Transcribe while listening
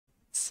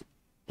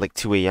like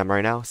 2 a.m.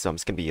 right now, so I'm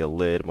just gonna be a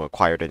little more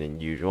quieter than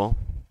usual.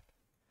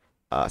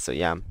 So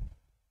yeah.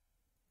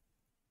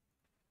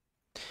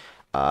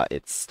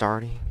 It's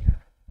starting.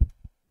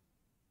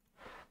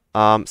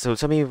 So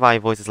tell me if my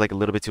voice is like a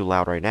little bit too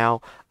loud right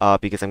now,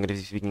 because I'm going to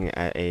be speaking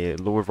at a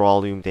lower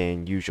volume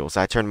than usual.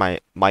 So I turned my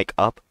mic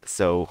up,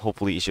 so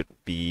hopefully it should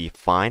be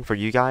fine for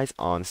you guys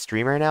on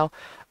stream right now,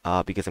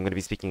 because I'm going to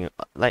be speaking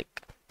like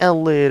a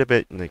little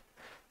bit like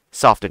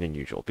softer than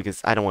usual, because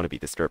I don't want to be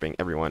disturbing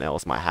everyone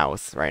else in my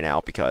house right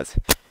now, because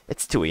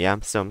it's 2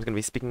 a.m., so I'm going to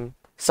be speaking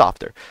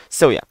softer.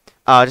 So yeah,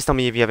 just tell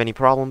me if you have any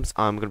problems.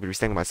 I'm going to be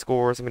restating my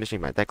scores. I'm going to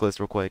change my deck list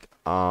real quick.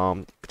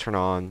 Turn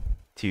on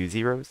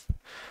PvZHeroes.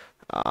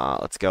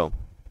 Let's go.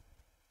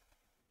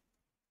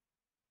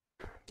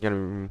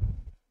 Gonna,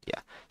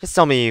 yeah, just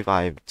tell me if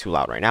I'm too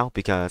loud right now,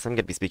 because I'm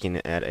gonna be speaking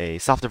at a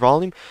softer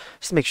volume,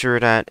 just to make sure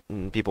that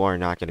people are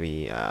not gonna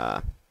be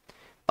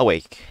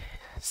awake.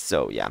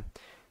 So yeah,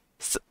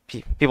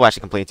 people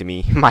actually complained to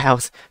me in my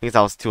house because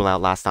I was too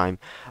loud last time,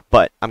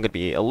 but I'm gonna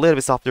be a little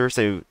bit softer.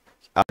 So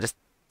just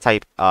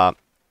type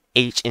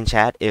H in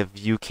chat if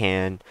you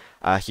can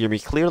hear me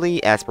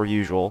clearly as per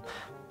usual,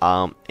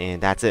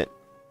 and that's it.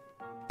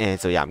 And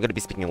so yeah, I'm gonna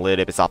be speaking a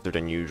little bit softer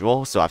than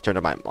usual, so I've turned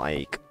up my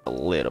mic a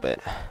little bit.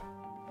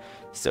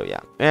 So yeah,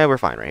 we're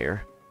fine right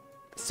here.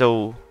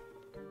 So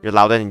you're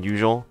louder than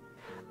usual.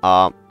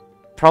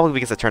 Probably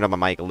because I turned up my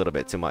mic a little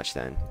bit too much.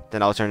 Then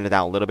I'll turn it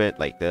down a little bit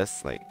like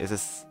this. Like, is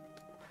this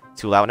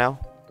too loud now?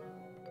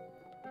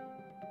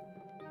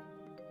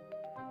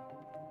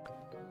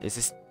 Is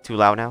this too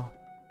loud now?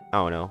 I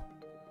don't know.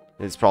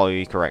 This is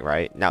probably correct,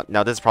 right? Now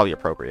this is probably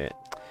appropriate.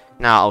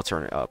 Now I'll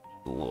turn it up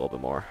a little bit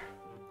more.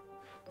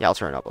 Yeah, I'll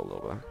turn it up a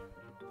little bit.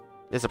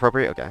 Is it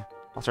appropriate? Okay.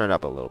 I'll turn it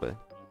up a little bit.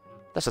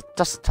 Just a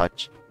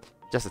touch.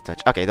 Just a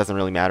touch. Okay, it doesn't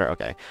really matter.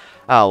 Okay.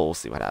 We'll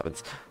see what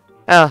happens.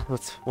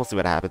 We'll see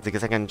what happens,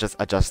 because I can just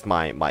adjust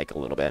my mic a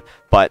little bit.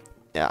 But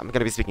yeah, I'm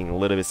gonna be speaking a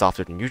little bit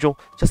softer than usual,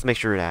 just to make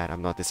sure that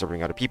I'm not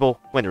disturbing other people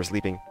when they're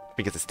sleeping,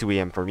 because it's 2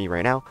 a.m. for me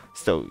right now.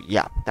 So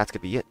yeah, that's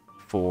gonna be it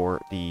for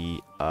the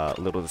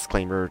little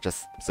disclaimer,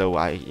 just so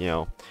I,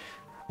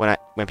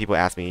 when people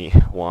ask me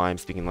why I'm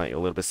speaking like a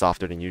little bit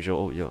softer than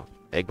usual. Oh, yo,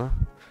 Egma?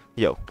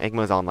 Yo,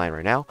 Egma's online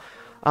right now.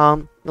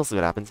 We'll see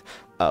what happens.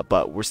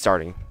 But we're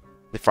starting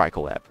the Fry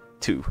Collab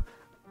 2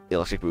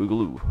 Electric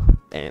Boogaloo,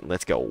 and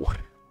let's go.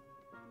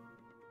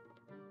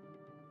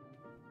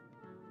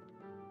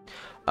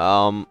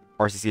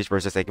 RCCH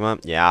versus Egma.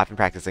 Yeah, I've been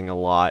practicing a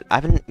lot. I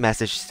haven't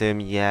messaged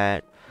him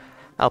yet.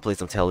 I'll play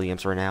some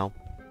telegames right now.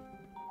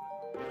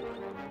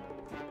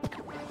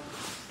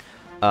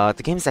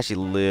 The game is actually a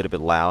little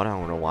bit loud. I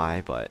don't know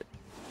why, but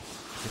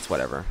it's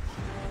whatever.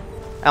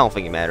 I don't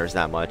think it matters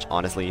that much,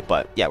 honestly,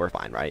 but yeah, we're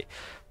fine, right?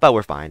 But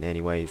we're fine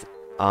anyways.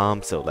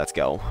 So let's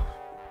go.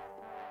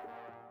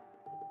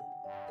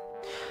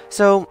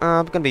 So,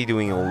 I'm gonna be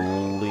doing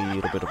a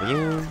little bit of a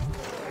game.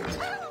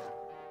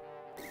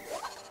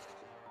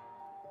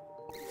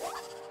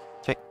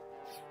 Okay.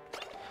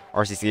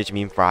 RCCH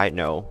meme fried?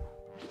 No.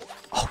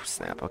 Oh,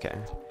 snap, okay.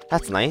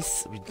 That's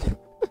nice.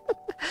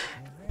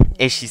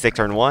 HC6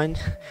 turn 1.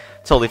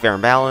 Totally fair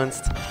and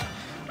balanced.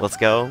 Let's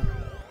go.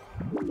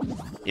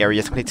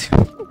 Area 22.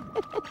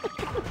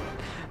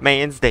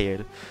 Man's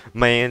dead.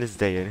 Man is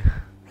dead.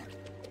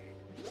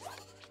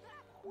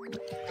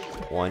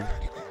 1,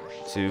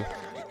 2,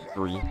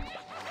 3.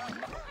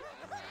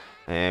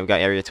 And we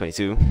got area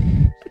 22.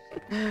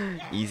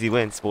 Easy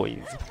wins,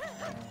 boys.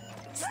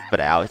 But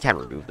I can't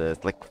remove this.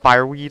 Like,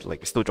 Fireweed, like,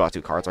 we still draw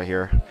 2 cards right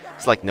here.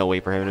 It's like no way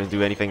for him to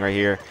do anything right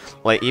here.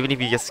 Like, even if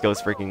he just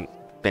goes freaking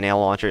Banana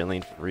Launcher and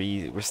lane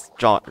free, we're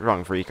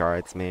drawing free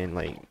cards, man.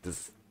 Like,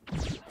 this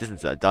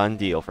is a done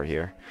deal for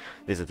here.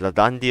 This is a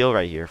done deal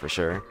right here for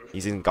sure.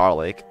 He's using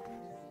Garlic.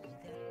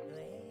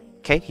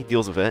 Okay, he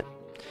deals with it.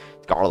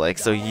 Garlic,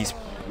 so he's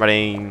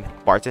running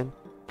Barton,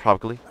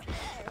 probably.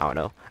 I don't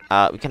know.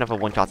 We can have a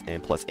 1-shot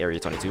and plus area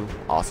 22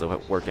 also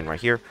working right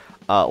here.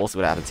 We'll see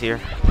what happens here.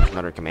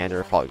 Another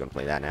commander, probably gonna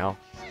play that now.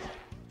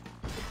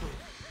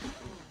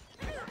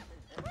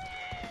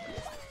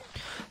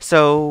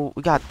 So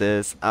we got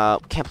this.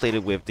 Can't play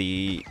it with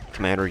the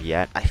commander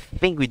yet. I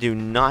think we do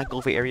not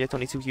go for area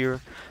 22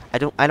 here. I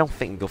don't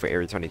think we go for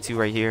area 22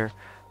 right here.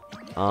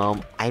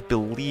 I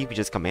believe we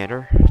just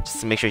commander,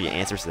 just to make sure he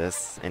answers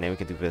this, and then we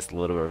can do this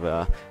little bit of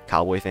a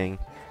cowboy thing.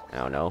 I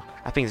don't know.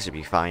 I think this should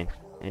be fine.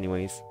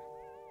 Anyways,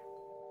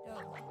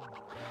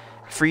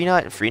 free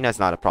nut's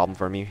not a problem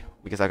for me,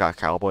 because I got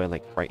cowboy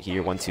like right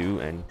here, 1, 2,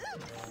 and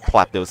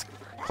clap those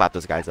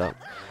guys up.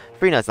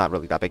 Free nut's not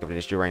really that big of an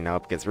issue right now,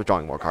 because we're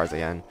drawing more cards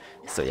again.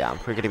 So yeah,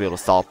 we're gonna be able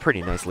to solve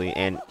pretty nicely,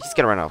 and he's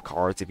gonna run out of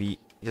cards if he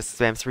just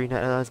spams free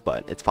nut at us,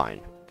 but it's fine.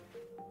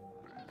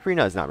 Free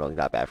nut is not really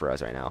that bad for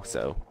us right now,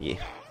 so yeah.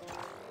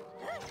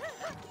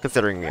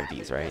 Considering we have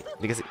these, right?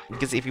 Because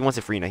if he wants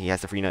a free nut, he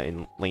has a free nut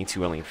in lane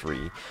 2 and lane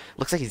 3.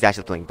 Looks like he's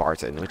actually playing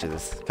Barton, which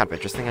is kind of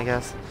interesting, I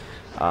guess.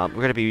 We're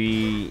gonna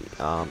be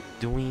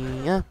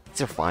doing, yeah,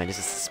 these are fine. This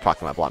is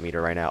procking my block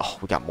meter right now. Oh,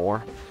 we got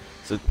more.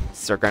 So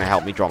they're gonna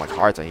help me draw my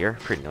cards right here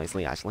pretty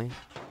nicely, actually.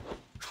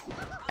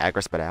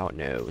 Aggro spit out?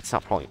 No, it's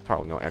not probably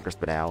no aggro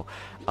spit out.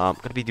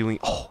 Gonna be doing.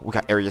 Oh, we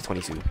got area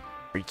 22.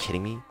 Are you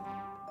kidding me?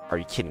 Are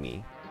you kidding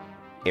me?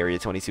 Area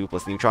 22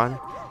 plus neutron.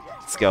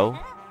 Let's go.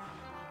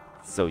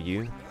 So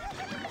you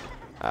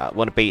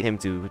want to bait him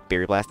to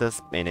berry blast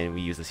us, and then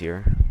we use this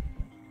here.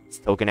 It's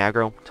token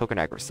aggro. Token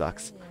aggro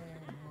sucks.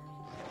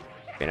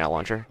 Banana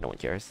launcher. No one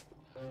cares.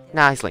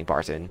 Nah, he's playing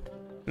Barton.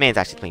 Man's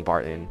actually playing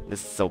Barton.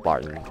 This is so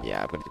Barton.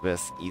 Yeah, I'm gonna do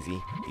this.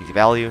 Easy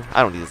value.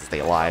 I don't need this to stay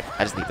alive.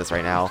 I just need this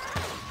right now.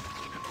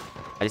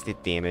 I just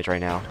need damage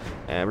right now.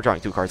 And we're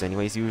drawing 2 cards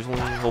anyways, usually.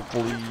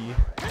 Hopefully.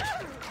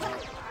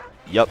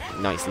 Yup,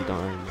 nicely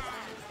done.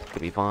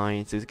 Could be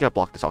fine. So he's gonna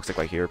block the toxic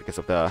right here because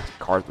of the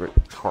card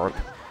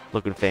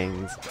looking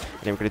things.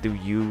 And then we're gonna do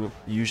you.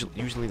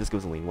 Usually this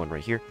goes in lane 1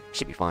 right here.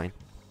 Should be fine.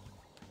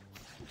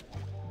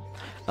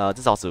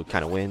 This also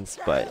kind of wins,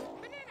 but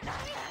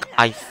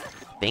I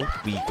think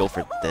we go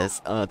for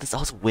this. This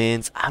also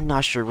wins. I'm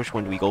not sure which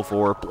one do we go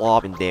for.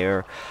 Blob and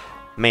Dare.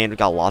 Man, we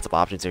got lots of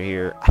options in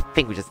here. I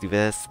think we just do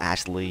this,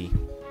 actually.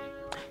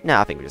 No,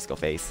 I think we just go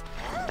face.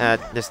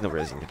 There's no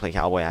reason to play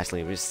Cowboy,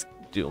 actually. We just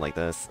do it like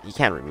this. You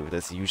can't remove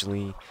this,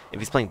 usually. If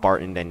he's playing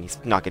Barton, then he's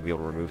not going to be able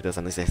to remove this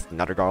unless there's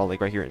another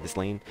Garlic right here in this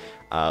lane.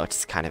 Which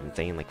is kind of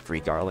insane, like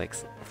free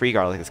Garlics. Free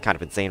Garlic is kind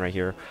of insane right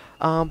here.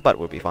 But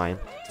we'll be fine.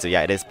 So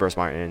yeah, it is Burst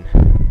Martin.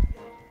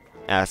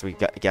 As we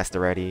guessed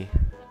already.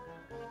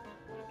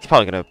 He's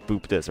probably going to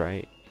boop this,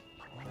 right?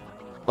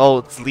 Oh,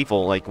 it's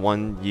lethal, like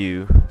 1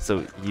 U.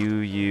 So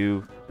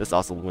U. This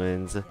also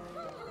wins.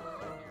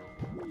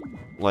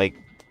 Like,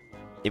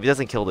 if he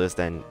doesn't kill this,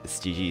 then it's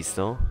GG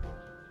still.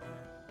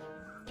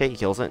 Okay, he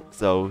kills it,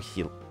 so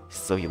he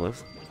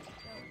lives.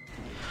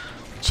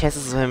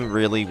 Chances of him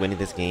really winning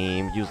this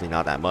game, usually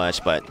not that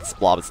much, but this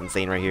blob is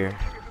insane right here.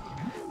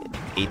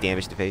 8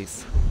 damage to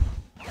face.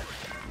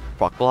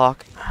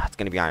 Block. It's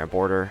gonna be Iron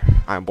Border.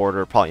 Iron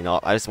Border, probably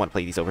not. I just want to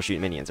play these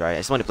overshoot minions, right? I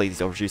just want to play these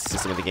overshoots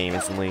to win the game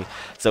instantly.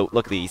 So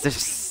look at these. They're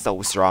just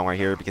so strong right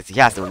here because he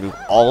has to remove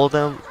all of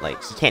them.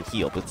 Like, he can't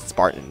heal, but it's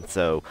Spartan.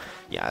 So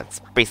yeah, it's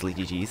basically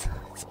GG's.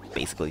 It's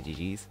basically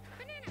GG's.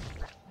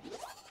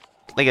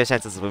 Like, the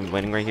chances of him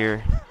winning right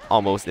here,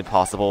 almost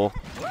impossible.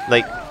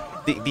 Like,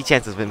 the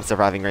chances of him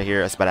surviving right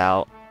here, I spit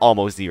out,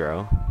 almost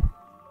 0.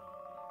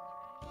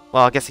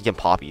 Well, I guess he can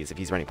poppies if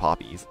he's running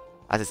poppies.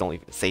 That's his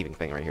only saving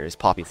thing right here, is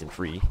poppies and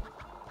free.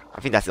 I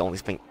think that's the only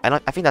thing. I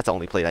think that's the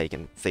only play that you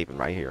can save him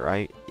right here,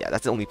 right? Yeah,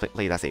 that's the only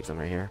play that saves him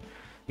right here.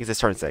 He's his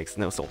turn 6,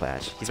 no soul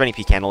patch. He's running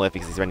P Candlelift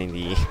because he's running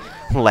the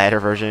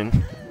ladder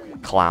version.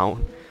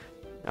 Clown.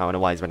 I don't know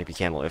why he's running P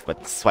Candlelift,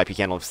 but this is why P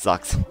Candlelift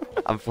sucks.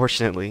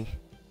 Unfortunately.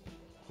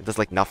 It does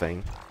like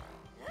nothing.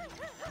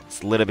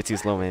 It's a little bit too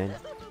slow, man.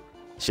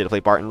 Should have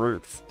played Barton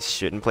Roots.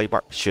 Should have played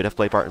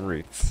Barton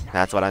Roots.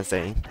 That's what I'm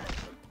saying.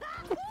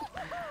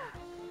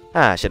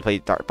 Should have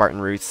played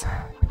Barton Roots.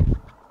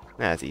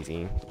 That's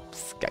easy.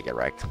 Just gotta get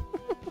wrecked.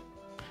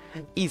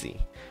 Easy.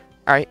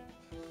 Alright.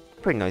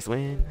 Pretty nice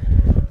win.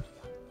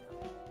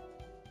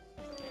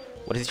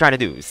 What is he trying to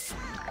do?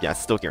 Yeah,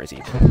 still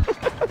guaranteed.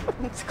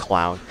 It's a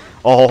clown.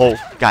 Oh,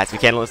 guys, we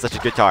can't live such a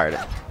good card.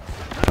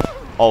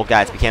 Oh,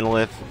 guys, we can't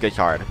live. Good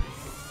card.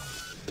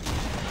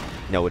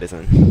 No, it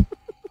isn't.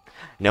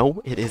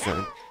 No, it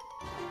isn't.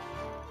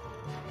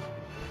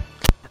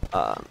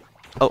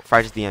 Oh,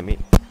 Fry just DM me.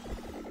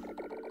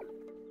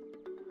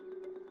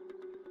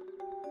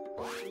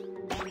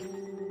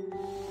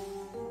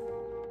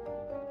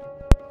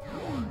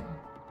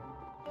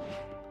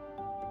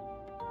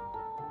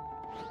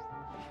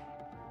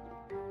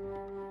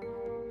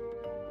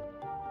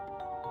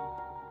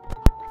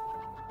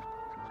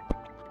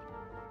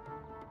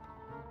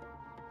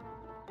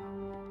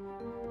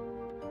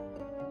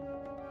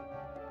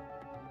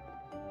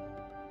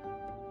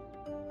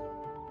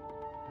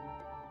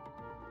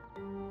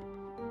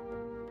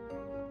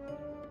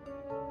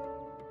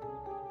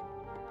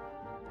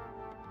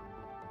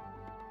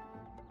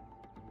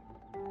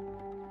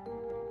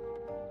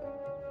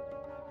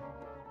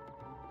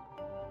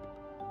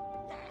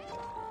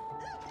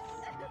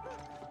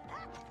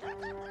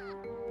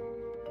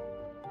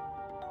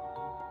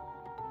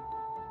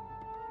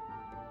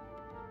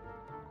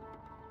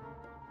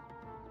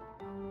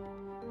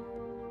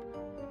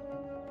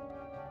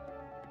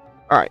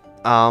 Alright,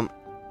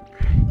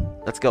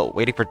 let's go.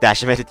 Waiting for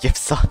Dashman to give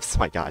subs. Oh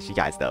my gosh, you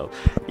guys though.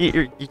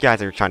 You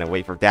guys are trying to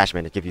wait for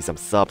Dashman to give you some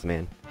subs,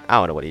 man. I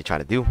don't know what you're trying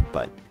to do,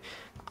 but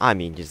I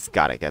mean, you just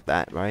gotta get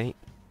that, right?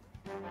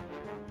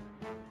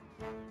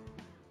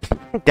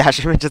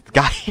 Dashman just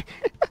got here.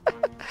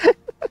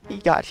 He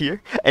got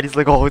here, and he's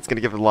like, oh, it's gonna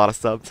give a lot of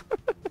subs.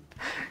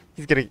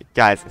 He's gonna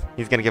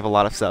give a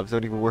lot of subs.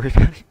 Don't even worry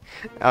about it.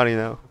 I don't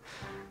even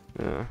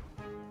know.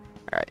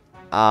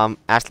 Alright,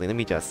 Ashley, let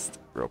me just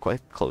real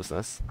quick close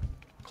this.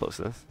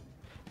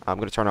 I'm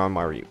gonna turn on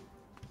my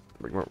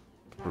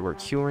reward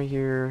queue right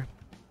here.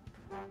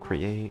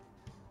 Create.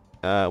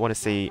 I want to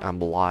say I'm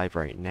live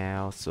right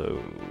now,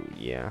 so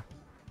yeah.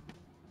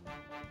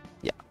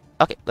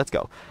 Okay, let's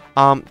go.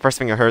 First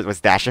thing I heard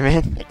was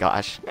Dasherman. My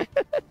gosh.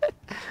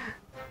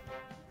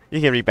 You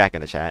can read back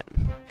in the chat.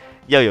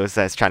 Yo-Yo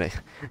says trying to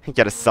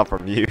Get a sub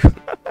from you.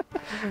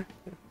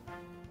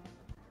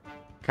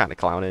 Kinda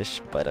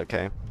clownish, but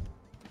okay.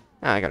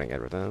 I gotta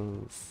get rid of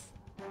those.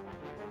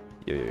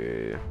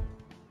 Yeah.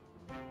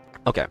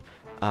 Okay.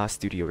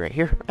 Studio right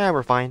here.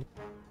 We're fine.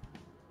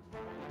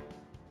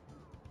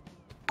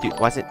 Dude,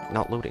 why is it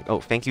not loading? Oh,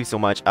 thank you so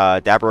much,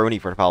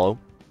 Dabaroni, for the follow.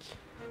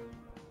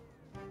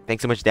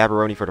 Thanks so much,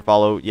 Dabaroni, for the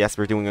follow. Yes,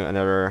 we're doing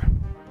another,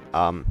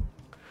 and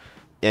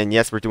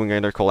yes, we're doing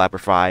another collab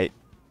with Fry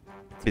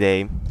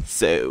today.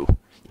 So,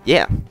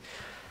 yeah.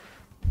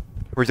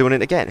 We're doing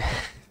it again.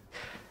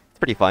 It's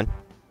pretty fun.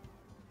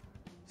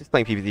 Just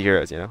playing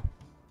PvZHeroes, you know?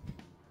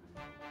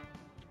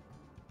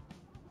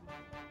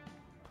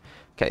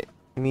 Okay,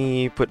 let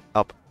me put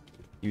up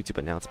YouTube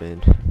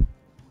announcement.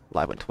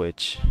 Live on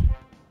Twitch.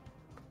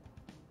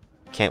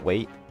 Can't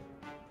wait.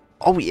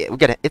 Oh yeah,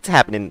 it's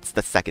happening. It's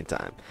the second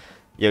time.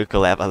 Yo,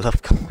 collab, I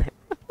love collab.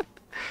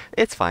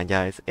 It's fine,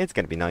 guys. It's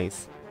gonna be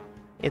nice.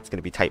 It's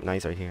gonna be type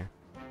nice right here.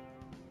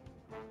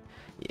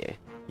 Yeah,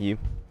 you.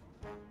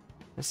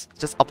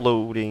 Just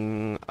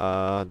uploading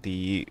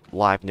the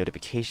live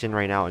notification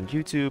right now on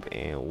YouTube,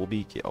 and we'll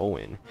be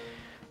going.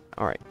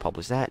 Alright,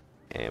 publish that,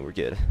 and we're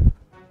good.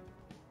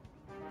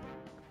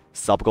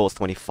 Sub goal is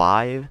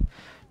 25.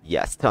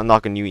 Yes, to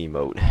unlock a new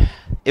emote.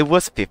 It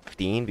was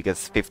 15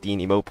 because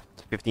 15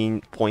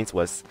 points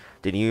was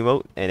the new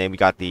emote, and then we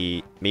got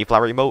the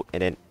Mayflower emote,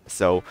 and then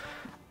so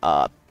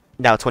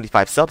now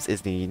 25 subs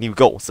is the new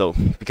goal. So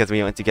because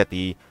we want to get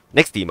the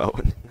next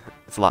emote,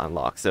 it's a lot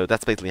unlocked. So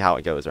that's basically how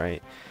it goes,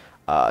 right?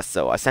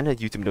 So I sent a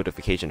YouTube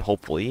notification.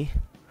 Hopefully,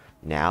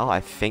 now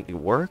I think it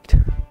worked.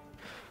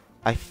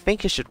 I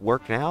think it should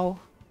work now.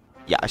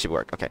 Yeah, it should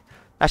work. Okay.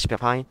 That should be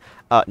fine.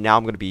 Now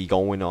I'm gonna be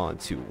going on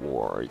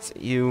towards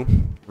you.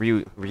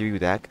 Review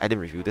that. I didn't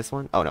review this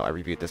one. Oh no, I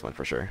reviewed this one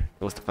for sure.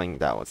 It was the thing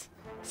that was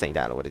saying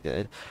that or what it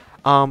did.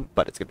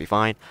 But it's gonna be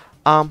fine.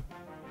 I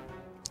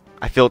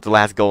failed the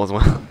last goal as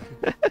well.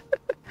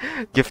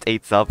 Gift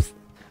 8 subs.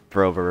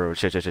 Bro,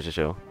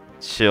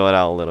 chill it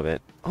out a little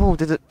bit. Oh,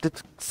 did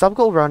sub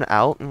goal run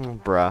out?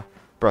 Bruh,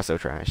 so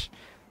trash.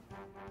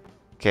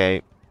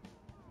 Okay.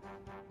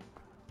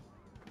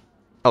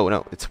 Oh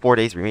no, it's 4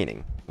 days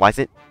remaining. Why is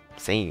it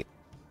saying it?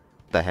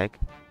 The heck?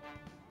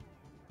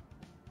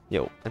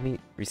 Yo, let me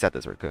reset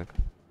this real quick.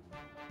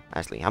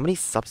 Actually, how many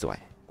subs do I?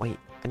 Wait,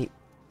 I need.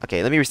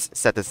 Okay, let me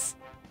reset this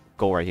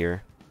goal right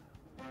here.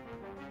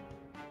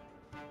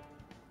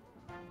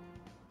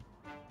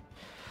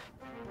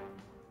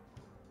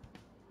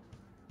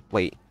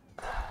 Wait,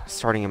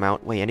 starting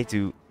amount. Wait, I need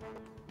to.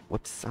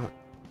 What's? I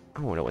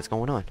don't know what's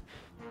going on.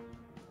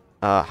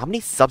 How many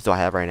subs do I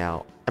have right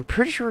now? I'm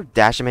pretty sure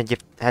Dashaman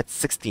had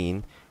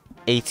 16,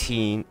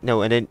 18.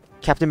 No, and then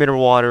Captain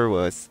Mineral Water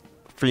was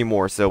 3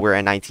 more, so we're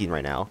at 19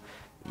 right now.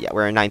 Yeah,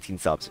 we're at 19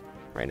 subs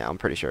right now. I'm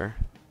pretty sure.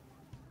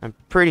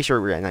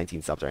 We're at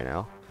 19 subs right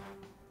now.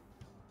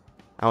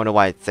 I don't know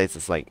why it says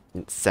it's like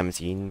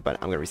 17, but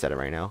I'm gonna reset it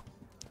right now.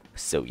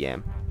 So yeah.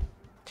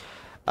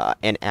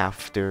 And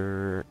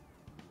after.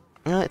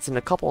 It's in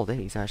a couple of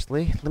days,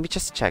 actually. Let me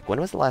just check. When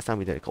was the last time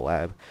we did a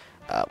collab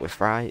with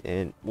Fry?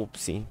 And we'll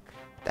see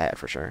that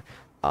for sure.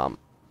 Oh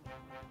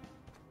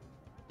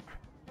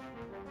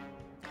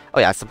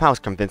yeah, I somehow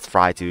convinced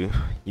Fry to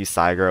use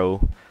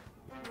Cygro,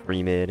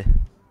 free mid,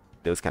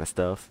 those kind of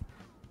stuff.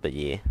 But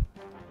yeah.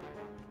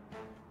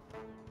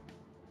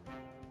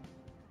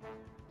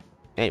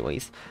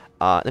 Anyways,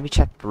 let me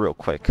check real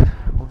quick.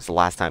 When was the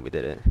last time we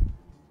did it?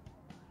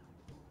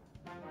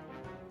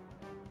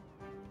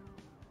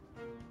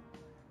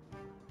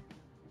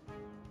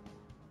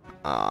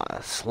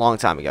 It's a long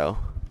time ago.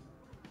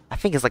 I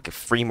think it's like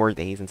 3 more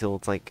days until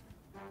it's like.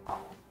 Oh,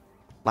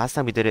 last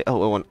time we did it.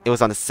 Oh, it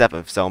was on the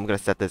 7th. So I'm gonna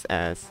set this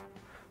as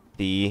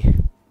the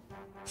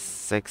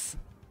 6th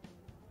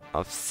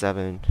of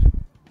 7,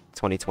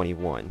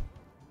 2021.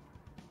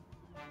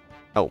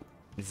 Oh,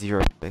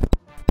 0.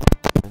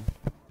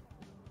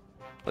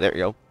 Oh, there we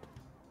go.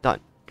 Done.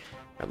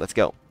 Alright, let's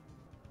go.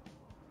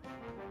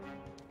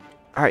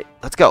 Alright,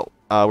 let's go.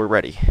 We're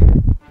ready.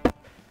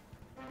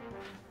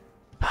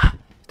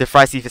 Did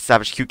Fry see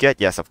Savage Cute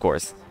yet? Yes, of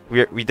course.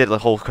 We did the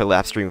whole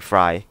collab stream with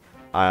Fry,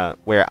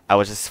 where I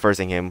was just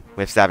firsting him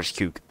with Savage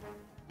Cute.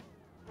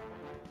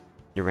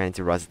 You ran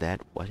into Ruz's dad?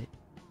 What?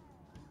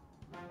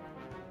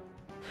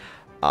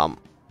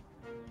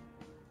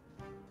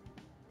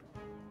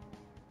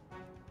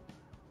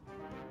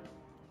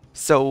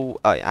 So,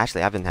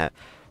 actually, I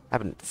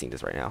haven't seen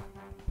this right now.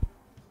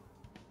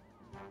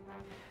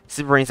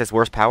 Super Brains has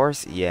worse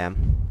powers? Yeah.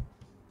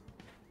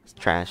 It's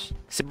trash.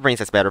 Super Brains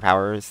has better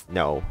powers?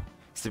 No.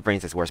 Super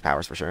Brains has worse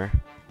powers for sure.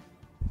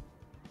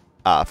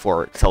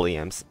 For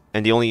Telliums.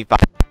 And the only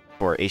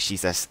for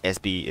HG's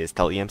SB is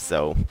Telliums,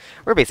 so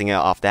we're basing it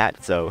off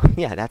that. So,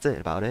 yeah, that's it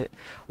about it.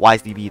 Why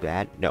is DB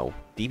bad? No.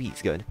 DB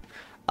is good.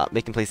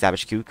 Make him play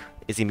Savage Kook.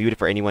 Is he muted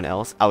for anyone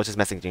else? I was just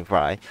messaging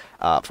Fry.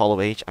 Follow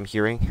H, I'm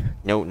hearing.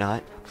 No,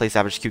 not. Play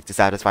Savage Kook to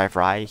satisfy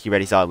Fry. He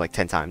already saw it like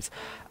 10 times.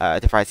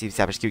 Did Fry see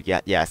Savage Kook?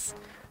 Yeah, yes.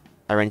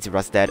 I ran into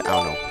Rust Dead. I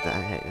don't know what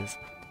that is.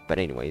 But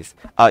anyways.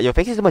 Yo,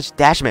 thank you so much,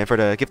 Dashman, for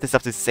the gift this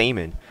stuff to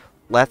Saman.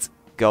 Let's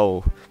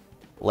go.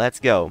 Let's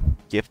go.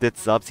 Gifted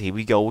subs. Here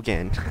we go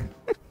again.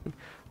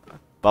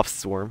 Buff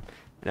Swarm.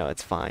 No,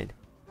 it's fine.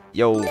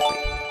 Yo.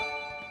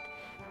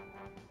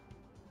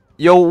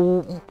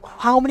 Yo,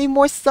 how many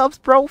more subs,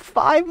 bro?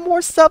 5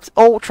 more subs?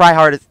 Oh,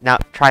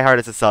 Tryhard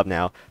is a sub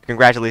now.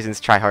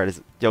 Congratulations, Tryhard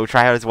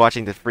is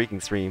watching the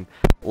freaking stream.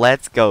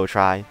 Let's go,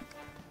 Try.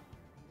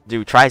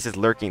 Dude, Try is just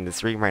lurking in the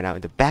stream right now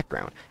in the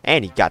background.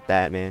 And he got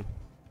that, man.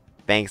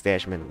 Thanks,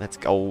 Dashman. Let's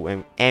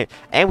go.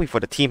 And we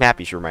put the team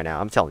happy shirt right now,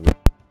 I'm telling you.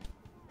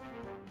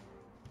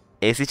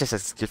 Is he just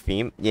a good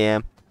theme?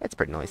 Yeah, it's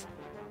pretty nice.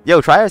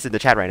 Yo, Tryhard's in the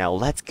chat right now.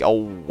 Let's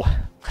go.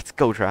 Let's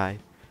go, Try.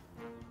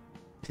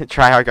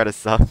 Tryhard got a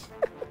sub.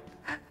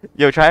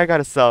 Yo, Tryhard got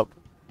a sub.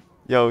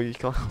 Yo, you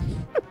go.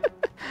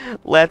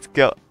 Let's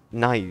go.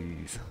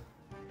 Nice.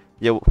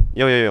 Yo.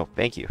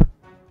 Thank you.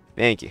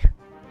 Thank you.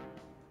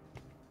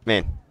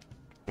 Man,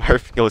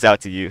 Earth goes out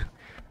to you.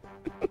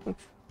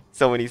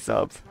 So many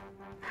subs.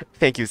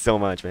 Thank you so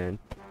much, man.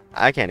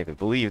 I can't even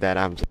believe that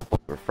I'm just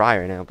over fry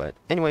right now. But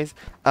anyways,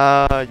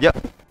 yep.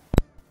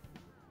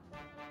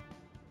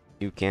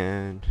 You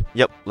can.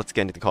 Yep. Let's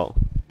get into the call.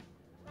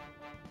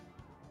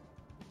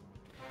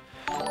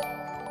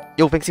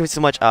 Yo, thanks so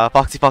much,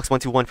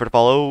 FoxyFox121 for the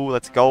follow.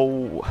 Let's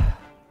go.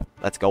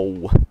 Let's go.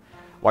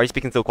 Why are you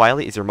speaking so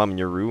quietly? Is your mom in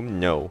your room?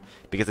 No,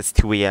 because it's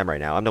 2 AM right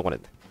now. I don't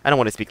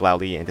want to speak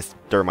loudly and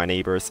disturb my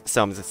neighbors.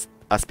 So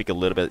I speak a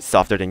little bit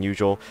softer than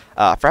usual.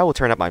 I will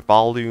turn up my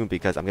volume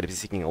because I'm gonna be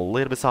speaking a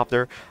little bit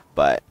softer.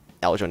 But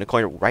I'll join the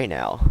corner right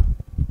now.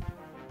 1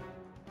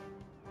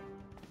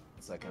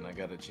 second, I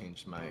gotta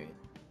change my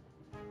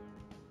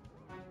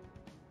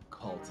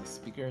call to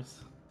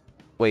speakers.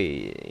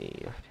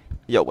 Wait.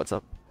 Yo, what's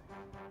up?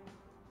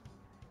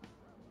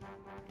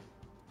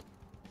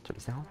 Turn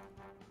this down.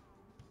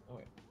 Oh,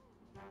 wait.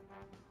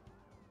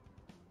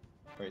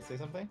 Wait, say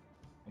something?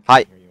 I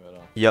Hi. can't hear you at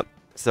all. Yep.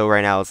 So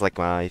right now it's like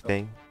my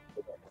thing.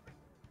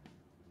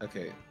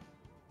 Okay.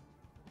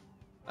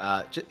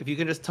 If you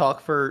can just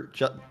talk for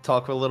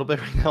a little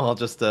bit right now, I'll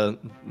just do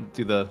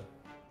the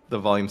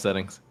volume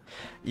settings.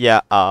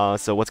 Yeah.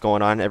 So what's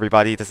going on,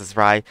 everybody? This is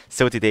Rye.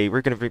 So today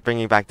we're gonna be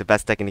bringing back the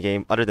best deck in the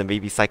game, other than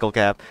maybe Cycle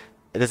Cap.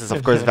 This is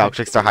of course Val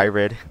Trickstar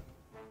Hybrid.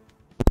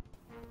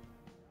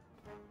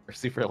 Or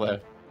super loud.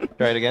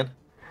 Try it again.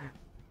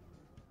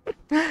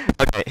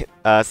 Okay.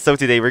 So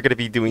today we're gonna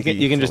be doing.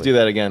 You can just do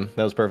that again.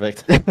 That was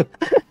perfect.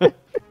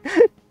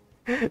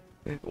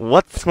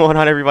 What's going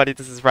on, everybody?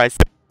 This is Rye.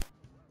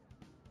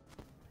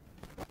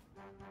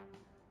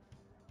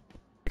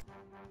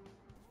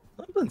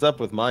 Something's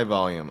up with my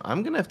volume.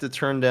 I'm gonna have to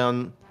turn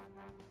down.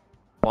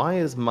 Why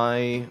is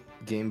my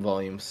game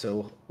volume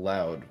so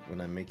loud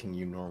when I'm making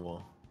you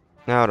normal?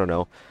 I don't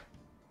know.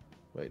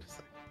 Wait a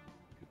second.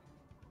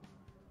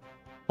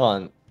 Hold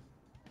on.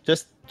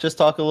 Just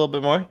talk a little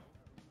bit more.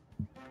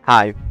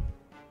 Hi. I'm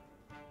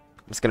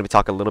just gonna be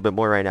talking a little bit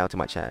more right now to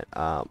my chat.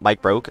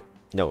 Mike broke.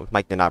 No,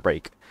 Mike did not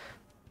break.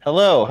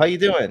 Hello, how you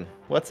doing?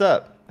 What's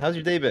up? How's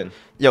your day been?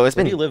 Yo, it's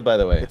Where been. do you live, by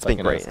the way? It's been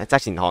great. It's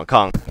actually in Hong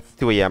Kong. It's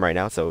 2 AM right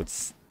now, so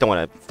it's don't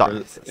want to start.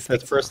 If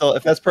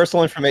that's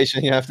personal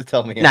information, you have to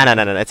tell me. No,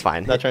 it's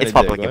fine. It's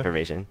public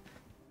information.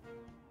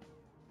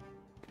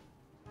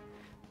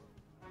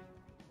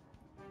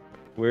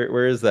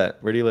 Where is that?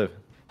 Where do you live?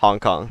 Hong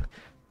Kong.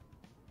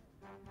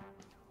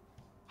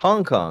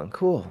 Hong Kong,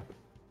 cool.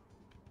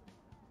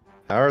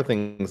 How are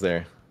things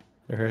there?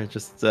 Or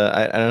just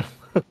I don't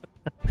know.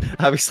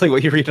 Obviously,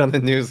 what you read on the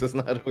news is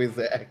not always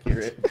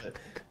accurate. But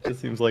it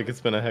just seems like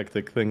it's been a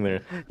hectic thing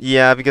there.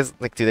 Yeah, because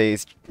like today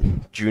is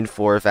June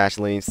 4th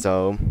actually,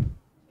 so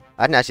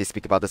I didn't actually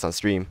speak about this on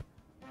stream,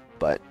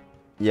 but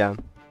yeah.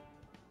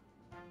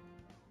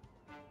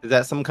 Is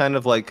that some kind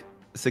of like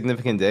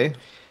significant day?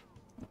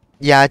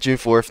 Yeah, June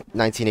 4th,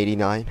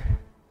 1989.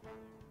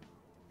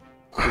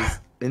 Is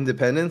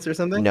independence or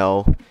something?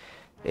 No,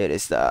 it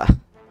is the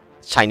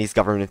Chinese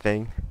government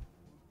thing.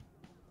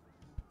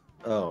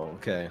 Oh,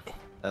 okay.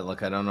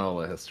 Look, I don't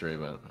know the history,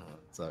 but it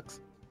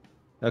sucks.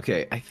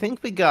 Okay, I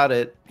think we got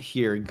it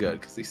here good,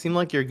 because you seem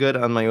like you're good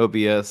on my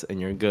OBS, and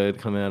you're good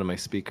coming out of my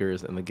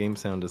speakers, and the game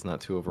sound is not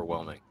too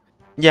overwhelming.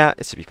 Yeah,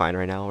 it should be fine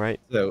right now,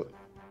 right? So,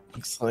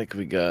 looks like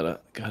we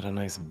got a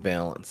nice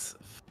balance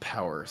of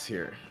powers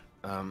here.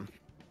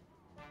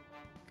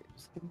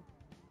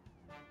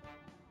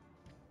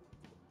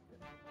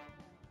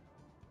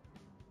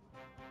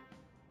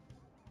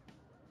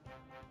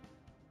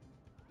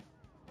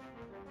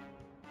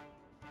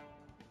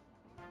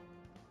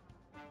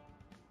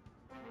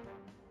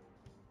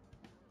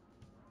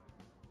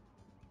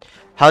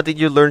 How did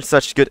you learn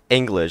such good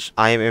English?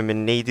 I am a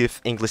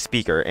native English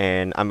speaker,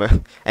 and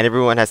and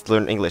everyone has to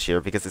learn English here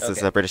because this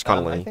is a British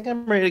colony. I think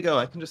I'm ready to go.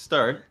 I can just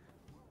start.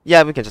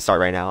 Yeah, we can just start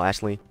right now,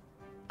 Ashley.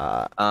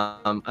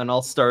 And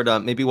I'll start.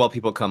 Maybe while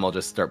people come, I'll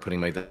just start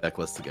putting my deck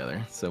list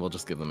together. So we'll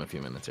just give them a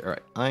few minutes here. All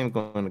right, I am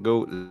going to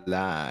go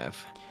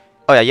live.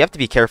 Oh yeah, you have to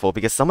be careful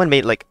because someone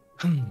made like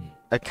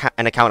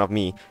an account of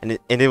me, and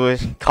it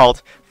was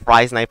called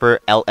Fry Sniper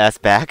LS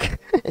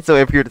Back, and so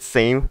it appeared the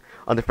same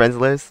on the friends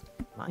list.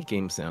 My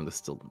game sound is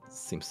still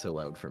seems so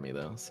loud for me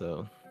though.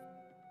 So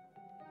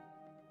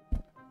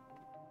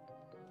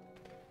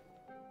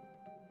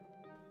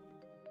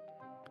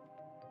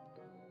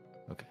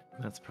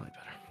That's probably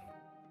better.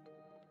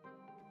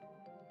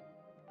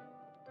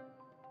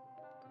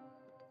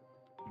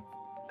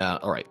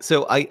 All right,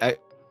 so I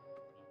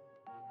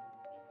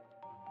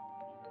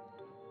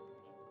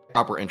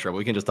proper intro.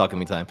 We can just talk in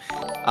the meantime.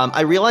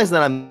 I realize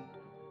that I'm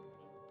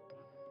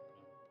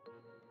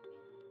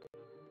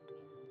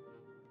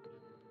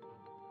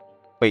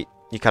Wait,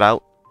 you cut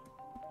out?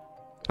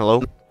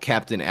 Hello?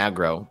 Captain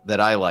Aggro that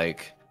I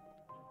like.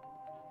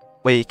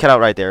 Wait, you cut out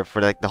right there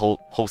for like the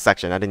whole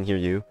section. I didn't hear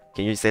you.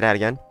 Can you say that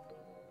again?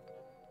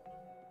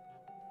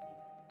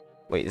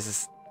 Wait, is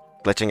this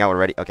glitching out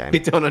already? Okay. I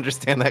don't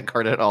understand that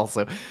card at all.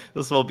 So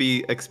this will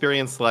be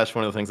experience / one of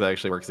the things that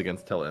actually works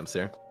against teleimps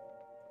here.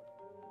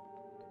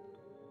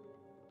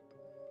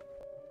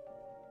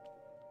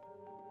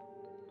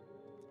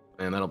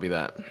 And that'll be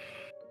that.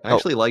 I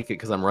actually like it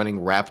because I'm running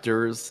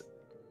Raptors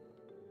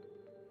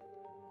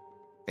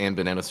and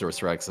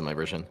Bananosaurus Rex in my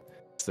version.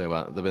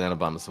 So the Banana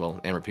Bomb as well,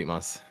 and Repeat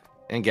Moss.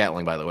 And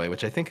Gatling, by the way,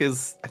 which I think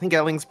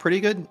Gatling's pretty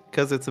good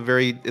because it's a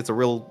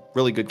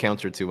really good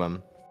counter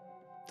to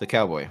the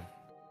Cowboy.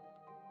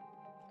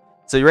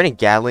 So you're running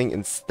Gatling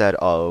instead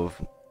of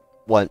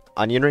what?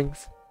 Onion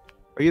rings?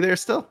 Are you there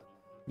still?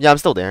 Yeah, I'm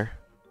still there.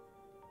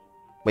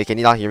 Wait, can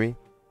you not hear me?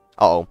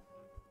 Uh-oh.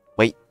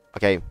 Wait,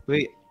 okay.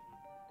 Wait,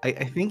 I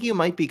think you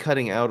might be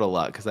cutting out a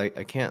lot because I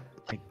can't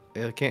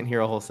hear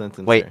a whole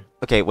sentence. Wait, here.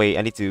 okay, wait,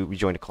 I need to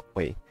rejoin the call.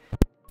 Wait.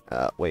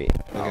 Wait.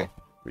 Okay.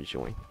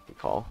 Rejoin the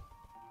call.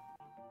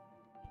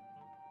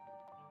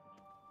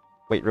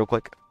 Wait, real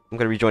quick. I'm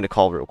gonna rejoin the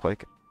call real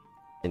quick.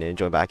 And then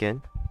join back in.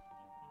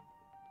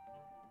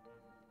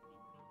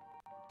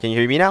 Can you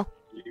hear me now?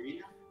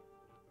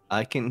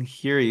 I can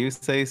hear you.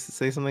 Say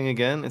something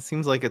again. It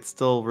seems like it's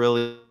still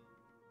really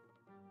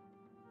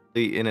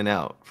in and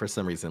out for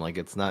some reason. Like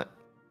it's not,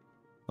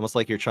 almost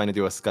like you're trying to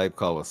do a Skype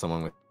call with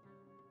someone with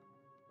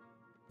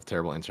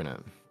terrible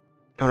internet.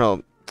 Oh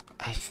no,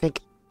 I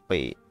think.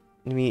 Wait,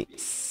 let me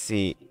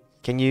see.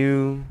 Can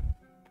you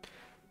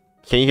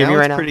hear me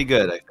right now? Pretty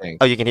good, I think.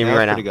 Oh, you can hear me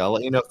right now. Pretty good. I'll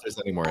let you know if there's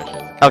any more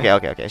issues.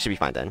 Okay. It should be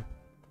fine then.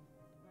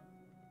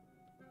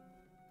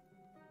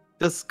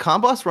 Does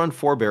Comboss run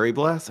 4 Berry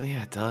Blasts? Oh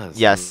yeah, it does.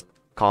 Yes,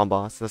 Calm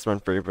Boss. Let's run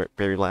for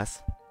Berry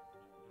Blast.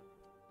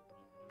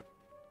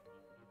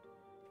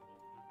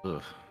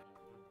 Ugh.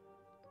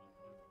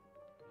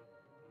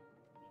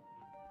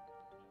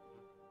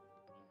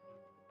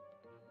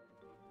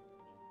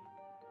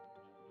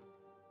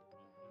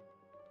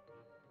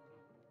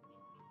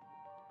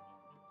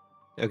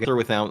 Okay, with or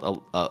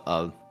without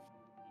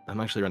I'm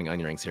actually running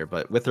Onion Rings here,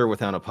 but with or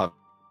without a pop.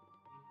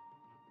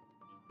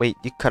 Wait,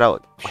 you cut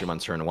out. On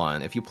turn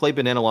 1. If you play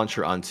Banana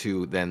Launcher on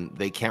 2, then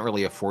they can't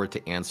really afford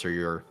to answer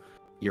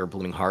your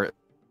Blooming Heart.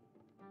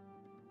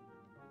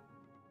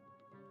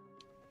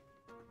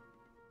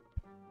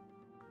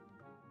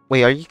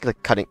 Wait, are you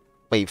like cutting?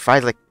 Wait,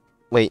 Fry's like.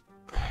 Wait.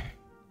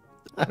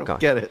 I don't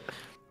get it.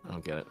 I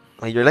don't get it.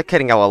 Like, you're like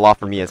cutting out a lot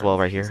for me as well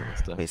right here.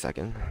 Wait a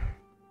second.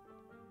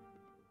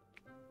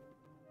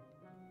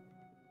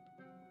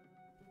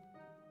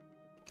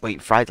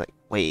 Wait, Fry's like.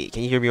 Wait,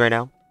 can you hear me right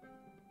now?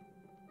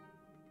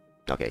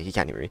 Okay, he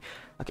can't hear me.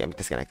 Okay, I'm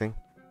disconnecting.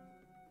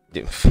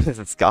 Dude, is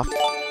it scuffed?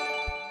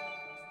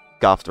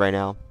 Scuffed right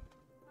now.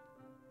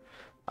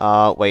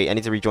 Wait, I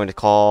need to rejoin the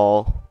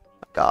call. Oh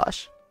my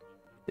gosh.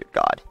 Dear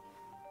God.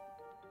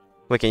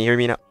 Wait, can you hear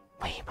me now?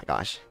 Wait, my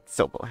gosh.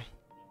 So boy.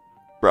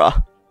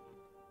 Bruh.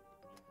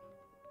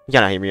 You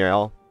cannot hear me at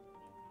all.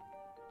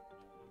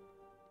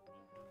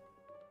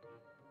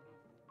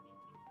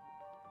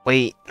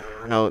 Wait,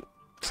 no.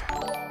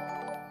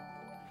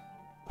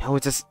 No,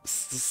 it's just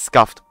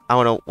scuffed. I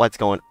don't know what's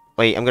going.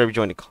 Wait, I'm gonna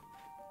rejoin the call.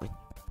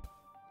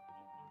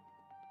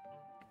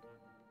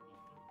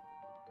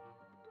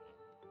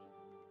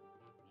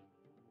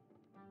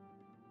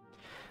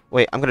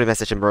 Wait, I'm gonna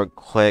message him real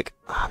quick.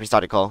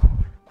 Restart the call.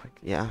 Quick,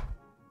 yeah.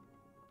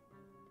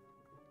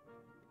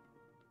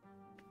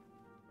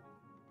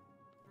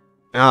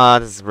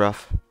 This is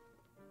rough.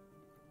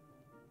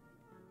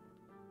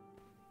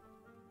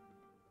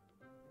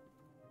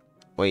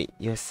 Wait,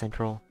 US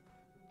Central.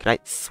 Can I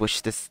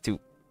switch this to...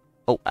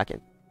 Oh, I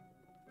can.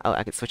 Oh,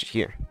 I can switch it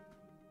here.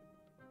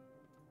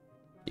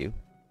 You.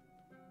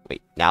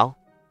 Wait, now?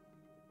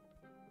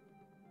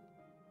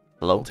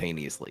 Hello?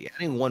 Simultaneously.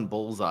 Adding 1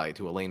 bullseye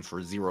to a lane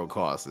for 0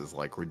 cost is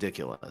like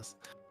ridiculous.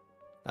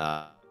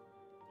 So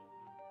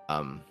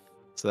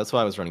that's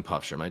why I was running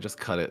Pop Shroom. I just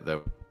cut it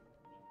though.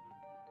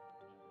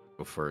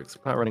 I'm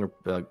not running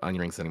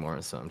Onion Rings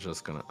anymore, so I'll do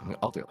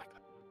it like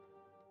that.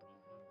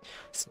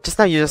 Just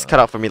now you just cut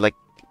out for me like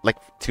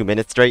 2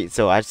 minutes straight,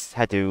 so I just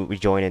had to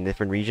rejoin in a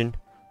different region.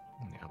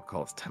 Yeah, we'll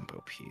call this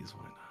Tempo Peas.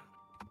 Why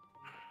not?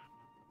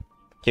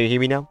 Can you hear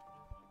me now?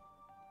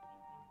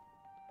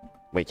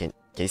 Wait, can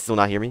you still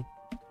not hear me?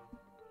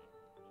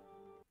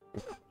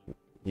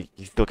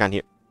 You still can't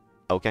hear.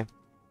 Okay.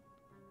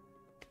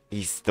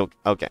 He's still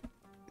okay.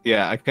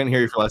 Yeah, I couldn't hear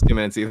you for the last 2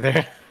 minutes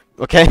either.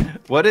 Okay.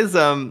 What is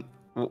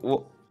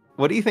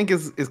what do you think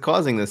is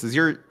causing this? Is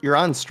you're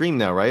on stream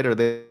now, right? Are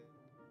they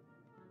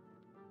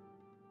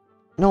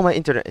No, my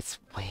internet is.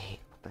 Wait.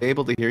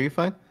 able to hear you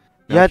fine?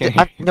 No, I can't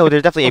hear you. no,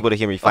 they're definitely able to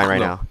hear me fine Oh, right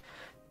no. now.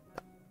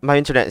 My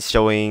internet is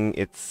showing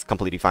it's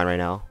completely fine right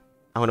now.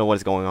 I don't know what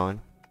is going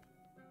on.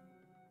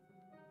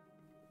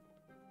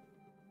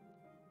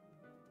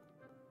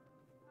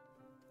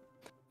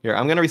 Here,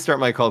 I'm gonna restart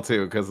my call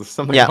too, because there's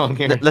something Yeah, wrong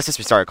here. let's just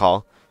restart a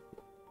call.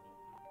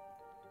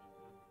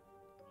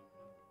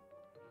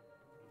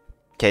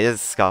 Okay, this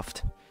is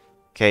scuffed.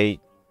 Okay.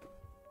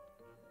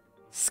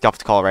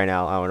 Scuffed call right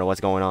now. I don't know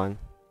what's going on.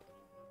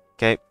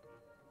 Okay.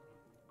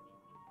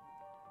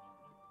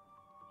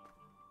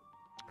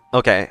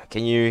 Okay,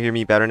 can you hear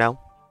me better now?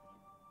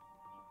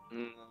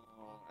 No,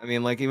 I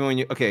mean, like, even when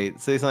you... Okay,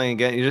 say something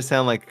again. You just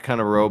sound like kind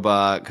of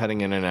robot,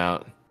 cutting in and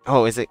out.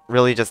 Oh, is it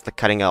really just the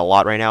cutting a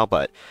lot right now?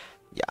 But,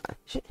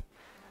 yeah.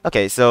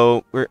 Okay,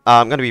 so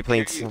I'm gonna be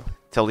playing I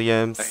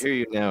Tiliums. hear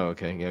you now.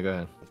 Okay, yeah, go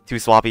ahead. 2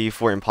 Swappy,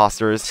 4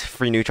 Imposters,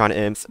 3 Neutron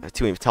Imps,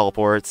 2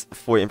 Teleports,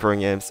 4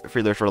 Impering Imps,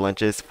 3 Literal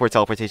Lynches, 4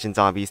 Teleportation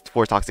Zombies,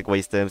 4 Toxic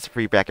Waste Imps,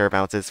 3 Back Air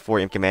Bounces,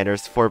 4 Imp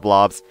Commanders, 4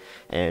 Blobs,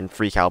 and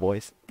 3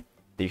 Cowboys.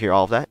 Do you hear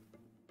all of that?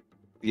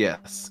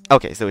 Yes.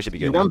 Okay, so it should be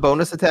good. You run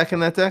bonus attack in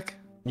that deck?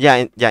 Yeah,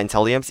 in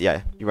Tiliums,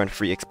 yeah, you run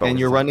free X bonus.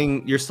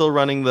 And you're still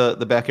running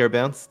the back air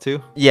bounce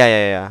too?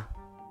 Yeah.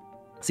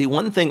 See,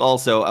 one thing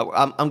also,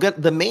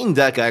 the main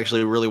deck I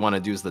actually really want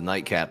to do is the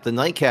Nightcap. The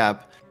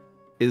Nightcap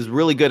is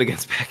really good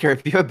against back air.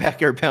 If you have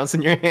back air bounce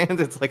in your hand,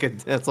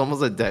 it's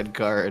almost a dead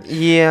card.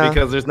 Yeah.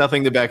 Because there's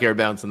nothing to back air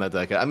bounce in that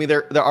deck. I mean,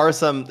 there are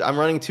some. I'm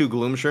running 2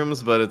 Gloom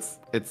Shrooms, but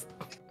it's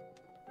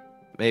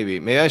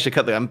maybe I should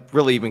cut I'm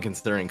really even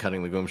considering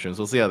cutting the Gloom Shrooms.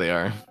 We'll see how they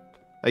are.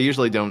 I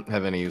usually don't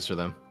have any use for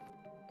them,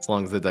 as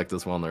long as the deck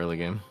does well in the early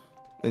game.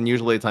 And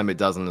usually the time it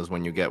doesn't is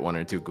when you get 1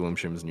 or 2 Gloom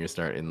Shrooms and you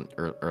start in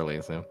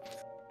early. So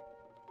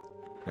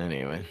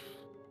anyway.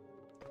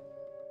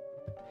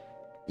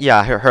 Yeah,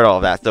 I heard all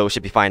of that, so it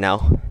should be fine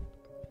now.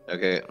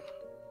 Okay.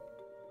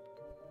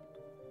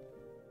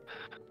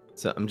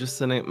 So I'm just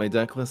setting up my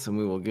deck list and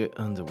we will get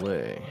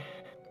underway.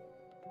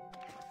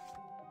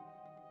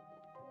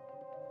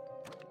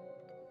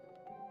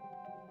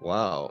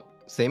 Wow.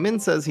 Sayman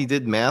says he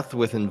did math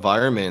with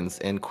environments,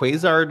 and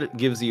Quasar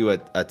gives you a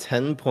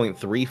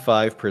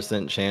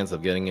 10.35% chance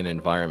of getting an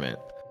environment.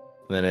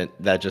 And then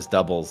that just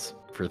doubles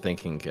for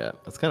thinking cap.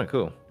 That's kind of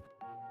cool.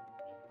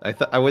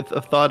 I would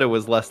have thought it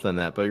was less than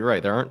that, but you're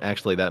right. There aren't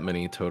actually that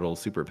many total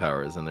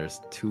superpowers, and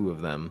there's 2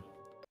 of them.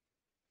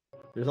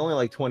 There's only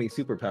like 20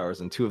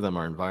 superpowers, and 2 of them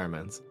are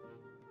environments.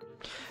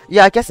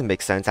 Yeah, I guess it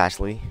makes sense,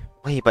 actually.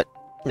 Wait, but...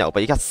 No,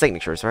 but you got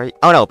signatures, right?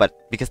 Oh, no,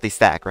 but because they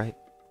stack, right?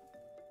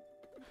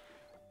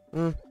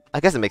 I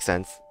guess it makes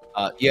sense.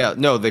 Yeah,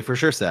 no, they for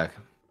sure stack.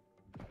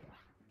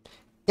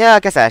 Yeah,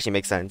 I guess that actually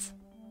makes sense.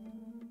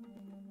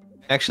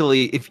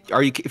 Actually, if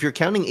you're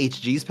counting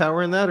HG's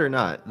power in that or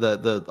not,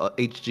 the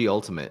HG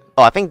Ultimate.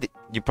 Oh, I think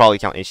you probably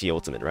count HG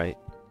Ultimate, right?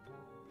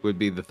 Would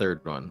be the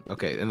 3rd one.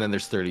 Okay, and then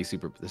there's 30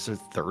 super. Is there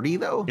 30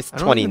 though? It's I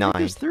don't even 29. think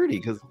there's 30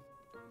 because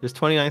there's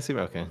 29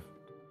 super. Okay,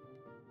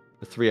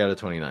 the 3 out of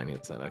 29 he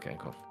said. Okay,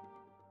 cool.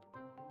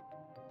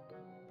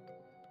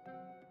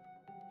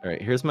 All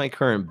right, here's my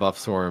current Buff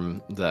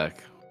Swarm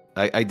deck.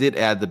 I did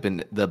add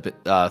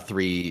the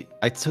 3.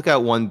 I took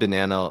out 1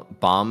 banana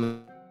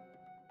bomb.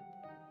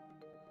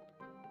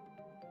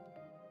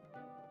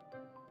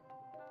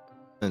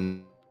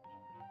 And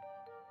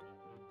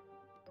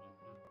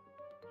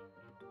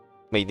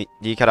Wait,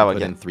 do you cut out put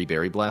again? in 3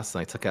 berry blasts,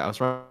 and I took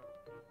out.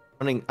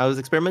 I was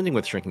experimenting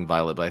with Shrinking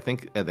Violet, but I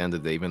think at the end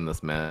of the day, even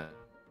this meta.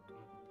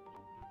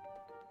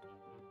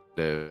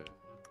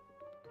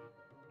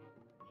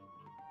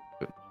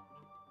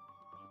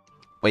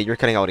 Wait, you're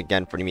cutting out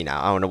again for me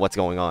now. I don't know what's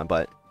going on,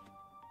 but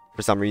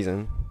for some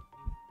reason.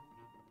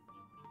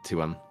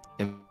 To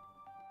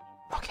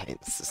Okay,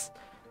 this is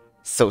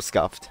so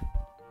scuffed.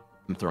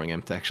 I'm throwing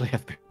him to actually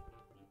have.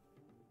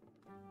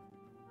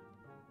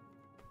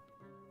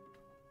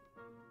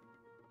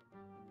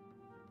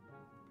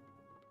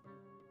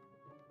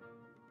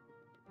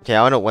 Okay,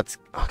 I don't know what's...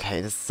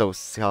 Okay, this is so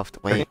scuffed.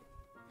 Wait.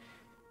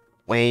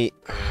 Wait.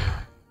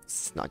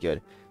 This is not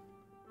good.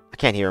 I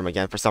can't hear him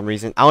again for some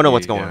reason. I don't know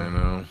what's going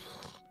on.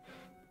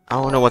 I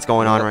don't know what's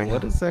going on right now.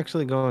 What is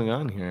actually going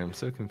on here? I'm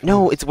so confused.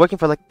 No, it's working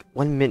for like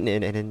 1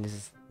 minute and then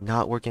it's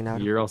not working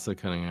out. You're also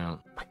cutting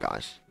out. Oh my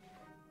gosh.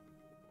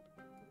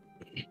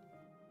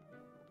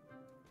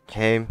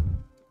 Okay.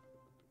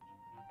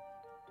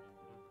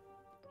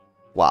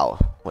 Wow,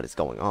 what is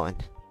going on?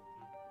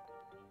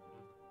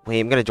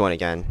 Wait, I'm gonna join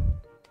again.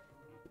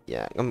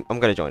 Yeah, I'm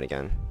gonna join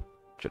again.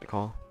 Should I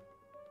call?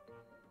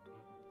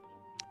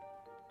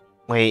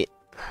 Wait.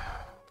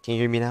 Can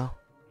you hear me now?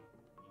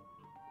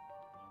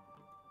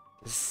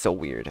 This is so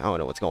weird. I don't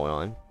know what's going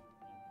on.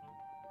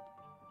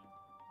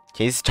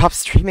 Can you stop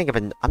streaming?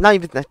 I'm not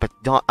even... But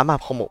I'm at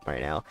home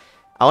right now.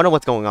 I don't know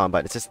what's going on,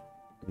 but it's just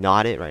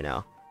not it right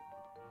now.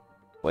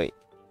 Wait.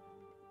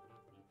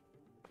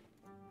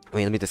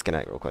 Wait, let me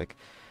disconnect real quick.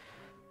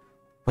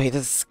 Wait,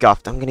 this is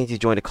scuffed. I'm gonna need to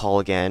join the call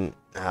again.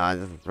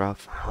 This is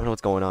rough. I don't know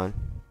what's going on.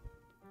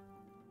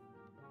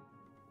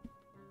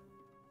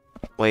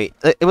 Wait,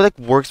 it like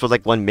works for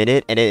like 1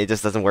 minute and then it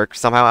just doesn't work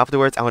somehow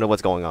afterwards. I don't know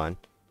what's going on.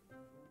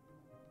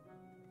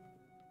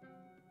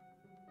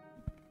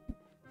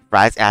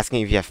 Brad's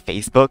asking if you have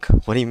Facebook?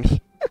 What do you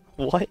mean?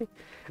 What?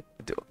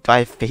 Do I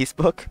have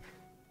Facebook?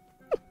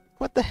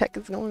 What the heck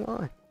is going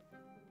on?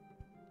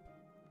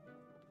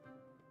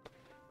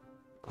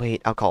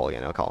 Wait, I'll call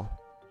again, I'll call.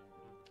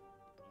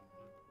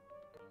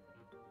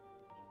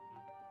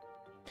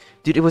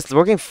 Dude, it was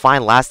working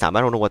fine last time.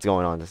 I don't know what's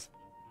going on. Do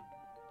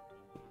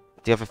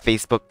you have a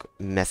Facebook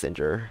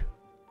Messenger?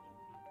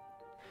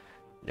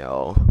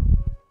 No.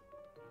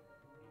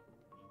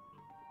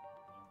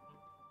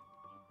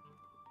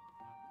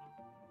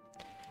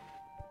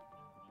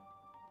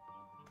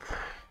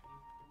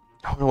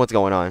 I don't know what's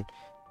going on.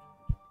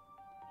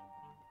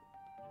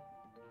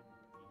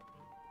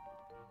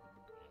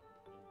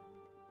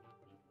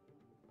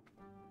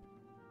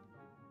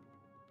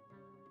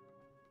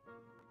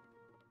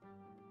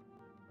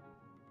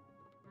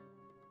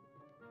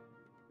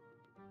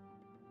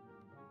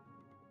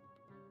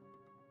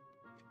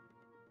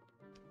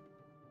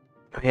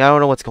 Okay, I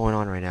don't know what's going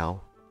on right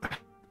now.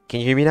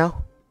 Can you hear me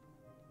now?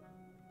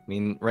 I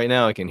mean, right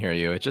now I can hear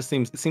you. It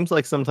seems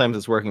like sometimes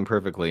it's working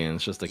perfectly, and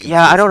it's just a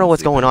Yeah, I don't know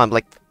what's consistency going thing.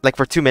 on. Like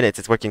for 2 minutes,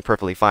 it's working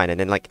perfectly fine, and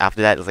then like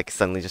after that, it's like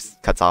suddenly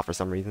just cuts off for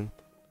some reason.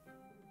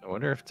 I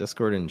wonder if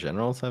Discord in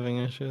general is having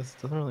issues.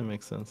 Doesn't really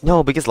make sense.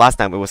 No, because last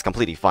time it was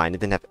completely fine. It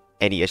didn't have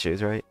any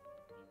issues, right?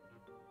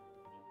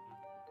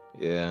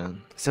 Yeah.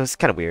 So it's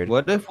kind of weird.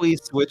 What if we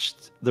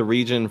switched the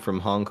region from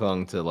Hong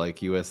Kong to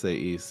like USA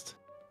East?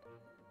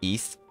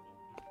 East?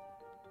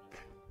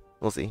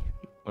 We'll see.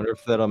 Wonder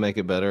if that'll make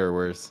it better or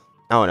worse.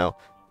 I don't know.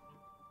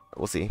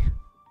 We'll see.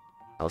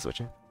 I'll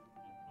switch it.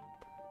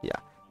 Yeah.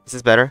 Is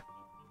this better?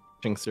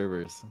 Switching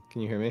servers.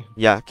 Can you hear me?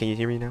 Yeah, can you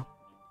hear me now?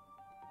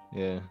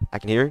 Yeah. I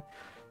can hear you?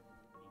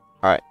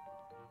 Alright.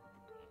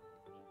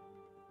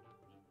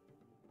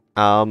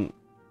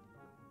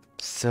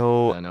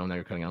 So... No, now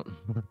you're cutting out.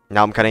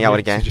 Now I'm cutting out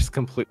again? You just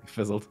completely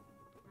fizzled.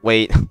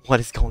 Wait, what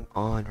is going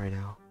on right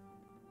now?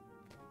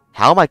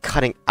 How am I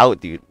cutting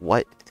out, dude?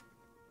 What?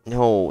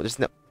 No, there's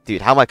no... Dude,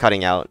 how am I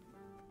cutting out?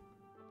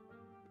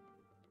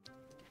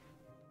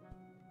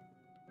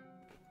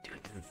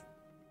 Dude, this is...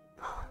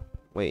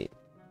 Wait.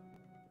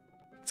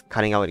 It's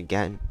cutting out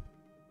again.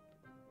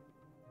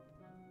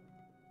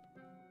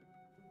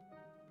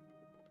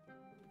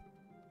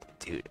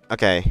 Dude,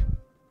 okay.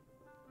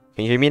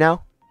 Can you hear me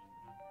now?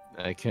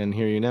 I can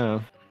hear you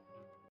now.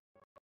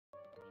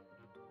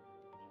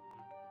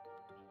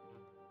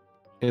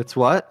 It's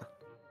what?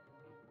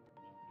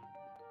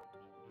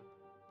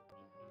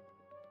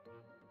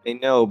 I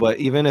know, but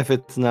even if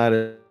it's not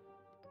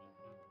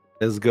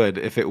as good,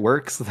 if it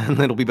works, then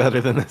it'll be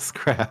better than this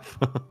crap.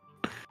 You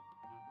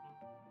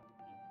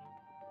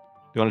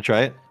want to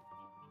try it?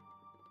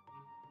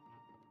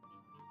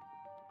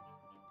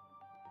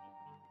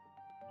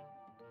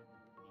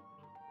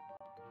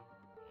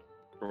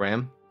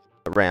 RAM?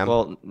 RAM.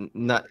 Well,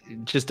 not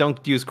just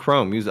don't use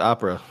Chrome. Use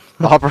Opera.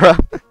 Opera?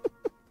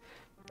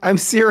 I'm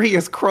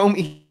serious. Chrome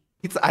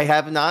eats. I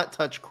have not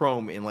touched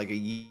Chrome in like a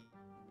year.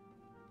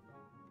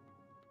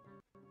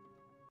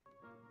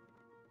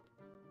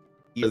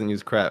 He doesn't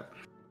use crap.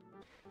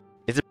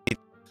 Is it...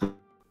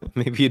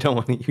 Maybe you don't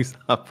want to use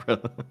Opera.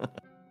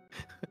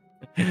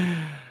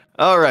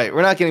 All right,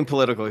 we're not getting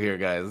political here,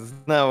 guys.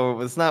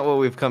 No, it's not what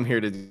we've come here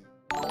to do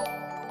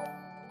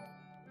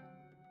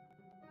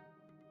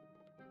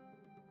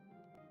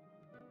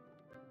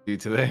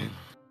today.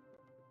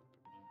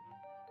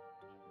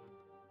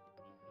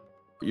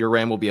 Your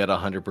RAM will be at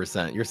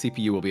 100%. Your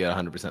CPU will be at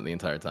 100% the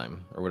entire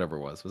time, or whatever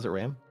it was. Was it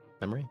RAM?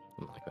 Memory?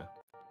 Something like that.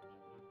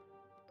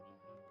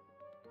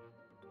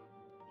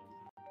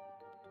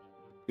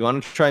 You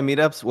want to try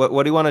meetups? What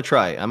do you want to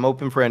try? I'm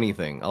open for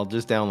anything. I'll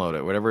just download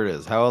it, whatever it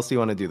is. How else do you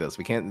want to do this?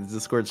 We can't.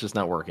 Discord's just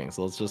not working,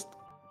 so let's just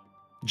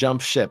jump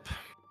ship.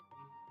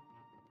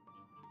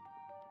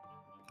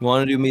 You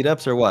want to do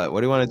meetups or what?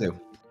 What do you want to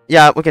do?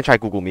 Yeah, we can try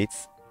Google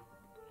Meets.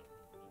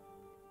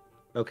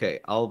 Okay,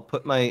 I'll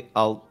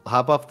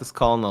hop off this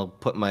call and I'll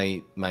put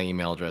my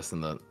email address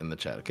in the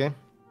chat. Okay.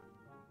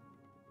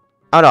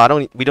 Oh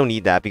no, we don't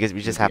need that because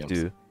we just have DMs.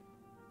 to.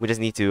 We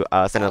just need to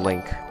send a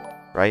link,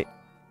 right?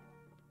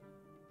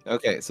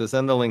 Okay, so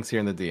send the links here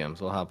in the DMs.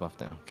 We'll hop off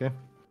now. Okay.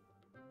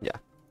 Yeah.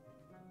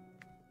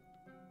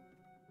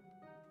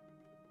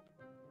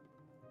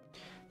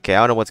 Okay, I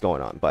don't know what's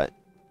going on, but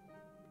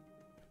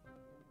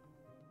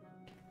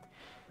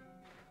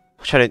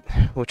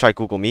we'll try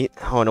Google Meet.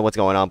 I don't know what's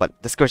going on, but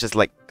Discord's just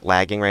like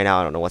lagging right now.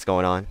 I don't know what's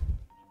going on.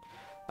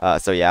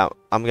 So yeah,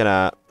 I'm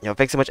gonna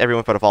thanks so much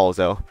everyone for the follows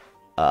though.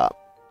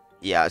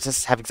 Yeah, it's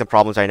just having some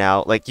problems right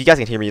now. Like you guys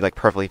can hear me like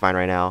perfectly fine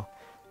right now.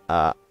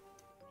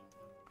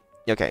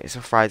 Okay, so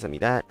Fries, let me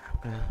that.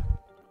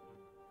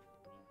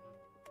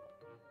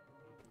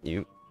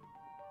 You.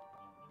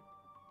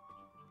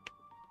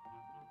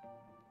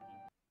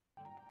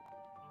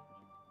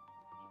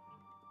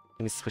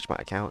 Let me switch my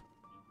account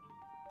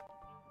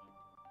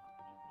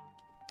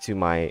to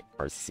my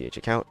RCCH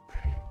account.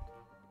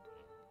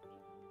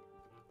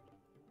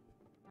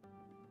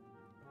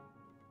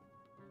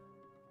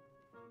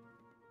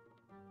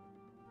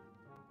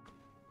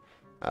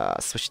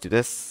 Switch to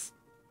this.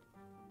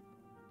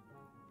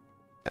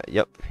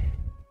 Yep.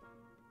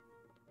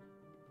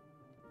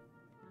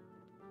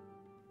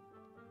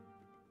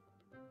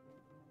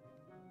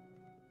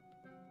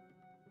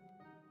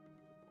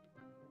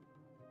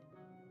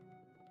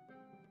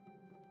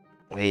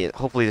 Wait,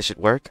 hopefully this should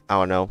work. I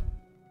don't know.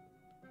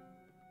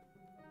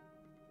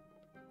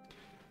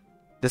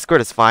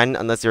 Discord is fine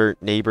unless your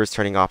neighbor's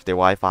turning off their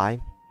Wi-Fi.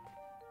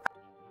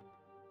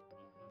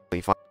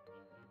 Fine.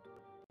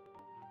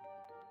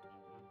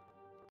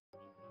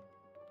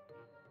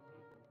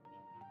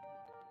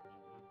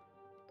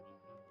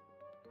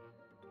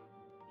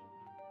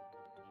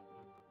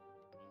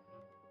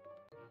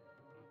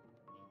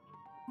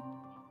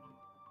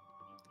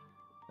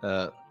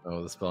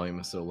 Oh, this volume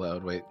is so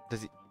loud. Wait.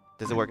 Does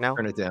it work now?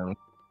 Turn it down.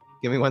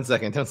 Give me 1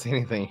 second. Don't say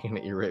anything. You're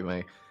gonna irritate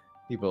my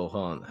people.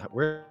 Hold on.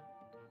 Where's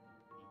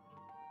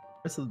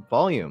the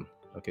volume?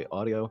 Okay,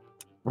 audio.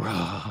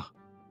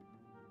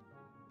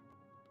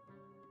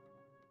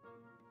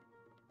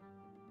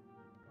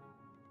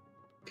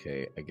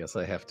 Okay, I guess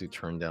I have to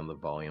turn down the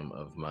volume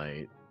of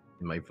my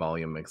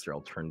volume mixer.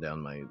 I'll turn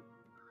down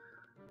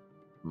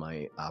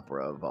my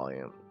opera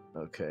volume.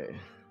 Okay.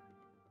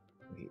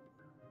 Wait.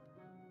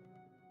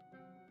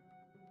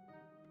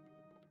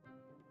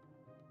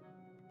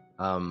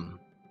 All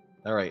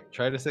right.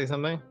 Try to say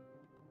something.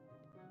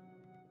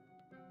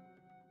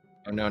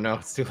 Oh no, no,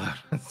 it's too loud.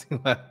 It's too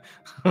loud.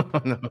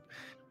 Oh no.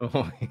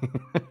 Oh.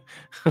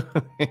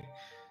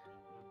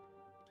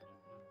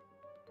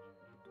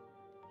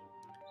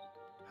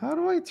 How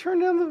do I turn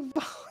down the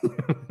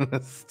volume in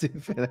this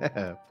stupid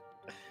app?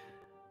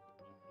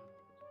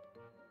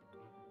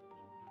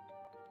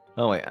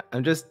 Oh wait,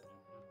 I'm just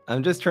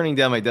turning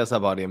down my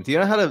desktop audio. Do you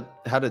know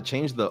how to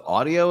change the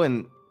audio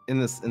in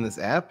this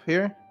app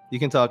here? You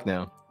can talk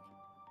now.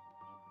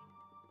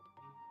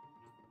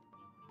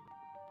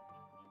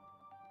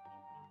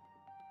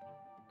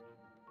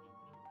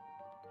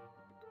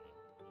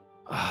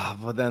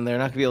 But then they're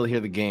not gonna be able to hear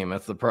the game.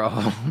 That's the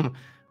problem.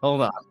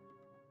 Hold on.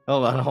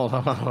 Hold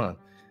on.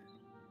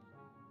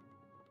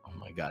 Oh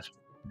my gosh.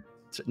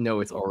 No,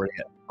 it's already.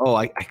 Oh,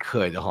 I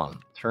could. Hold on.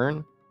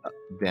 Turn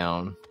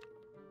down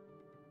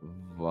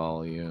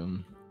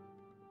volume.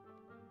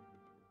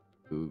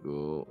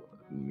 Google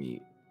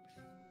Meet.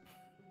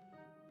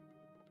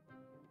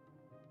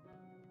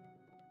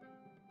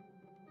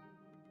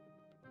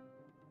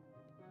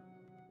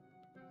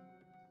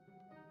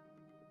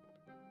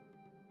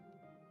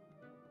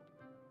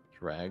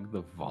 Drag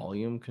the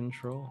volume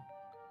control?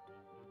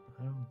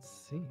 I don't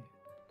see it.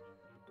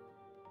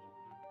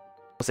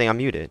 I'm saying I'm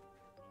muted.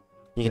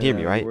 You can hear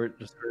me, right? You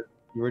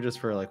were just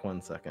for like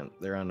 1 second.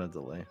 They're on a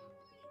delay.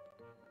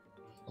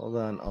 Hold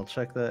on, I'll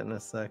check that in a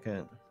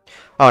second.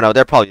 Oh no,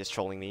 they're probably just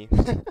trolling me.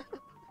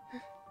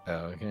 Oh,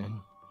 okay.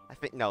 I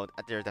think no,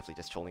 they're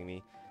definitely just trolling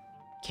me.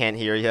 Can't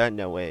hear ya?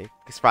 No way.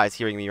 Surprised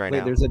hearing me right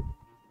now.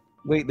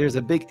 There's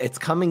a big. It's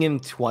coming in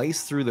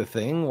twice through the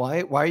thing.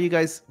 Why are you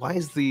guys? Why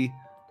is the?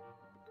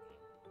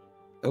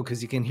 Oh,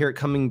 because you can hear it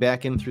coming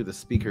back in through the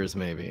speakers.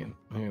 Maybe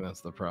that's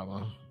the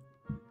problem.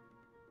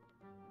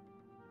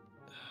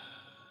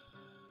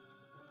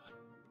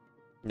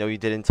 No, you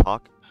didn't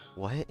talk.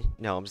 What?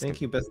 No, I'm just. Thank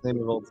you, best name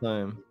of all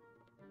time.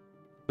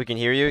 We can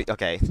hear you.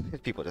 Okay,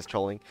 people just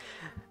trolling.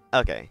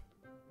 Okay.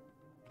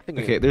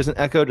 Okay, there's an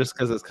echo just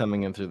because it's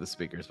coming in through the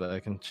speakers, but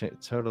I can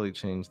totally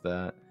change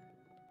that.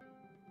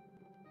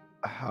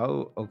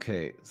 How?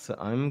 Okay, so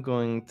I'm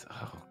going to.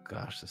 Oh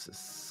gosh, this is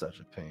such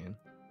a pain.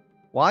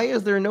 Why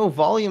is there no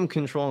volume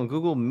control in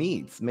Google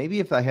Meets? Maybe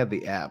if I had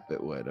the app,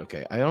 it would.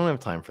 Okay, I don't have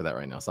time for that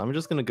right now, so I'm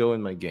just gonna go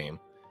in my game.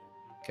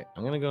 Okay,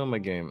 I'm gonna go in my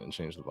game and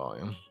change the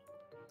volume.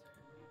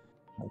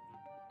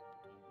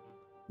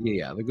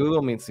 Yeah, the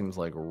Google Meet seems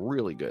like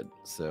really good,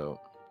 so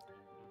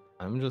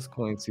I'm just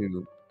going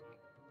to.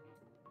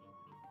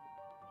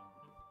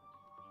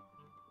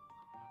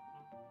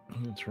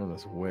 I'm gonna turn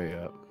this way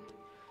up.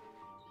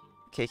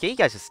 Okay, can you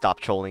guys just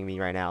stop trolling me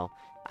right now?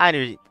 I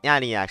need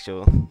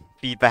actual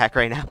feedback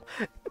right now.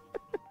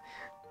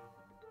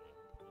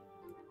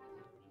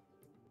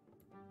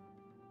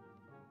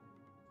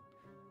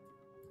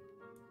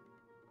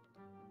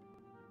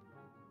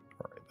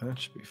 Alright, that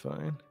should be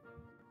fine.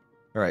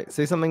 Alright,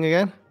 say something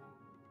again.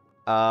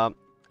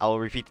 I'll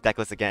repeat the deck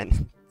list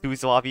again. 2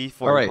 Slavi,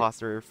 4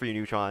 Imposter, 3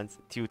 Neutrons,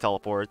 2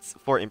 Teleports,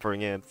 4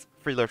 Impering Imps,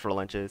 3 Lurch for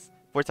Lunches,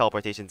 4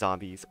 Teleportation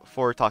Zombies,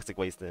 4 Toxic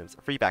Waste Imps,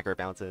 3 Backer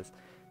Bounces,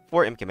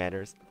 4 Imp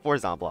Commanders, 4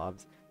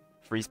 Zomblobs,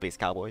 3 Space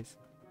Cowboys.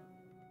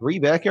 3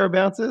 backyard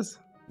bounces?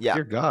 Yeah.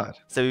 Dear God.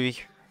 So we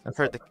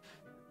heard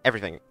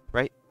everything,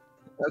 right?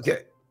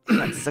 Okay.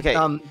 Nice. Okay.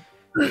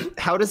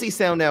 How does he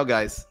sound now,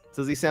 guys?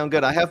 Does he sound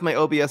good? I have my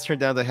OBS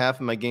turned down to half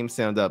and my game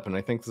sound up, and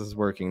I think this is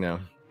working now.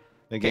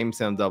 The game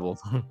sound doubled.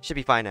 Should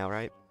be fine now,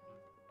 right?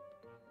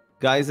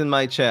 Guys in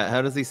my chat,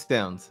 how does he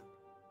sound?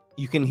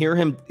 You can hear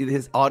him.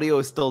 His audio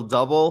is still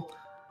double.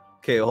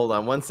 Okay, hold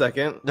on 1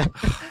 second.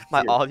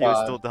 My audio is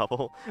still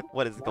double.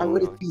 What is going on? Why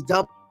would it be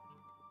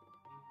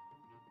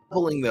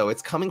doubling though?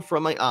 It's coming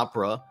from my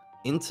Opera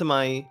into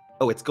my.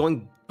 Oh, it's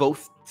going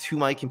both to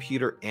my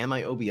computer and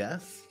my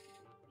OBS.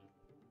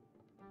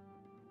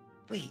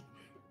 Wait.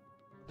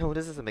 No,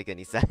 this doesn't make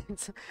any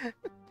sense.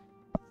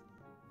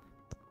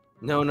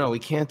 No, we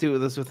can't do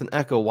this with an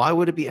echo. Why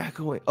would it be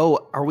echoing?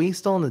 Oh, are we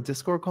still on the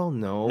Discord call?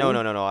 No.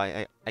 No.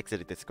 I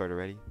exited Discord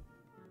already.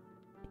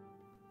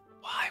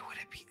 Why would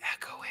it be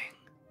echoing?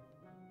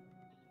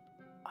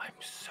 I'm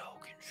so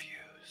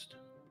confused.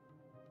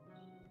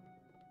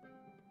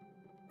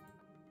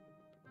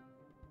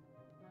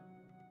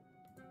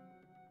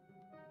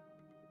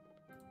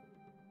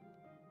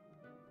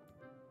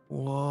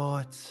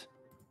 What?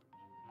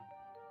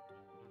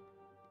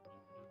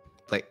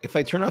 Like, if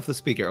I turn off the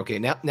speaker, okay,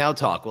 now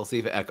talk. We'll see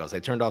if it echoes. I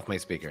turned off my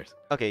speakers.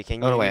 Okay,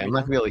 can you? Oh no, wait, hear I'm me not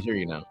now? gonna be able to hear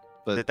you now.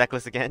 The But deck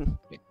list again.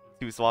 Okay.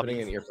 2 putting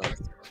in swappies,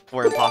 earphones.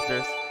 4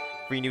 imposters,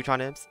 3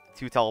 neutron imps,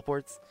 2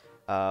 teleports,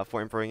 4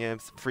 improving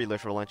imps, 3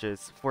 literal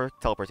lunches, 4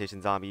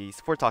 teleportation zombies,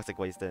 4 toxic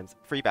waste imps,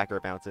 3 backer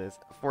bounces,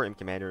 4 imp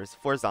commanders,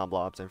 4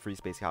 zomblobs, and 3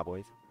 space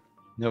cowboys.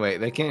 No, wait,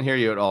 they can't hear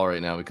you at all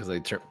right now because I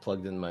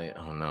plugged in my.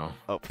 Oh no.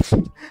 Oh,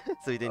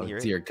 so you didn't hear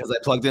Dear, it? because I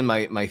plugged in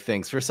my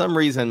things. For some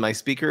reason, my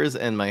speakers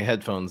and my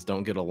headphones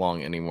don't get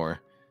along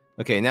anymore.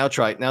 Okay, now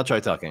try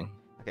talking.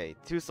 Okay,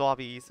 2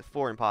 swappies,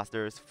 4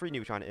 imposters, 3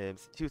 neutron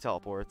imps, 2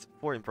 teleports,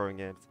 4 improving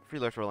imps, 3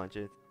 literal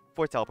lunches,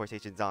 4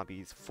 teleportation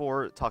zombies,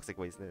 4 toxic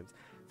waste imps,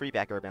 3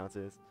 backer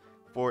bounces,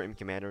 4 imp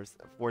commanders,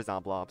 4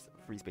 zomblobs,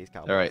 3 space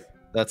cowboys. All right,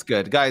 that's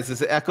good, guys.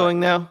 Is it echoing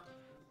now?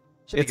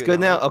 Should be It's good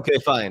now. right? Okay,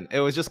 fine.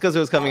 It was just because it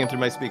was coming in through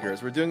my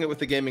speakers. We're doing it with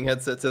the gaming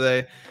headset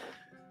today.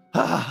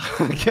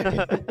 Okay.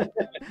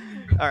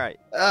 All right.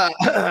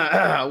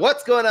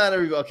 What's going on,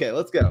 everybody? Okay,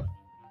 let's go.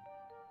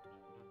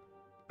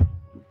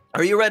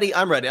 Are you ready?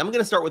 I'm ready. I'm going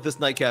to start with this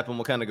nightcap, and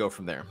we'll kind of go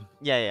from there.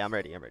 Yeah, I'm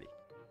ready.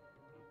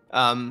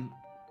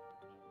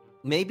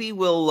 Maybe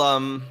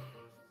we'll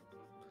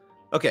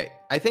Okay,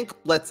 I think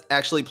let's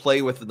actually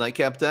play with the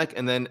nightcap deck,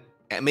 and then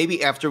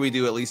maybe after we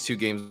do at least 2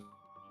 games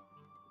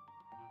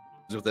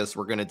with this,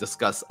 we're going to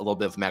discuss a little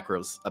bit of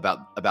macros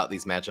about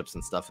these matchups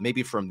and stuff.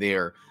 Maybe from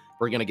there,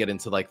 we're going to get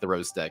into like the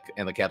Rose deck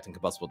and the Captain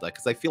Combustible deck,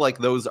 because I feel like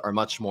those are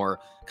much more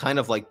kind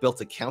of like built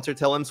to counter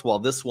Tell Imps, while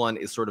this one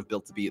is sort of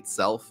built to be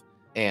itself,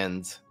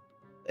 and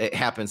it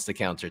happens to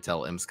counter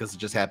Tell Imps because it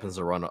just happens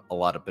to run a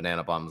lot of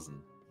banana bombs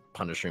and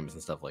punish streams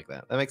and stuff like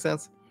that. That makes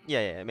sense? Yeah,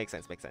 it makes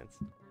sense.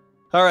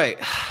 All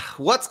right,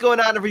 what's going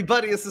on,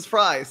 everybody? This is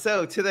Fry.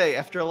 So today,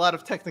 after a lot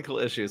of technical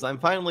issues, I'm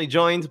finally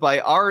joined by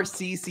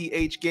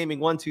RCCHGaming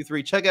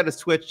 123. Check out his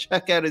Twitch,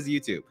 check out his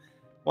YouTube.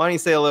 Why don't you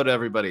say hello to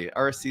everybody?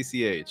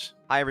 RCCH.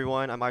 Hi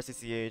everyone, I'm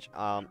RCCH.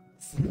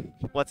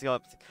 What's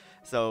up?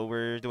 So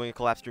we're doing a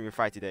collab stream with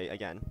Fry today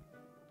again.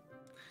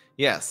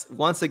 Yes,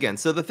 once again.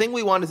 So the thing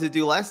we wanted to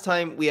do last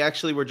time, we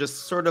actually were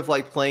just sort of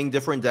like playing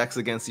different decks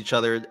against each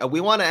other. We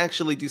want to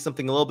actually do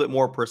something a little bit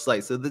more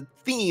precise. So the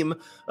theme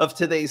of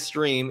today's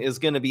stream is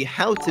going to be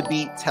how to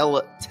beat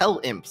Tell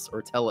Imps,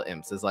 or Tele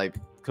Imps, as I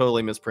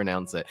totally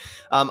mispronounce it.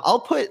 I'll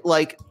put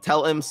like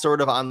Tell Imps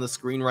sort of on the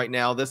screen right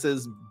now. This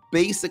is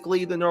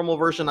basically the normal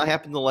version. I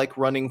happen to like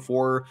running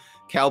 4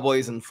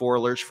 Cowboys and 4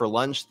 Lurch for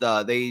Lunch.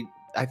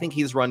 I think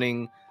he's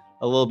running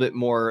a little bit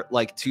more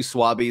like 2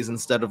 swabbies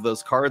instead of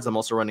those cards. I'm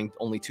also running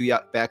only 2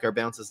 backer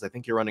bounces. I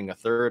think you're running a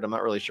 3rd. I'm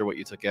not really sure what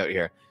you took out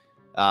here.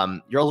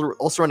 You're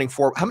also running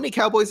 4. How many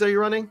Cowboys are you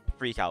running?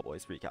 3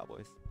 cowboys.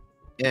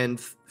 And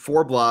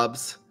 4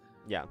 blobs.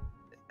 Yeah.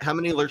 How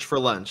many Lurch for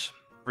Lunch?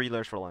 3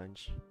 lurch for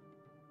lunch.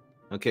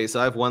 Okay, so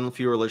I have 1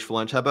 fewer Lurch for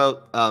Lunch. How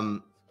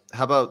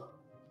about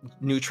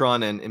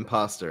Neutron and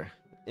Imposter?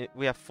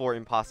 We have 4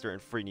 imposter and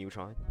 3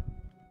 neutron.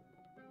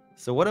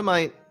 So what am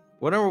I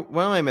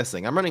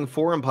missing? I'm running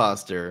 4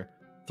 Imposter,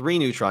 3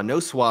 Neutron, no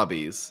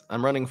Swabbies.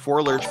 I'm running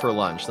 4 Lurch for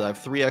Lunch, so I have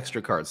 3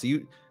 extra cards. So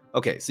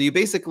you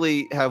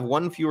basically have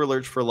 1 fewer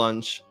Lurch for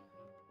Lunch.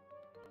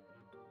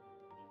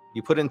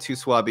 You put in 2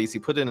 Swabbies,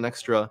 you put in an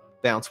extra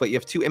bounce. Wait, you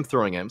have 2 Imp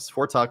Throwing Imps,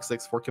 4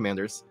 Toxics, 4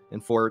 Commanders,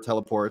 and 4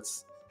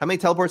 Teleports. How many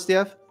Teleports do you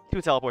have?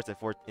 2 teleports and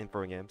 4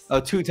 improving imps.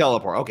 Oh, 2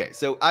 Teleport. Okay,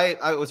 so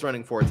I was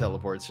running 4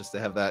 Teleports just to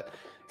have that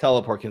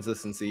teleport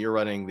consistency. You're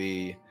running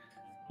the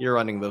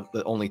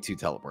only 2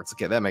 teleports.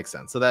 Okay, that makes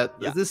sense. So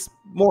is this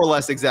more or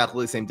less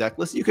exactly the same deck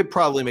list? You could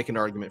probably make an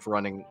argument for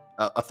running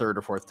a 3rd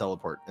or 4th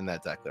teleport in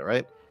that deck, though,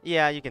 right?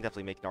 Yeah, you can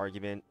definitely make an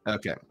argument.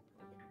 Okay,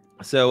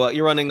 so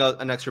you're running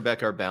an extra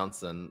backyard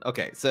bounce, and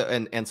okay, so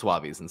and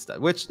Swabbies instead,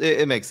 which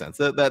it makes sense.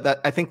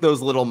 That I think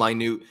those little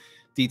minute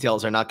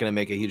details are not going to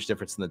make a huge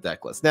difference in the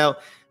deck list. Now,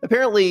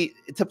 apparently,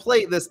 to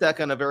play this deck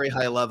on a very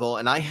high level,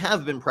 and I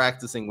have been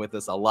practicing with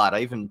this a lot.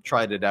 I even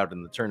tried it out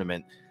in the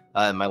tournament.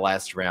 In my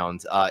last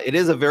round, it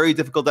is a very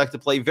difficult deck to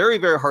play, very,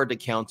 very hard to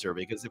counter,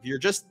 because if you're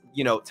just,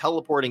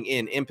 teleporting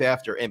in imp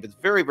after imp, it's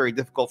very, very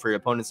difficult for your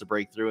opponents to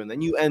break through, and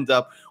then you end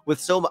up with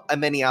so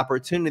many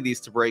opportunities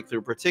to break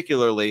through,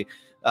 particularly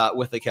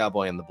with the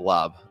Cowboy and the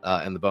Blob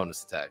and the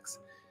bonus attacks.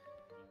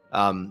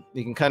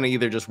 You can kind of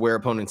either just wear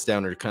opponents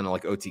down or kind of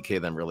like OTK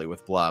them really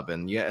with Blob,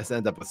 and you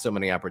end up with so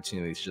many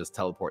opportunities to just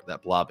teleport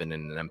that Blob in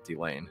an empty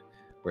lane,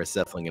 where it's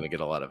definitely going to get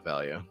a lot of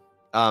value.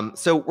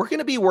 So we're going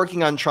to be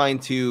working on trying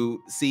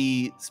to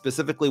see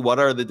specifically what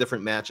are the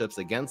different matchups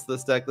against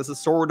this deck. This is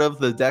sort of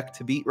the deck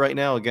to beat right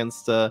now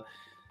against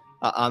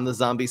On the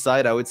zombie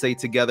side, I would say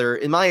together,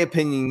 in my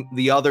opinion,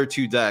 the other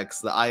two decks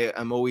that I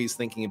am always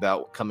thinking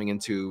about coming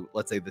into,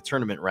 let's say, the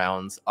tournament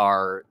rounds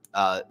are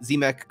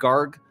Z-Mech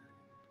Garg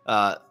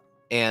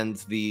and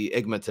the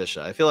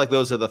Igmatisha. I feel like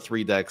those are the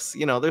three decks.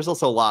 You know, there's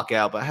also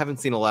Lockout, but I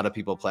haven't seen a lot of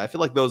people play. I feel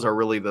like those are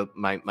really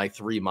my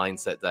three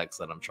mindset decks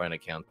that I'm trying to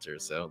counter.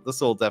 So this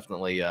will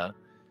definitely, I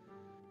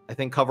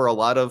think, cover a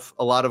lot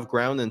of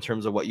ground in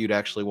terms of what you'd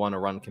actually want to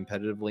run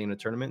competitively in a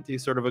tournament. Do you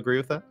sort of agree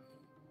with that?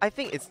 I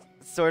think it's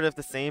sort of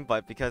the same,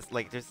 but because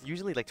like there's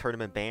usually like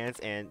tournament bans,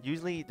 and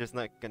usually there's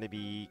not gonna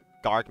be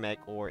Gargmech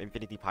or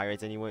Infinity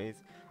Pirates anyways.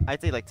 I'd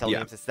say like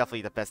Telliums is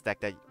definitely the best deck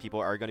that people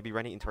are gonna be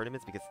running in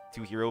tournaments because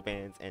 2 hero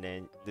bans, and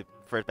then the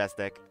first best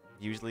deck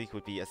usually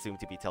would be assumed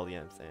to be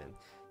Telliums, and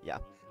yeah.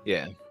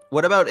 Yeah.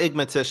 What about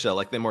Igmatisha,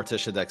 like the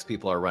Morticia decks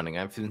people are running?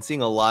 I've been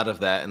seeing a lot of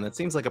that, and that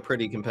seems like a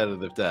pretty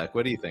competitive deck.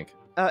 What do you think?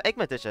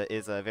 Igmatisha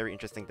is a very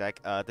interesting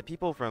deck. The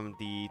people from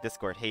the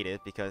Discord hate it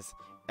because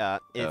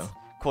it's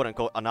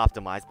quote-unquote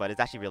unoptimized, but it's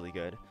actually really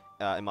good,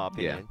 in my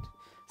opinion.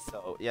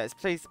 So yeah,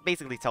 it's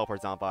basically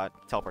Teleport Zombot,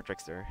 Teleport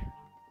Trickster.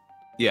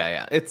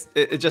 Yeah. It's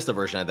just a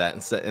version of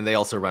that, and they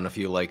also run a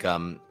few like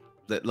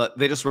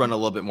they just run a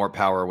little bit more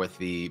power with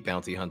the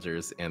Bounty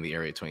Hunters and the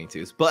Area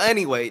 22s. But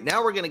anyway,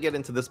 now we're gonna get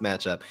into this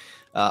matchup.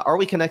 Are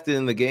we connected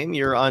in the game?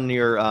 You're on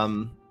your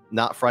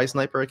not Fry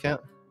Sniper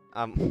account?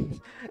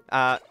 Right,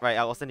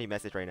 I'll send you a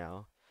message right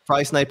now.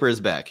 Fry Sniper is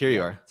back. Here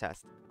you are.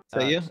 Test. Is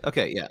that you?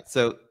 Okay, yeah.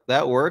 So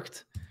that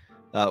worked.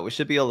 We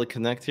should be able to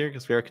connect here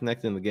because we are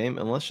connected in the game.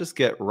 And let's just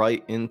get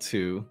right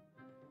into...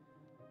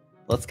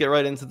 Let's get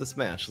right into this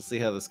match. Let's see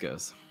how this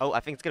goes. Oh, I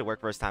think it's going to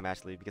work first time,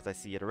 actually, because I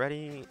see it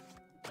already.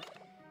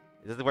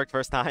 Does it work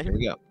first time? Here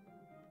we go.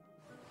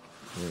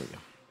 Here we go.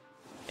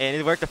 And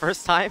it worked the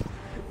first time?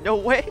 No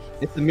way!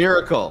 It's a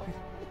miracle!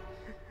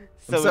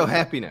 I'm so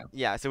happy now.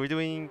 Yeah, so we're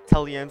doing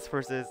Telliums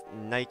versus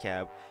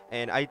Nightcap.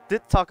 And I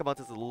did talk about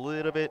this a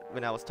little bit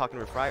when I was talking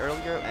with Fry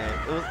earlier,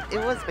 and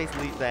it was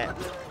basically that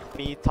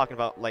me talking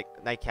about like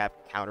Nightcap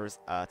counters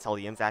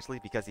Telliums actually,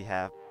 because you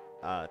have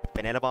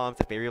banana bombs,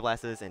 the barrier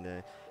blasts, and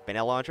the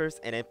banana launchers,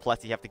 and then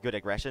plus you have the good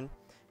aggression.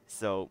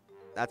 So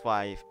that's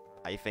why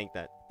I think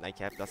that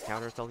Nightcap does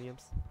counter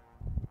Telliums.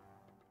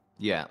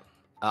 Yeah.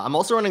 I'm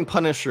also running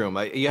Punish Room.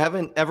 You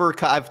haven't ever...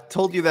 I've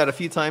told you that a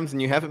few times, and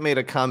you haven't made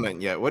a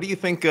comment yet. What do you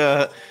think?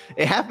 It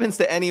happens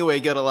to anyway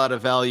get a lot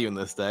of value in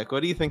this deck. What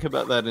do you think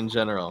about that in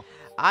general?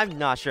 I'm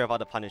not sure about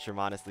the Punish Room,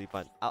 honestly,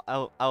 but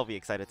I'll be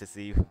excited to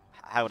see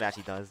how it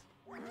actually does.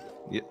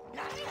 Yeah.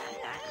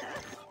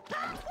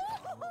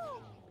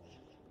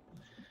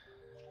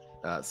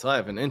 So I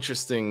have an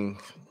interesting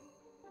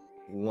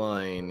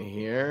line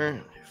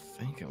here.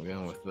 I think I'm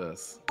going with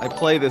this. I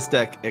play this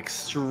deck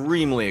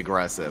extremely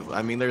aggressive.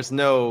 I mean, there's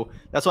no...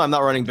 That's why I'm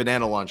not running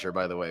Banana Launcher,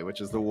 by the way,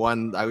 which is the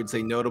one, I would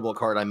say, notable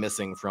card I'm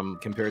missing from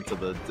compared to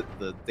the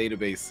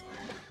database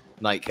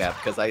Nightcap,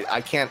 because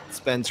I can't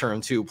spend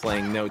turn 2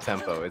 playing no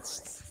tempo.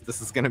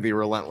 This is going to be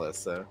relentless,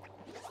 so...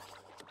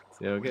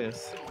 See how it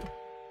goes.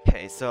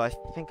 Okay, so I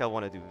think I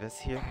want to do this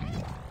here.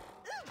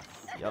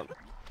 Yep.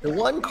 The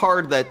one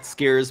card that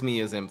scares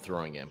me is Imp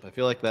Throwing Imp. I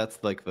feel like that's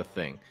like the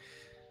thing.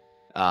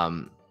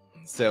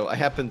 So I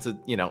happen to,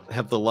 you know,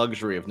 have the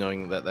luxury of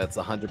knowing that that's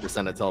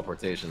 100% a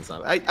teleportation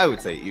zombie. I would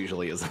say it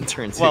usually is in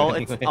turn 2. Well,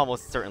 anyway. It's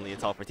almost certainly a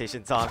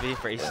teleportation zombie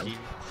for HG.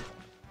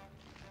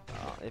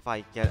 If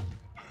I get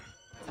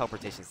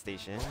teleportation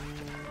station,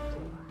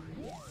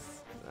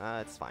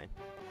 it's fine.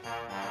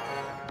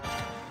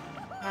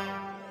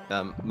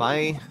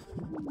 My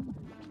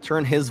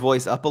turn his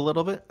voice up a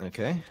little bit.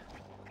 Okay.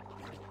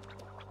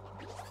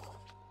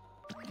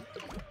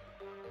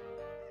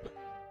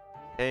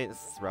 Okay, this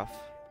is rough.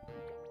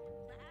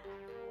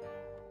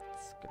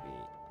 It's gonna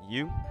be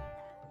you.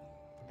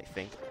 I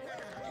think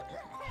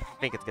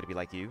it's gonna be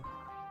like you.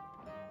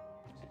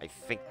 I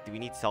think. Do we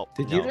need help?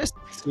 Did you just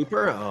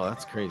super? Oh,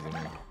 that's crazy,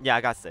 man. Yeah,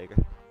 I got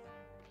Sega.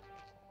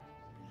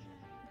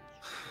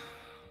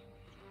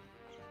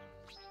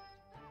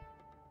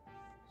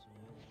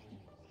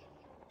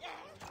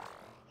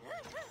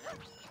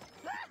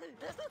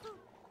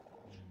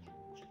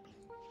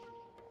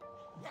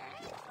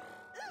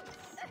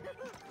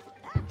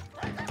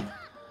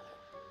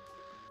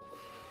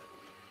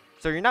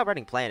 So you're not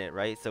running Planet,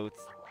 right? So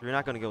you're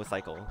not going to go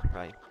Cycle,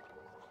 right?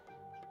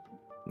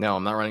 No,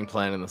 I'm not running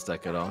Planet in this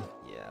deck at all.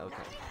 Yeah,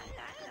 okay.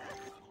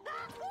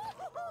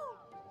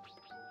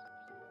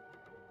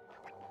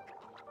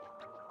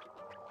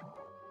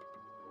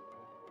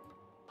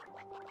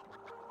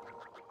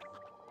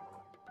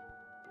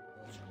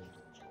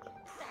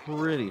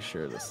 Pretty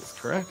sure this is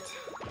correct.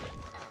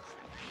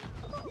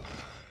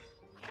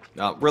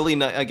 Really,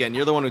 again,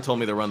 you're the one who told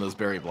me to run those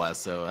Berry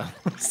Blasts, so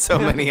so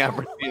many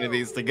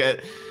opportunities to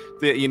get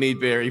that you need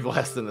Berry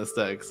Blast in this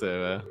deck.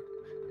 So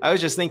I was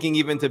just thinking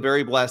even to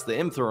Berry Blast the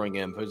Imp Throwing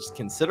Imp, I was just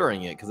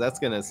considering it because that's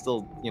gonna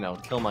still, you know,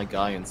 kill my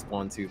guy and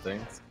spawn 2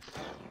 things.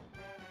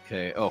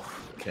 Okay. Oh,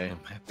 okay.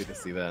 I'm happy to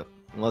see that.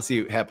 Unless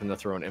you happen to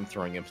throw an Imp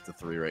Throwing Imp to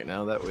 3 right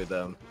now, that would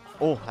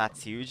Oh,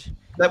 that's huge.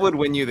 that would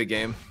win you the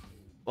game.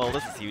 Well,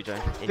 this is huge.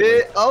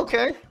 Anyway.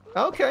 Okay.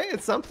 Okay,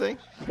 it's something.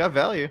 Got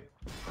value.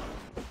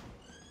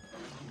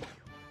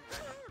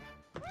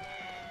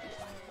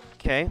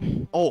 Okay.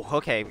 Oh,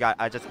 okay.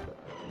 I just.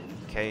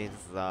 Okay.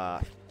 This is,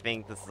 I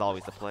think this is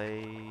always the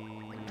play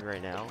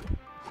right now.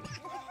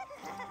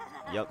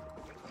 Yep.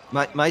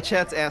 My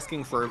chat's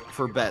asking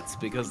for bets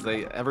because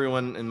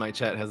everyone in my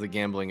chat has a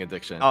gambling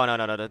addiction. Oh no,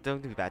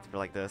 don't do bad for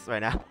like this right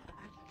now.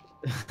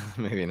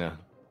 Maybe not.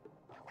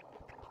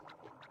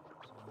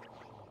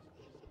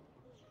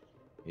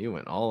 You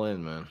went all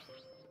in, man.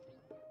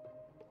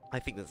 I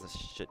think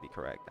should be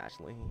correct,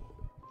 actually.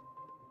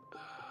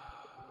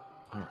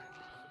 All right.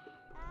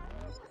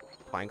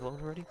 Fine clone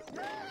already?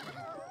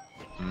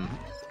 Mm-hmm.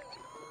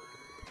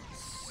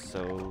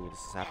 So this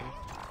is happening.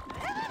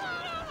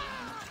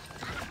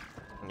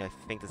 I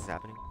think this is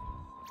happening.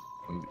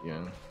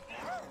 Yeah.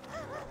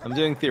 I'm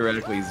doing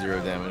theoretically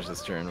 0 damage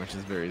this turn, which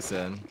is very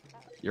sad.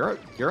 You're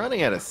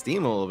running out of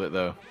steam a little bit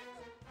though.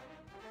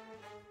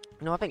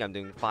 No, I think I'm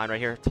doing fine right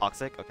here.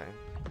 Toxic, okay.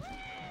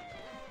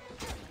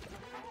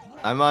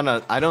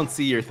 I don't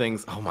see your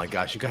things. Oh my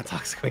gosh, you got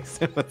toxic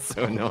waste. That's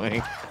so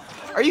annoying.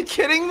 Are you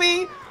kidding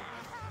me?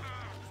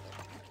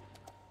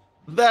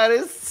 That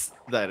is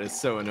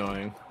so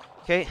annoying.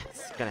 Okay,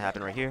 it's gonna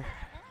happen right here.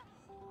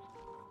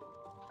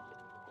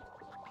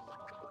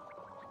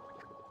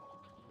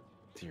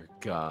 Dear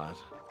God.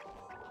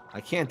 I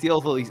can't deal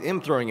with all these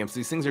imp throwing imps.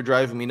 These things are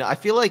driving me nuts. I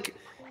feel like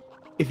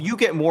if you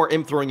get more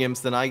imp throwing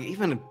imps than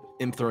even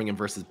imp throwing imp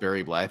versus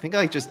Berry Blast, I think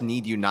I just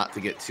need you not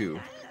to get 2.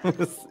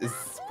 This is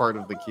part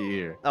of the key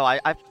here. Oh,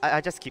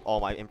 I just keep all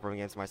my improving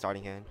games in my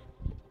starting hand.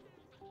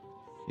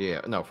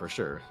 Yeah, no, for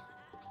sure.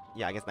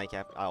 Yeah, I guess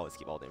Nightcap. I always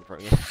keep all the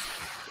improving games.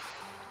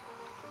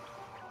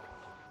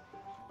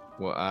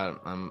 Well,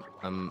 I'm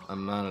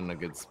not in a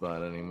good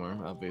spot anymore,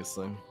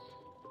 obviously.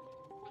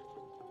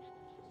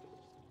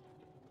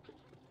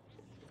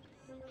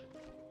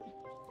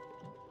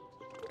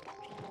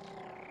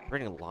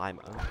 Reading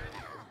Lima.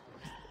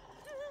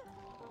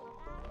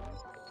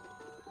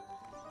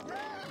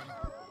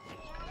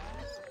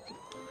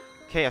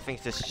 Okay, I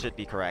think this should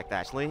be correct,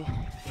 actually.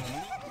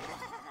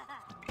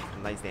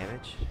 Nice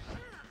damage.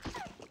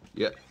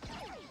 Yep.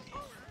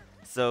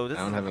 So this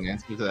I don't have an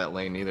answer to that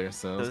lane either,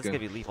 so this is gonna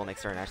be lethal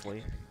next turn,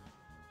 actually.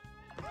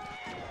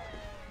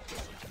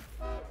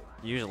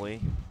 Usually.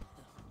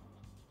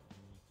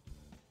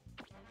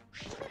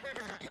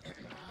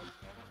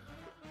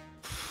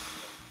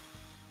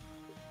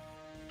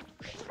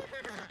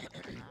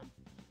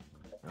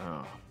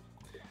 Oh.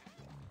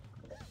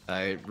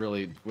 I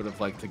really would have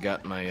liked to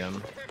get my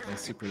my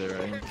super there.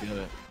 I didn't get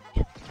it.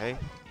 Okay.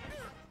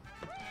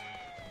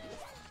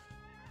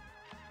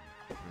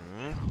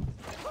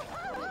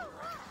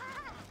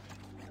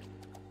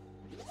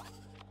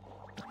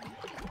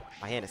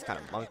 My hand is kind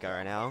of monka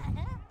right now.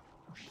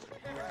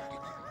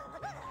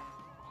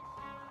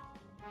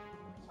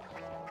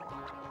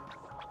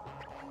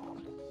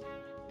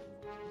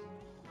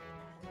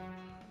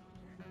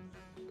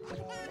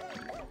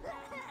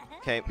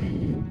 Okay.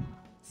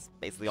 It's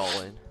basically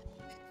all in.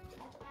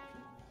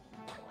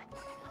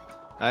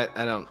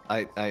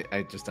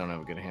 I just don't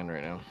have a good hand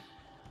right now.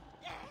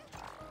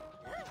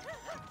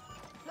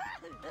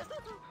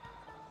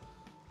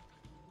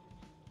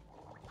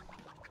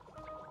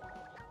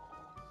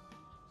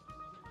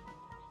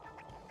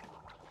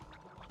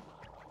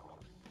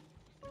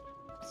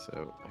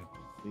 So I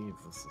believe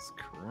this is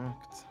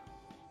correct.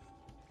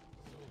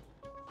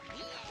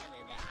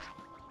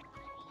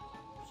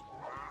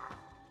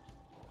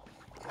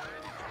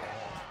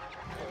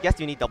 Guess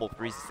you need double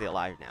freeze to stay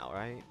alive now,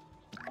 right?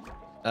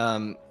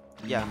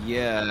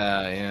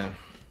 Yeah.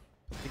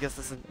 Because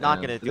this is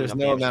not gonna do There's enough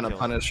no damage amount to of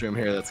kill him. punish room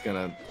here that's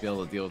gonna be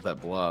able to deal with that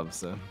blob,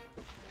 so.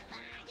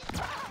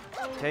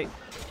 Okay,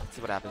 let's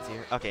see what happens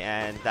here. Okay,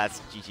 and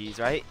that's GG's,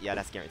 right? Yeah,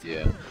 that's guaranteed.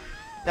 Yeah.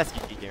 That's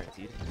GG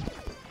guaranteed.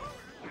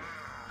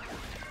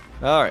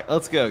 Alright,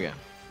 let's go again.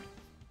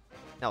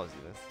 Now let's do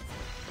this.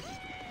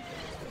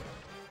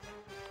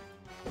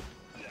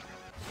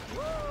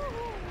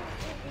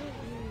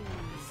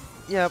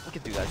 Yeah, we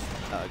could do that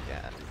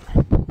again.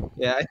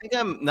 Yeah, I think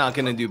I'm not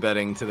going to do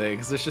betting today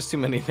because there's just too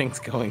many things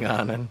going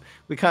on, and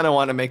we kind of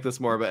want to make this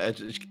more of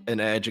an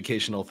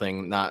educational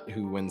thing, not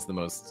who wins the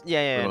most.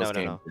 Yeah, most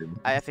no.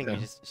 I think we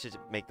just should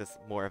make this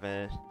more of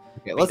a.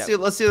 Okay, let's do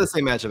the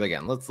same matchup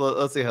again. Let's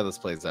see how this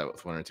plays out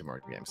with 1 or 2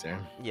 more games here.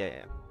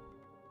 Yeah.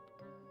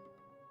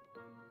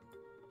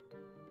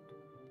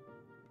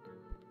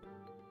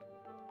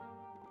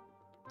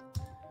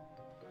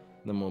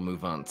 Then we'll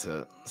move on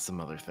to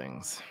some other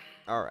things.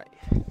 All right.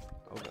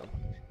 Oh no.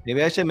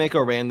 Maybe I should make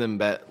a random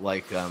bet,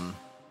 like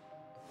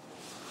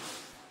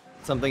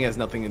something has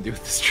nothing to do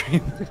with the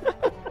stream.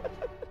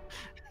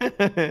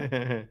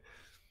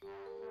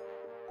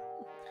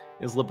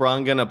 Is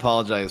LeBron gonna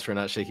apologize for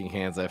not shaking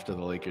hands after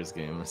the Lakers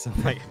game or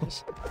something?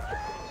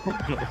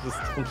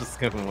 I'm just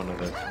giving one of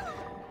those.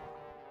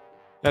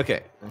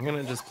 Okay, I'm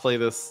gonna just play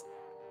this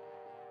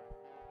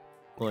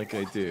like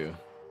I do.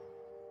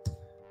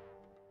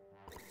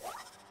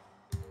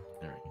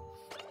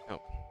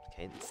 Oh,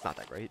 okay, it's not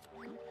that great.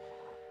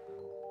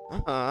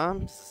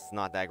 It's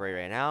not that great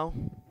right now.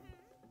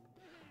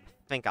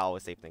 I think I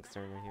always save things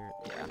turn right here.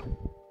 Yeah.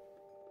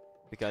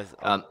 Because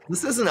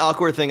this is an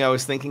awkward thing I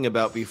was thinking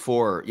about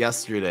before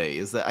yesterday.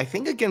 Is that I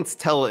think against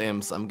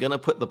Tele-Imps, I'm gonna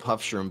put the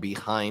Puff Shroom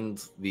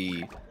behind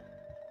the.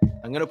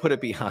 I'm gonna put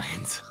it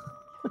behind.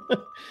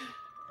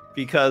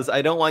 Because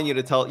I don't want you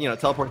to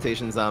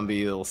teleportation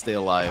zombie, it'll stay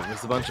alive.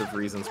 There's a bunch of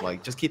reasons why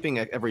just keeping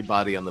every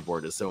body on the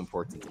board is so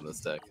important in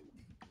this deck.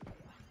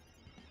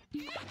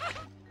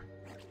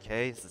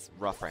 okay, this is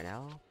rough right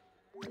now.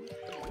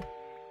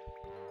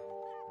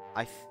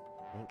 I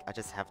think I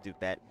just have to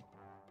bet.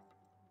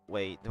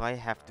 Wait, do I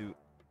have to?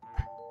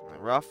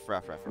 Rough.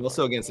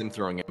 Also against him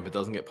throwing him, it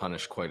doesn't get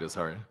punished quite as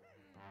hard.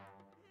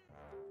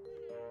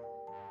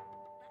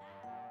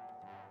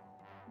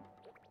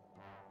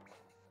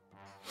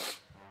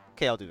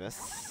 Okay, I'll do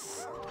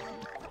this.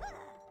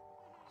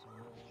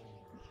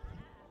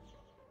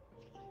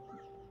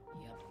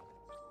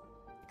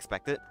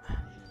 Expect it.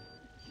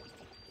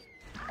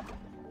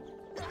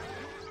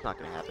 Not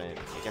gonna happen.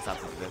 I guess I'll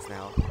have to do this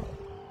now.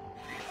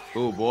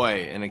 Oh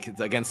boy, and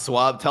against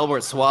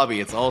Teleport Swabby,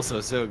 it's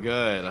also so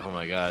good. Oh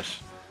my gosh.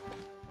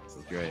 This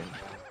is great.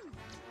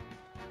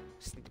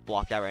 Just need to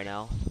block that right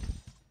now.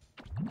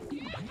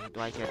 Do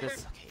I get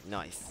this? Okay,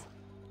 nice.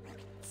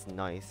 It's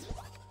nice.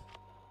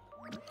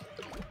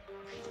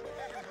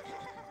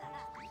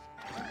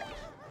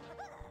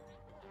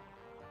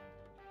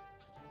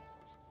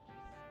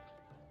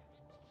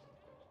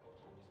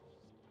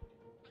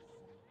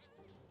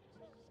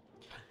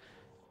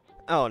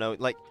 Oh no,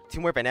 like 2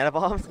 more banana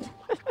bombs?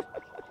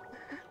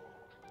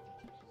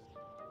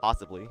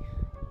 Possibly.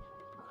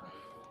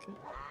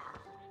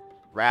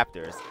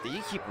 Raptors. Do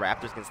you keep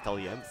Raptors against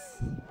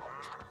Tele-Imps?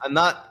 I'm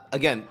not,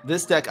 again,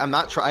 this deck,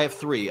 I have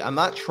 3. I'm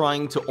not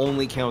trying to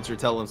only counter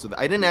Tele-Imps with it.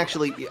 I didn't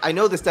actually, I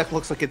know this deck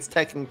looks like it's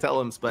teching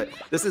Tele-Imps, but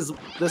this is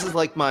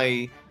like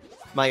my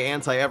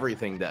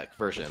anti-everything deck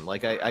version.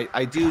 Like,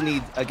 I do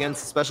need,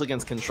 especially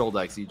against control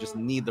decks, you just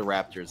need the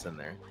Raptors in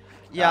there.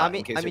 Yeah,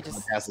 in case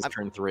just passes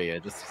turn 3,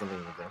 just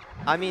something like that.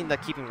 I mean, the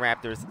keeping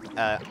Raptors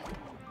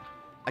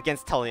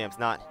against Tele-Imps,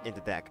 not in the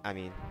deck. I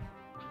mean.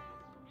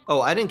 Oh,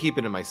 I didn't keep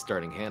it in my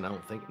starting hand. I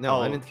don't think. No,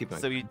 I didn't keep it.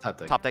 So you top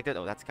deck. Top decked it?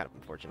 Oh, that's kind of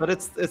unfortunate. But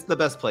it's the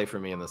best play for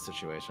me in this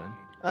situation.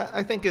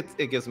 I think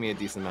it gives me a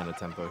decent amount of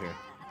tempo here.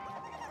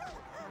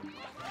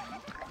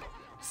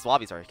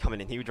 Swabbies are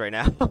coming in huge right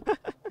now.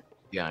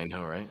 Yeah, I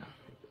know, right?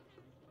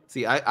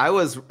 See, I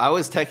was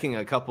teching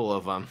a couple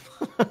of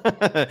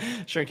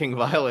Shrinking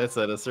Violets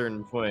at a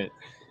certain point.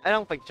 I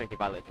don't think Shrinking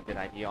Violet's a good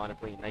idea,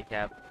 honestly.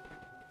 Nightcap.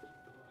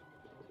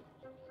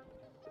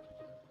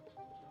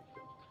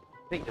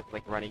 I think just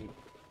like running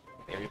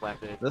Fairy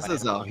Blasted. This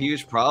is a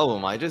huge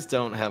problem. I just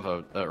don't have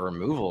a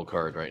removal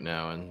card right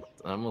now, and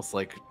I'm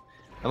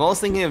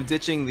almost thinking of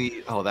ditching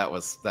the. Oh, that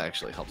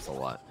actually helps a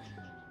lot.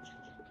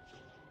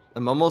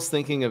 I'm almost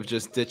thinking of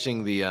just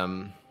ditching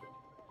the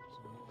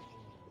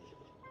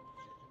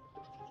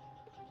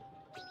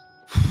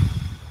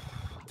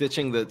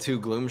ditching the 2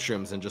 Gloom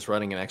Shrooms and just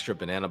running an extra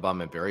Banana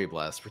Bomb and Berry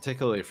Blast.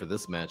 Particularly for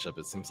this matchup,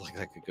 it seems like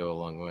that could go a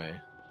long way.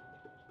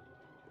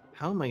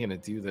 How am I going to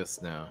do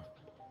this now?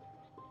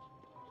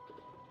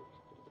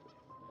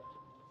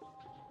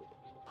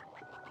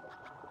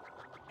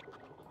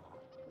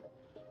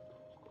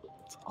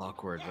 It's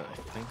awkward, but I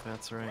think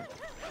that's right.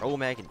 Roll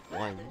Mag in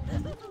 1.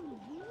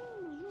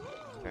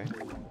 Okay.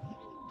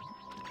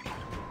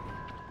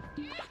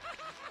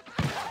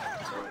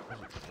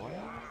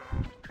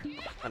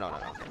 Oh, no.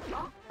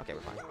 Okay, we're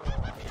fine.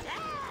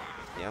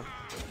 Yeah.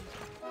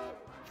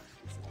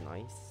 This is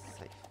nice,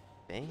 I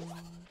think.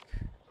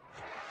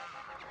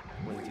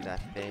 I'm gonna do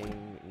that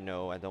thing.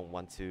 No, I don't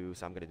want to,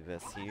 so I'm gonna do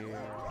this here.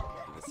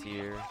 Do this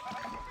here.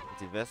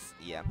 Do this.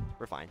 Yeah,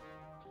 we're fine.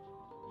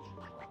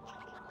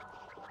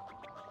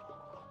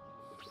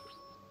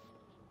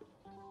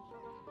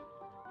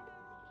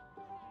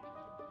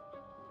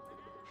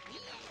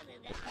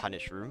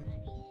 Punish room.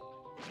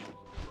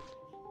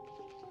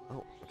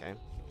 Oh, okay.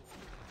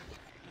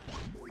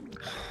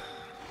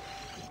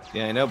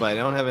 Yeah, I know, but I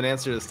don't have an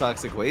answer to this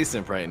Toxic Waste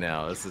Imp right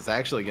now. This is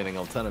actually getting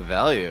a ton of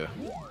value.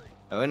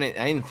 I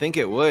didn't think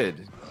it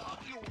would.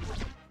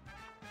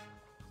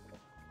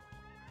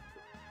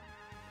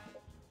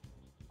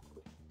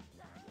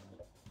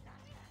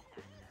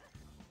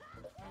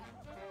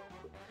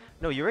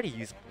 No, you already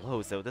used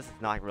blow, so this is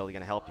not really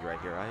gonna help you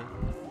right here, right?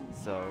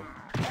 So,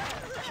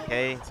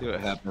 okay. See what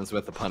happens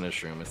with the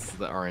Punish Room. It's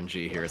the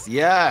RNG here.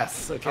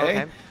 Yes.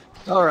 Okay.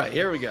 All right.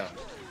 Here we go.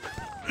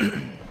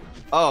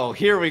 Oh,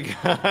 here we go.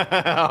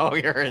 Oh,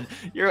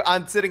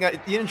 I'm sitting at.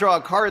 You didn't draw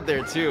a card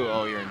there too.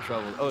 Oh, you're in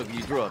trouble. Oh,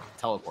 you drew a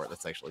teleport.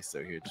 That's actually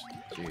so huge.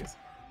 Jeez.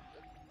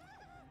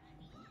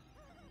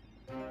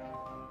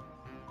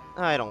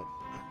 I don't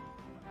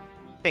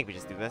think we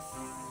just do this.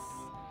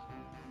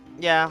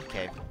 Yeah.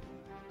 Okay.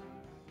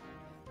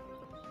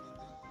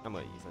 I'm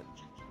gonna use it.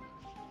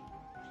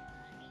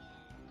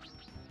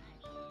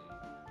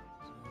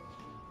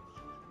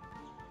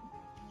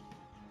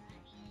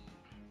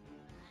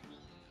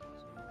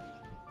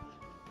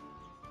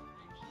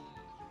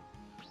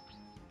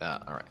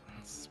 Alright.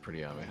 This is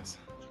pretty obvious.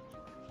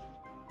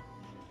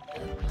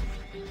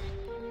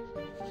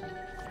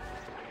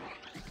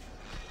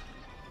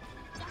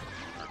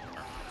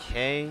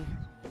 Okay.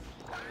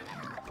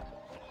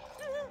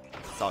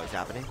 That's always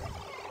happening.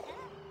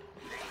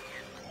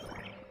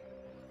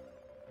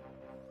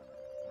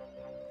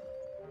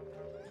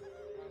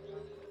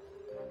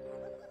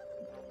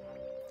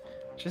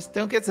 Just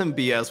don't get some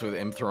BS with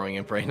Imp throwing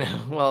Imp right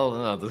now. Well,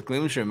 no, the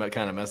Gloomshroom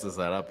kind of messes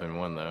that up in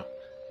one, though.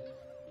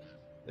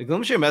 The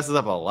Gloomshroom messes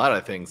up a lot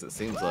of things, it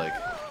seems like.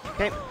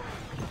 Okay.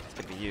 It's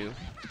gonna be you.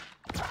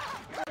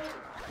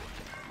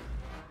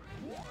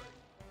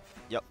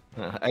 Yep.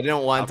 I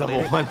didn't want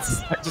double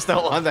once. I just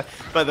don't want that.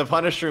 But the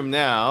Punish Room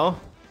now.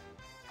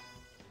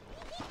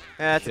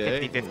 That's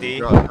 50-50.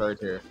 Draw a card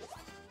here.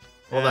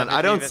 Hold on,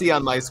 I don't see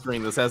on my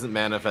screen. This hasn't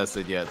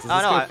manifested yet. Does this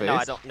go face? No,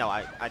 I don't. No,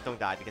 I don't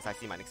die because I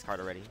see my next card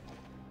already.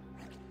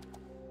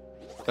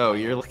 Oh,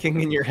 you're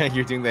looking in your head.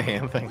 You're doing the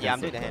hand thing. Yeah,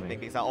 I'm doing the hand thing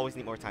because I always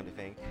need more time to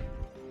think.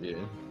 Yeah.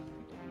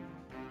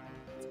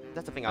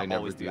 That's the thing I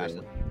always do,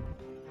 actually.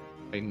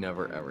 I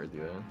never ever do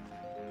that.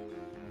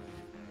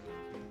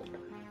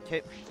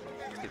 Okay,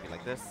 it's gonna be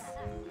like this.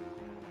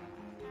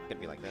 It's gonna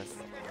be like this.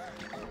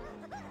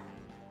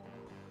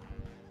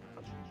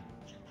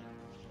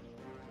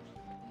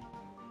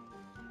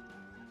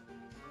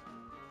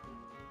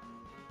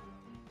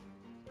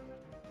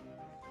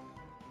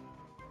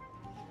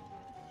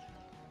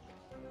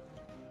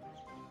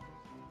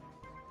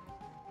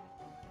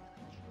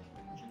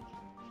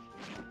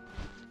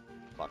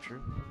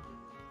 True.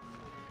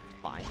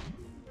 Fine.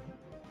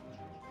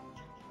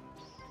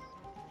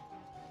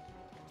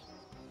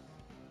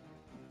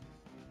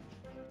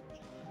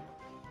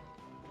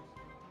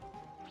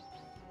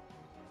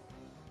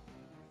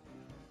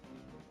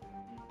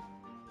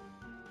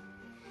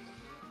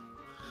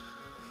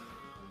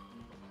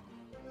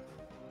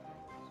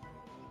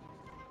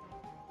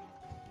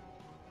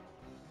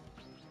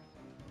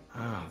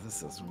 Oh,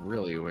 this is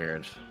really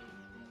weird.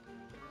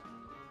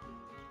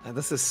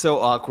 This is so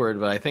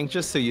awkward, but I think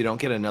just so you don't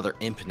get another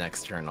Imp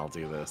next turn, I'll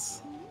do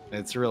this.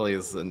 It's really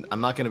is.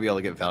 I'm not going to be able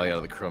to get value out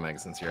of the Chromag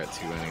since you're at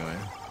 2 anyway.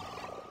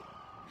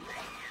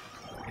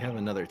 We have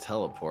another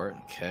teleport.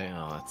 Okay,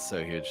 oh, that's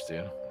so huge,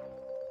 too.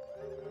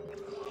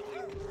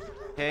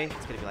 Okay,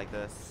 it's gonna be like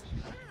this.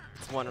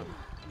 It's one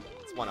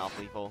off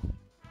lethal,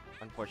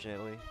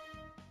 unfortunately.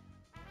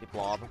 The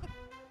blob.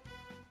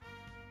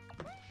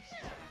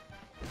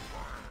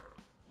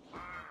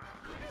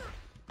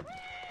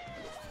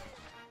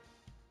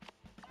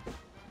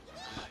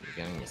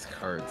 Getting these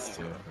cards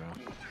too, bro.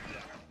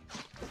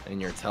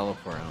 And your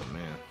teleport, oh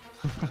man.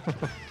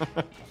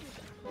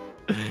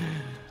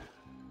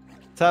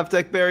 Top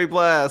deck Berry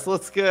Blast,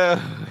 let's go.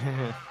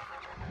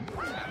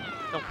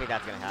 Don't think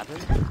that's gonna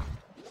happen.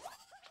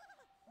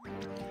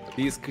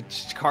 These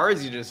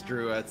cards you just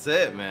drew, that's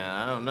it, man.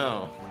 I don't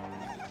know.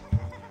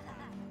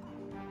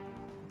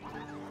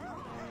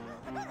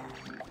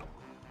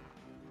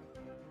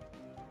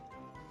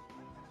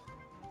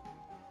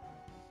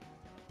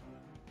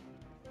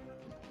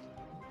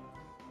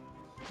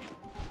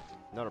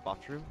 Another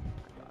buff true? Oh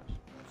my gosh.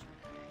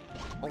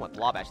 Oh, my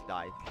blob actually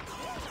died.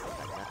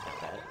 That's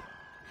bad.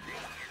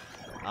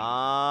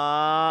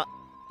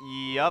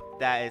 Yup,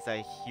 that is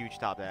a huge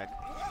top deck.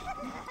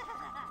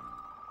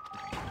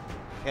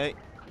 Okay.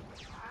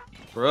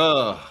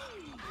 Bro.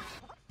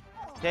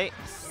 Okay,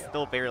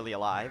 still barely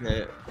alive.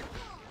 Okay.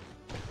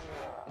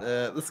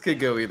 This could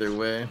go either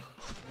way.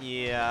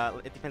 Yeah,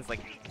 it depends,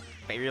 like,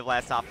 barrier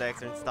blast top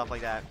decks and stuff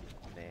like that.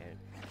 Man.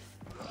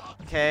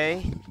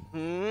 Okay.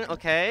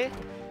 Okay.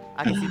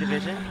 I can see the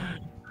vision.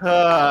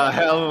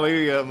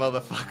 Hallelujah,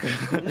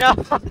 motherfucker. No!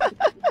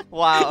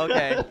 Wow,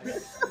 okay.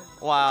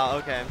 Wow,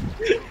 okay.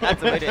 That's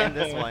the way to end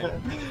this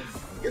one.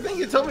 Good thing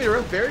you told me to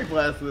run Berry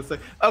Blast for this thing.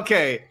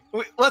 Okay,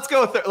 let's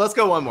go. Let's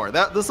go one more.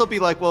 This will be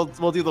like we'll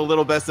do the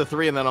little best of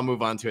 3, and then I'll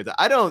move on to it.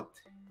 I don't.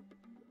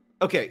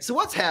 Okay, so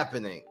what's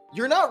happening?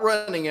 You're not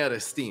running out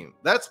of steam.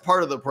 That's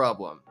part of the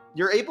problem.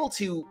 You're able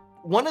to.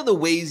 One of the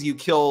ways you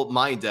kill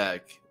my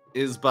deck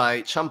is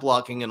by chump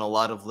blocking in a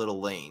lot of little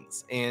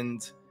lanes,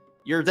 and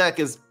your deck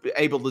is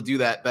able to do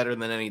that better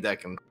than any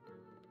deck in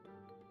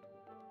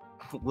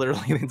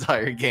literally the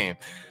entire game.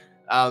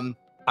 I'm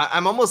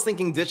almost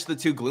thinking ditch the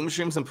 2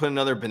 Gloomstreams and put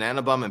another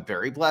Banana Bomb and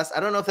Berry Blast. I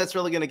don't know if that's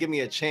really going to give me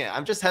a chance.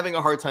 I'm just having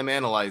a hard time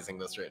analyzing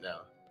this right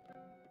now.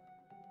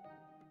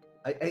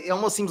 It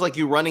almost seems like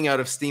you running out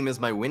of steam is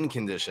my win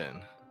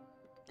condition.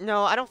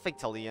 No, I don't think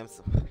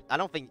Talium's. I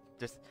don't think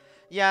there's.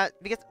 Yeah,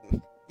 because.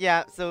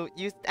 Yeah, so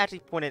you actually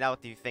pointed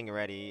out the thing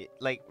already.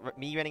 Like,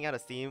 me running out of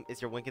steam is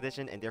your win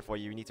condition, and therefore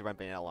you need to run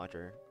Banana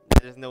Launcher.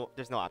 There's no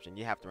option.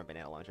 You have to run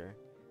Banana Launcher.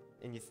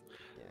 And you.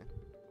 Yeah.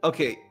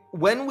 Okay,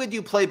 when would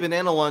you play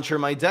Banana Launcher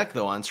in my deck,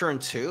 though? On turn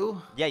 2?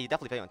 Yeah, you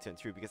definitely play on turn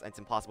 2 because it's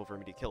impossible for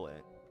me to kill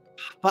it.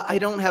 But I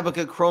don't have a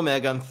good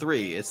Chromag on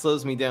 3. It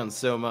slows me down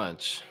so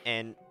much.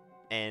 And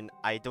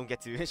I don't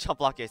get to shot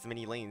block as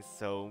many lanes,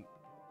 so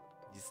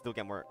you still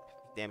get more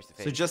damage to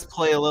face. So just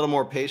play a little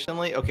more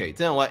patiently. Okay, you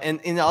know what? And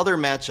in other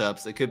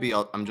matchups, it could be.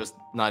 I'm just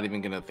not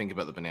even gonna think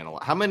about the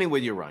banana. How many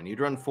would you run? You'd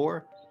run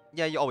 4.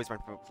 Yeah, you always run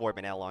 4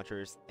 banana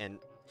launchers, and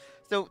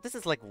so this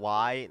is like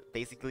why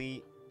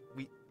basically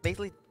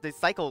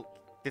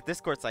the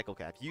Discord cycle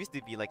cap used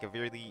to be like a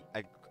really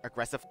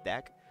aggressive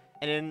deck,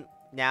 and then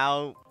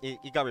now it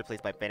got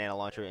replaced by banana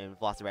launcher and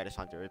Velociraptor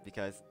Hunter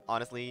because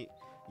honestly,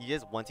 you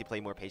just want to play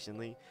more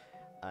patiently,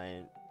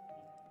 and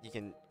you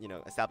can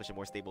establish a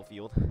more stable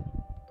field.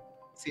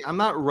 See, I'm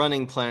not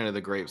running Planet of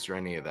the Grapes or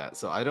any of that,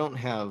 so I don't.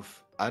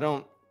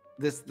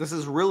 This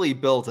is really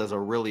built as a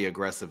really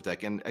aggressive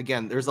deck, and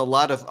again, there's a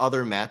lot of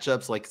other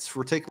matchups, like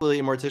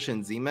particularly Morticia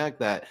and Z-Mech,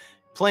 that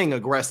playing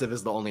aggressive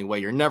is the only way.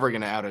 You're never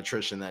gonna out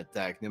attrition that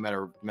deck, no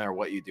matter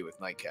what you do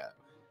with Nightcap.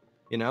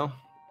 You know?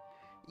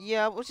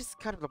 Yeah, which is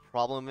kind of the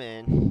problem,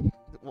 and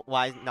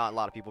why not a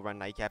lot of people run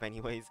Nightcap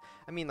anyways.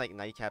 I mean, like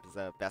Nightcap is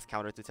the best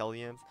counter to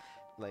Telliums.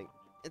 Like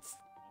it's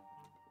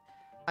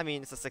a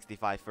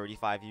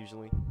 65-35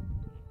 usually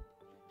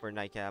for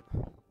Nightcap.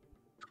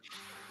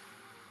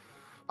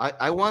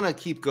 I want to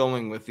keep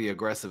going with the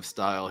aggressive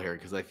style here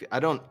because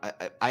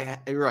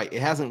you're right.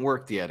 It hasn't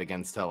worked yet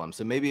against Tellum,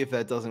 so maybe if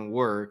that doesn't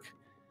work,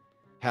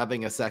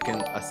 having a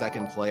second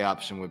play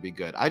option would be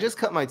good. I just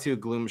cut my 2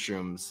 Gloom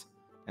Shrooms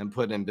and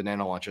put in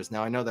banana launchers.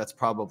 Now I know that's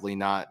probably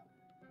not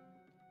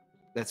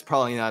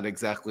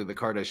exactly the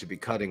card I should be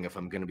cutting if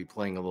I'm going to be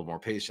playing a little more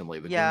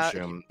patiently. The Gloom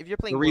Shroom. If you're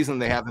playing, the reason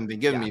they haven't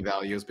been giving me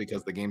value is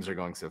because the games are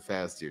going so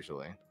fast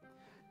usually.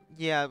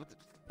 Yeah, but the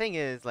thing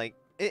is, like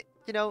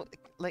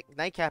like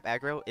Nightcap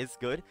aggro is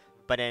good,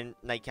 but then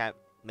Nightcap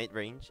mid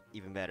range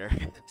even better.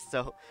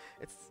 So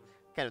it's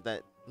kind of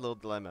that little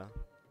dilemma.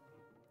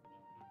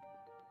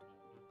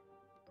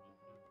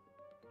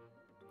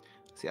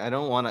 See, I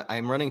don't want to.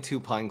 I'm running 2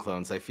 Pine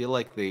Clones. I feel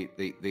like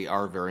they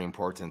are very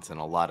important in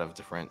a lot of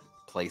different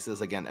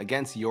places. Again,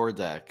 against your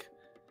deck,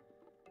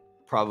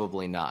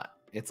 probably not.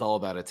 It's all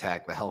about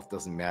attack. The health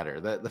doesn't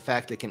matter. The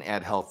fact it can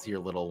add health to your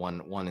little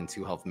 1 and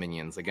 2 health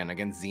minions, again,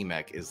 against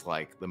Z-Mech is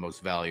like the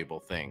most valuable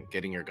thing.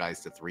 Getting your guys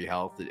to 3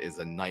 health is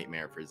a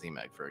nightmare for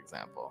Z-Mech, for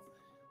example.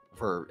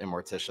 For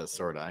Immorticia,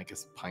 sorta. I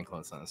guess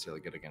Pineclone's not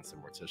necessarily good against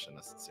Immorticia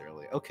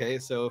necessarily. Okay,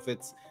 so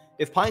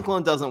if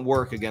Pineclone doesn't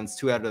work against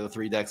 2 out of the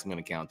 3 decks I'm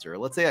going to counter,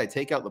 let's say I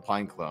take out the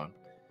Pineclone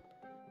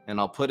and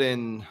I'll put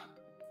in...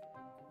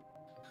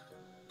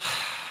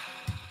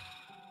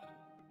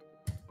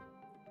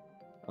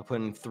 I'll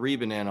put in 3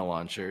 banana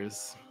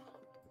launchers,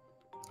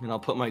 and I'll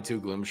put my 2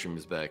 Gloom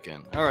Shrooms back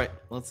in. All right,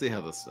 let's see how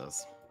this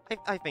does.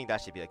 I think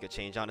that should be a good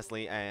change,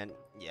 honestly, and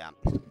yeah,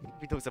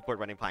 we don't support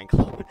running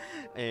Pineclone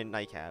and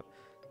Nightcap.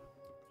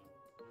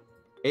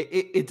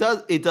 It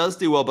does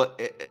do well, but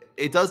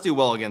it does do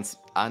well against,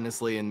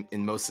 honestly, in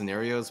most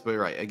scenarios. But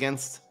you're right,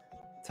 against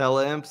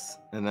Teleimps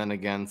and then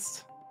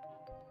against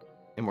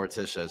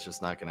Immorticia, it's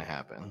just not going to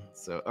happen.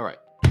 So all right.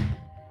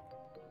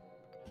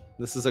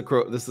 This is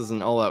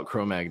an all-out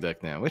Chromag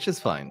deck now, which is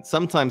fine.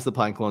 Sometimes the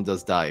Pineclone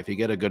does die if you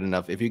get a good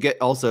enough. If you do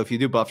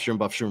Buff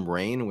Shroom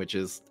Rain, which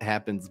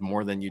happens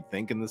more than you'd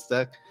think in this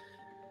deck,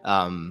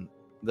 the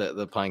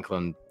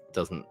Pineclone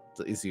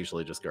is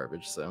usually just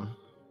garbage. So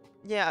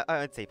yeah,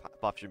 I'd say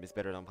Buff Shroom is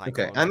better than Pineclone.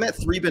 Okay, I'm at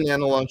 3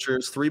 banana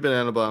launchers, 3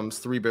 banana bombs,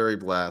 3 berry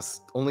blasts,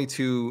 only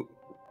 2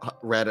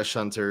 radish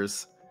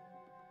hunters,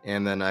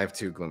 and then I have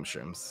 2 gloom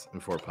shrooms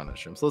and 4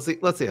 punish shrooms. So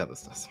let's see how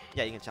this does.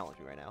 Yeah, you can challenge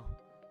me right now.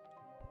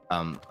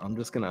 I'm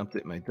just gonna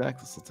update my deck.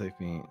 This will take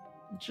me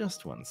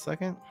just 1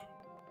 second.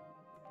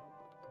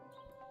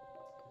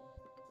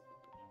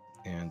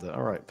 And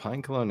all right,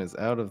 Pineclone is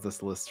out of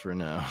this list for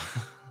now.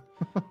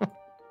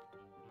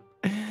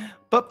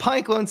 But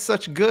Pineclone's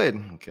such good.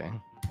 Okay,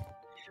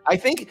 I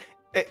think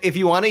if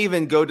you want to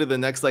even go to the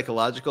next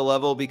psychological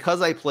level,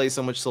 because I play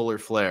so much Solar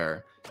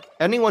Flare,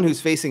 anyone who's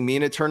facing me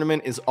in a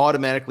tournament is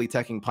automatically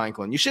teching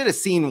Pineclone. You should have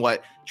seen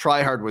what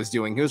Tryhard was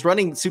doing. He was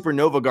running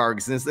Supernova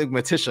Gargs in his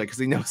Igmatisha because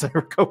he knows I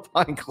would go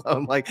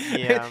Pineclone. Like,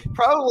 yeah.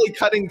 Probably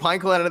cutting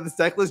Pineclone out of this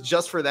deck list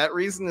just for that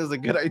reason is a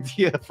good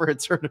idea for a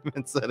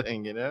tournament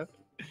setting, you know?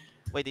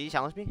 Wait, did you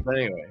challenge me? But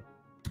anyway.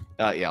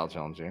 Yeah, I'll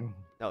challenge you.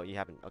 Oh, you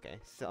haven't? Okay.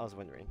 So I was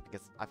wondering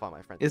because I thought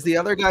my friend... Is the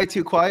other guy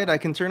too quiet? I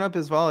can turn up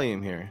his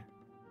volume here.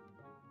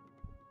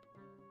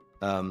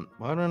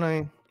 Why don't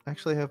I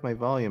actually have my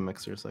volume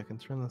mixer so I can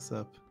turn this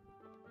up?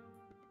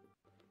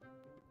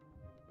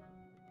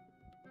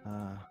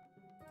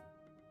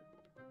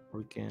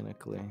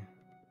 Organically.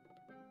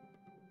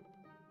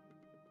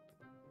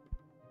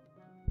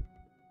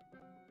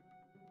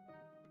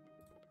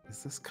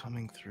 Is this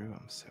coming through?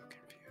 I'm so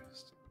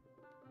confused.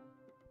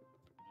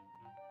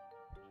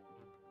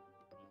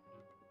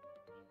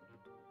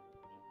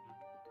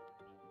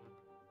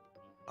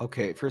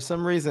 Okay, for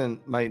some reason,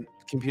 my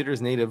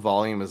computer's native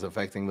volume is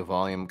affecting the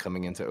volume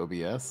coming into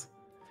OBS.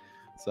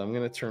 So I'm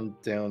going to turn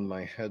down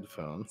my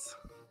headphones.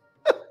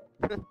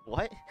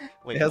 What?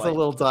 Wait, it has a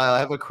little dial. I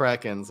have a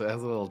Kraken, so it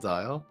has a little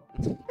dial.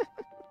 Okay,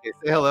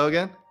 say hello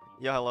again.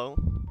 Yeah, hello.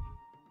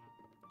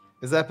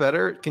 Is that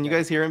better? Can you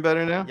guys hear him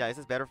better now? Yeah, is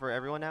this better for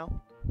everyone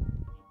now?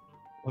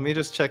 Let me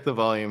just check the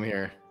volume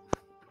here.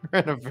 We're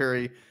in a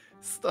very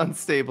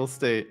Unstable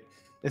state.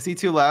 Is he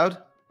too loud?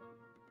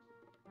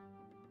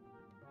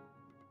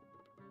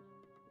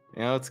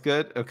 You know, it's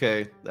good.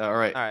 Okay. All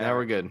right. All right, Now all we're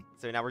right. good.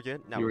 So now we're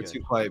good. Now You we're were good.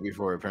 too quiet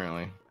before,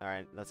 apparently. All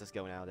right, let's just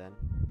go now then.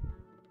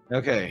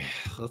 Okay,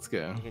 let's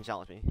go. You can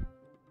challenge me.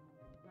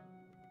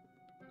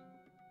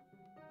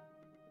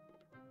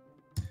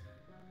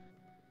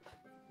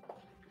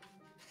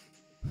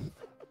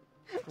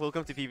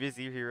 Welcome to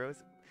PvZHeroes.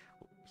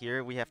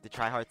 Here we have the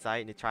tryhard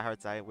side, and the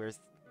tryhard side where's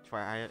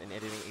tryhard and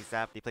editing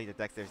ASAP. They play the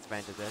Dexter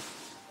expand to this.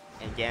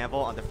 And Gamble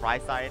on the Fry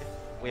side,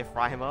 we have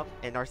Fry him up.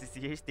 And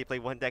RCCH, they play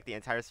one deck the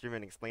entire stream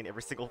and explain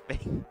every single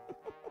thing.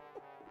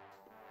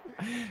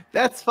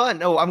 That's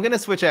fun. Oh, I'm gonna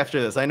switch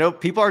after this. I know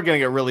people are gonna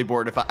get really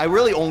bored if I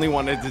really only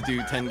wanted to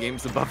do 10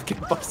 games of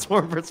buff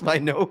Storm versus I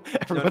know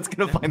everyone's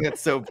gonna find that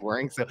so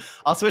boring. So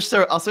I'll switch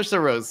to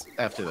Rose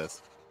after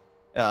this.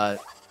 I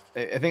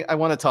think I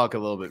want to talk a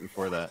little bit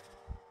before that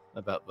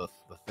about the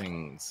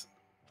things.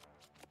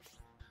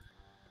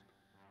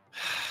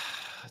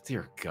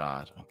 Dear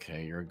God.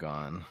 Okay, you're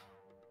gone.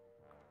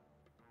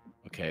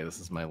 Okay, this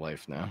is my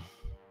life now.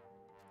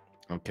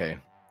 Okay,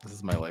 this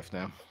is my life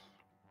now.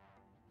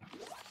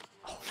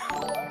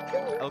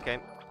 Okay.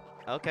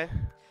 Okay.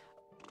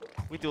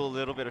 We do a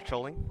little bit of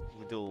trolling.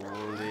 We do a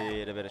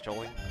little bit of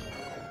trolling.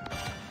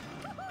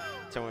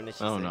 Turn one is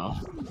she Oh saying. no.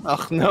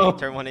 Oh no.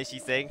 Turn one is she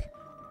saying.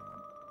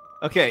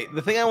 Okay,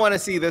 the thing I want to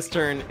see this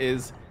turn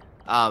is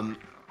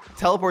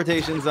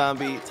teleportation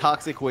zombie,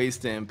 toxic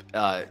waste imp,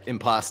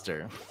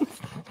 imposter.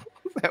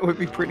 That would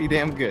be pretty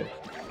damn good.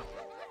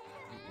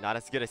 Not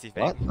as good as you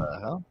What think, the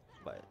hell?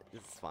 but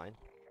this is fine.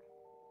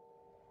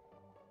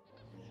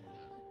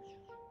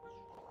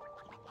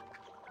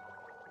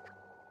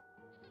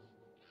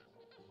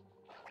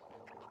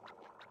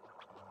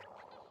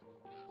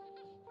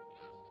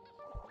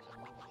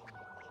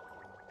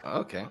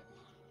 Okay.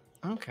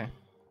 Okay.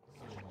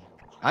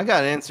 I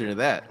got an answer to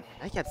that.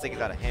 I can't think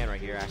it's out of hand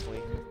right here,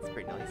 actually. It's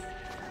pretty nice.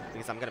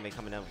 Because I'm gonna be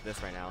coming in with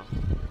this right now.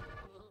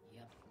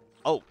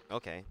 Oh,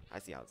 okay. I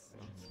see how it's...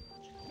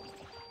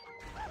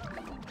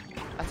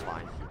 That's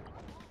fine.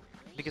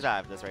 Because I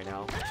have this right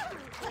now.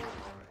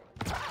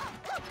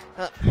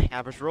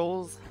 Average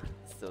rolls.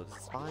 So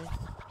this is fine.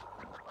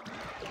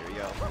 Here we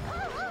go.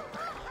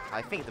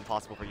 I think it's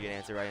impossible for you to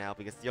answer right now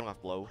because you don't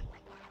have blow.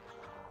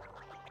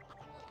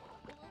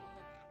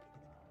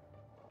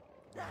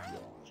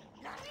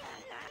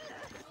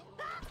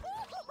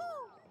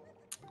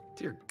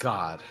 Dear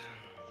God.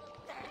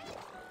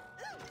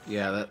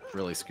 Yeah, that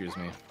really screws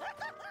me.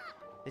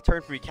 They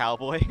turn 3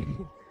 cowboy.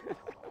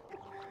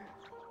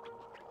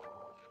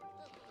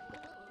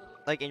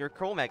 Like, and your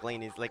Chromag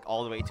lane is like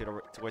all the way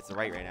towards the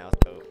right now.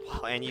 So,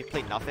 and you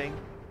played nothing.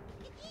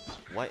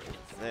 What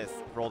is this?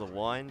 Roll the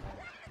 1.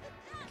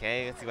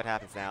 Okay, let's see what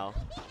happens now.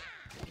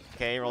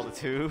 Okay, roll the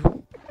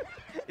 2.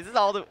 Is this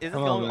all the? Is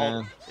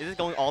this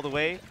going all the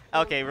way?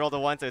 Okay, roll the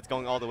 1, so it's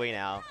going all the way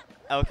now.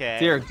 Okay.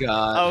 Dear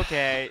God.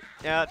 Okay.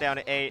 Yeah, down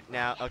to 8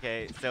 now.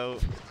 Okay, so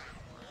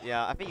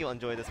yeah, I think you'll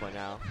enjoy this one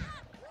now.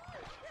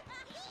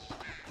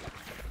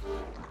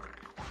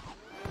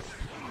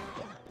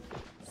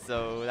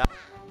 So that.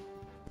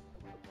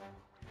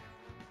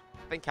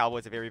 I think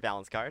Cowboy's a very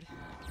balanced card.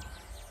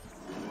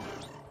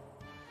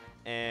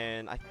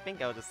 And I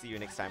think I'll just see you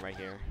next time right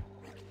here.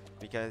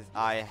 Because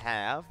I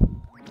have...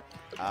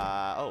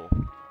 oh.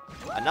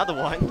 Another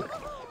one!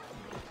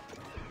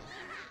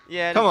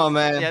 Yeah. Come on,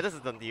 man. Yeah, this is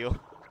done deal.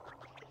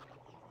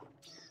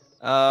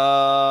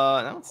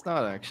 No, it's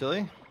not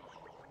actually.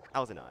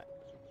 How's it not?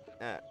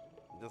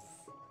 This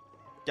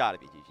gotta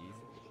be GG's.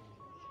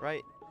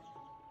 Right?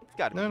 It's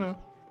gotta be. No.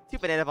 2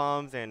 banana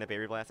bombs and a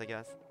berry blast, I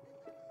guess.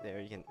 There,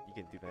 you can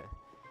do that.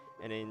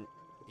 And then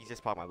you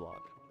just pop my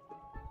block.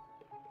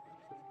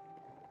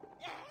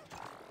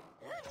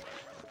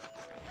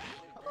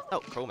 Oh,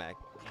 Chromag.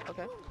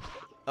 Okay.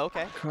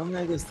 Okay.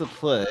 Chromag is the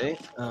play.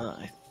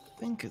 I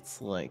think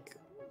it's like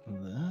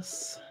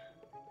this.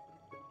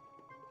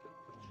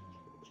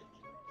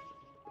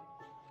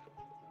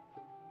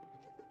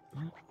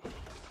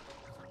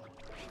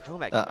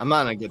 Chromag. I'm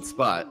not in a good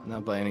spot,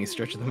 not by any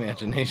stretch of the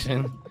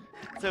imagination.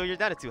 So you're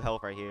down to 2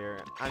 health right here.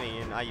 I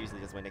mean, I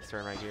usually just win next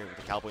turn right here with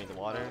the cowboy in the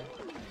water.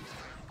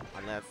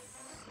 Unless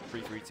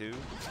 3-3-2.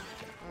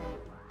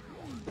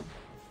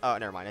 Oh,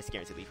 never mind. That's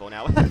guaranteed lethal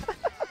now.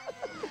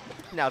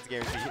 Now it's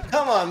guaranteed.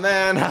 Come on,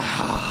 man.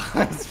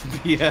 That's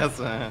BS,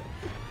 man.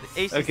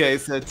 Okay,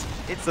 so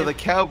the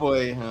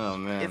cowboy. Oh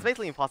man. It's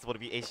basically impossible to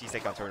beat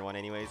HG6 on turn 1,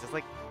 anyways. It's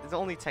like the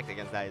only tech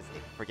against that is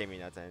for gaming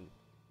nuts and,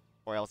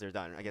 or else they're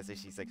done. I guess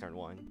HG6 turn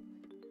 1.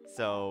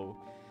 So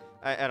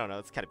I don't know.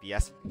 It's kind of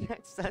BS.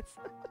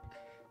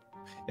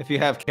 If you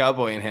have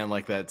cowboy in hand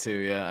like that too,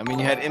 yeah. I mean,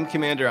 you had Imp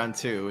Commander on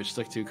 2, which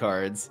took 2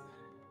 cards,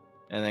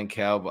 and then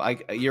cowboy.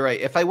 You're right.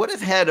 If I would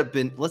have had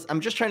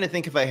I'm just trying to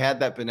think if I had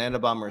that banana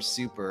bomb or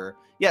super.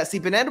 Yeah, see,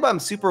 banana bomb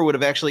super would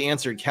have actually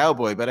answered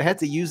cowboy, but I had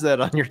to use that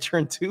on your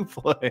turn 2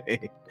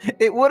 play.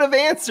 It would have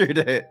answered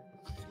it.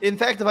 In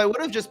fact, if I would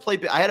have just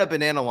played, I had a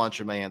banana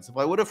launcher in my hands. If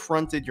I would have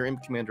fronted your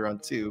Imp Commander on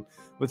 2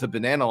 with a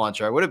banana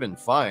launcher, I would have been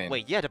fine.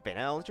 Wait, you had a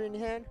banana launcher in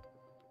your hand?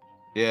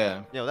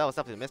 Yeah. That was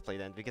definitely a misplay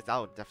then, because I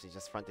would definitely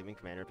just front the Wing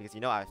Commander, because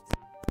I have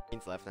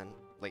things left, and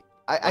like,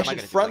 what I am I should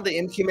gonna do? front Like, the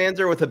Imp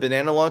Commander with a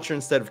banana launcher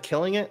instead of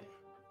killing it?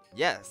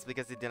 yes,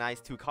 because it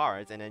denies 2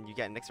 cards, and then you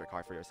get an extra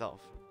card for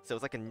yourself. So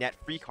it's like a net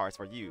 3 cards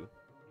for you.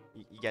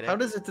 You get How it?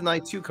 does it deny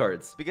 2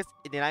 cards? Because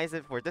it denies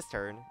it for this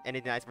turn, and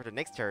it denies it for the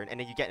next turn, and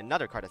then you get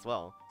another card as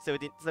well. So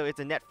it's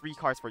a net 3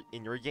 cards for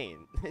in your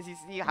game. You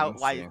see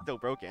Let's why see. it's so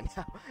broken?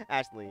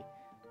 Actually,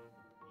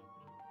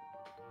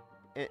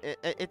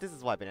 this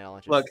is why banana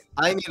launchers. Look,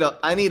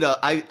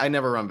 I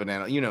never run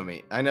banana. You know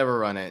me. I never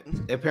run it.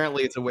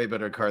 Apparently, it's a way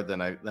better card than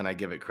I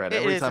give it credit.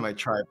 It Every is time a- I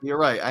try it. But you're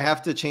right. I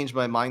have to change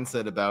my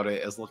mindset about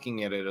it as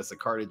looking at it as a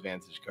card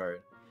advantage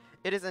card.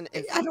 It is an.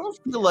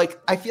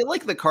 I feel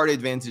like the card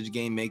advantage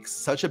game makes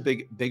such a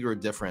bigger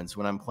difference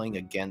when I'm playing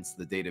against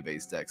the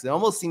database decks. It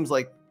almost seems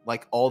like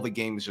all the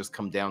games just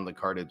come down to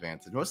card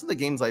advantage. Most of the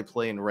games I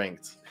play in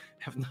ranked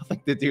have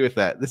nothing to do with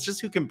that. It's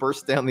just who can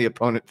burst down the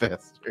opponent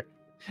faster.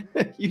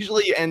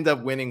 Usually you end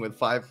up winning with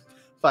five,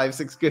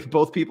 six good.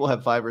 Both people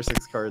have 5 or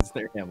 6 cards in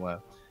their hand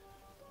left.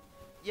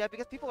 Yeah,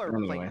 because people are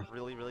Anyway. playing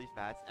really, really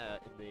fast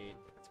in the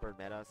Discord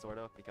meta, sort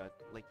of, because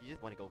like you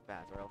just want to go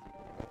fast, or else.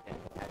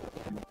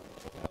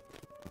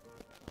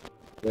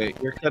 Wait,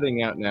 you're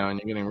cutting out now, and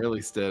you're getting really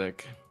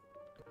static.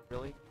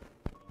 Really?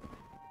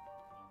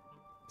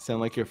 Sound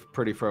like you're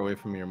pretty far away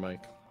from your mic.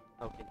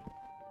 Okay.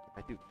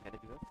 Can I do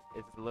this?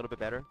 Is this a little bit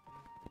better?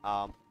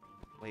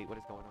 Wait, what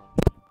is going on?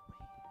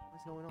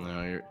 What's going on?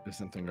 No, there's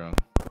something wrong.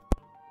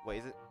 Wait,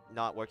 is it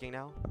not working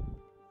now?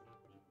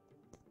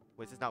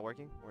 Wait, is this not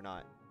working or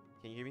not?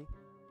 Can you hear me?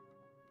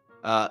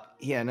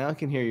 Yeah, now I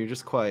can hear you.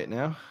 Just quiet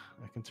now.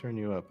 I can turn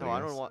you up. No, I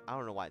don't guess. know. I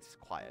don't know why it's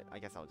quiet. I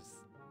guess I'll just.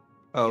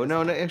 Oh Yes.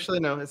 no, actually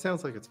no. It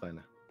sounds like it's fine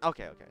now.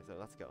 Okay, so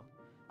let's go.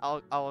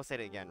 I'll say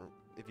it again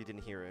if you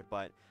didn't hear it,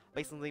 but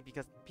basically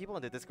because people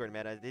in the Discord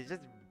meta, they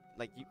just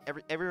like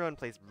everyone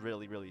plays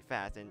really, really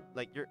fast, and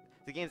like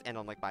the games end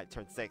on like by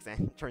turn 6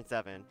 and turn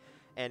 7,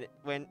 and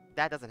when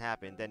that doesn't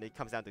happen, then it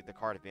comes down to the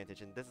card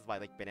advantage, and this is why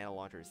like banana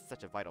launcher is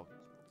such a vital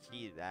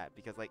key to that,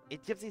 because like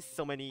it gives you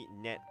so many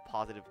net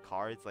positive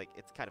cards, like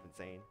it's kind of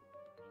insane.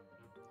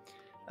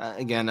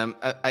 Again,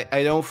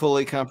 I don't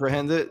fully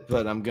comprehend it,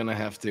 but I'm gonna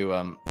have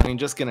to.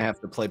 Just gonna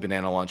have to play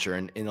banana launcher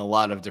in a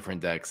lot of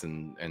different decks,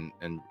 and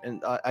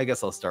I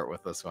guess I'll start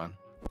with this one.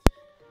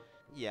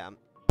 Yeah.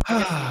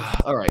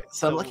 All right,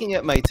 so I'm looking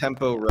at my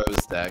Tempo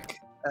Rose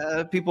deck.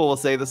 People will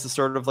say this is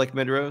sort of like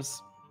mid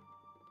Rose.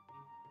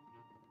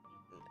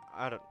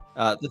 I don't.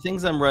 The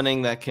things I'm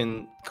running that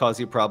can cause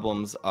you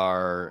problems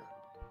are,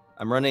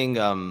 I'm running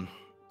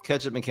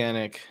Ketchup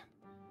Mechanic,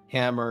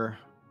 Hammer.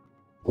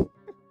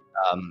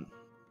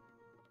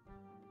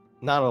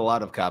 Not a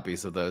lot of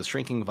copies of those.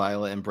 Shrinking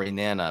Violet and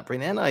Brainana.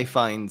 Brainana, I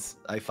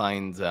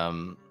find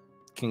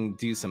can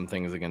do some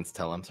things against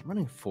Telems. I'm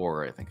running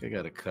 4. I think I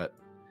gotta cut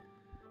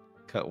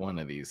one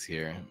of these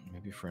here.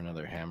 Maybe for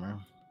another Hammer.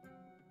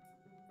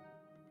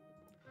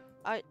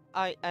 Like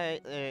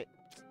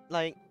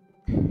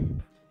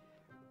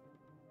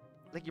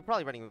you're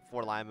probably running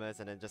 4 Limas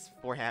and then just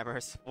 4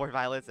 Hammers, 4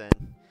 Violets, and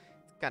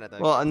it's kind of the.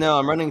 Well, no,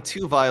 I'm running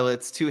 2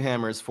 Violets, 2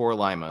 Hammers, 4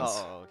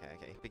 Limas. Oh,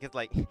 okay. Because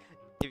like,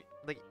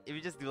 if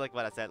you just do like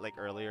what I said like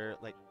earlier,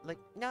 like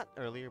not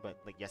earlier, but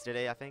like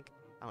yesterday, I think.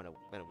 I don't know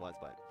when it was,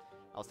 but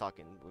I was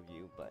talking with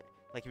you, but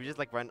like if you just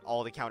like run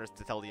all the counters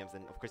to Teldiums,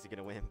 then of course you're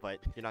gonna win, but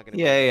you're not gonna.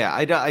 Yeah.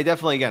 I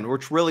definitely, again, we're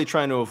really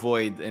trying to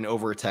avoid an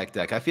over tech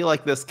deck. I feel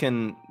like this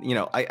can,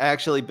 I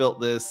actually built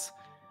this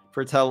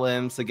for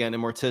Telems, again,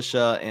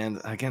 Immorticia,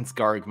 and against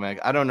Gargmech.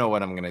 I don't know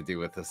what I'm gonna do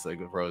with this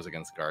Rose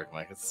against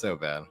Gargmech. It's so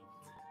bad.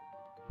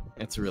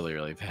 It's really,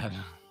 really bad.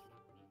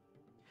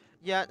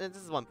 Yeah, this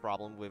is one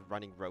problem with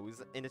running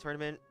Rose in the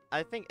tournament.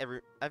 I think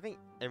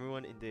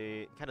everyone in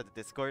the kind of the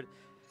Discord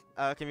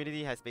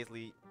community has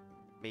basically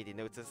made the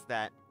notice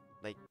that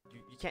like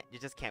you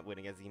just can't win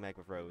against ZMAG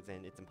with Rose,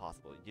 and it's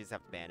impossible. You just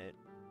have to ban it.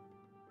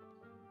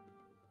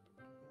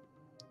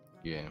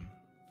 Yeah,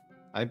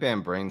 I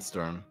banned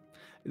Brainstorm.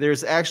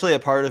 There's actually a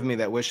part of me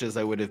that wishes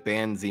I would have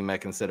banned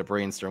ZMech instead of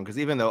Brainstorm, because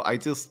even though I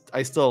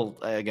still,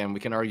 again, we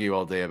can argue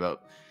all day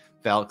about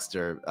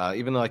Valkster,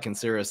 even though I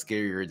consider a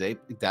scarier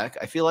deck,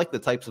 I feel like the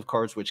types of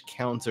cards which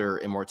counter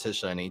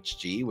Immorticia and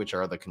HG, which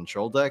are the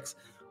control decks,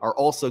 are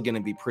also going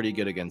to be pretty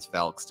good against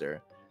Valkster,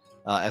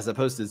 as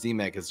opposed to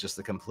ZMech is just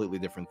a completely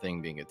different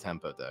thing, being a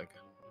tempo deck.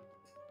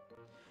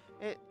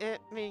 I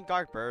mean,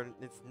 Guard Burn,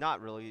 it's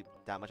not really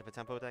that much of a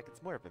tempo deck.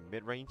 It's more of a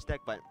mid-range deck,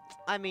 but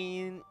I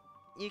mean,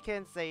 you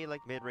can say like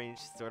mid-range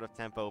sort of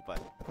tempo,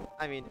 but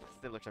I mean,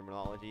 similar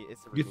terminology.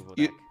 It's a removal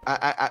deck.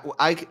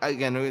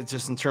 Again, it's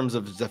just in terms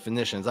of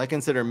definitions, I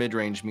consider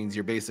mid-range means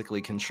you're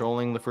basically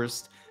controlling the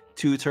first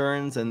 2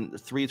 turns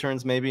and 3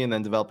 turns maybe, and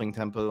then developing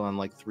tempo on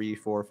like 3,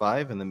 4,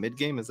 5 in the mid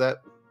game. Is that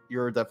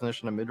your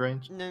definition of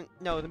mid-range?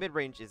 No, the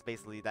mid-range is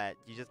basically that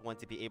you just want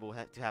to be able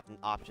to have an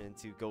option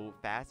to go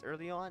fast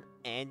early on,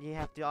 and you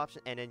have the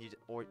option, and then you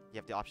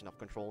have the option of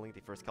controlling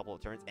the first couple of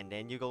turns, and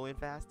then you go in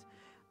fast.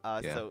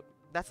 Yeah. So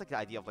that's like the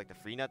idea of like the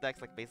free nut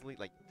decks, like basically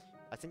like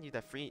I sent you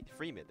that free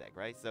mid deck,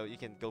 right? So you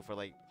can go for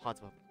like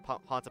Haunts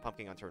of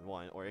Pumpkin on turn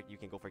 1, or you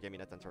can go for Gimme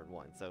Nuts on turn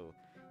 1. So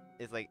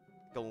it's like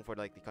going for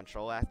like the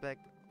control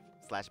aspect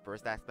slash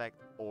burst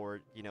aspect,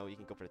 or you know, you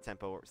can go for the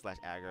tempo slash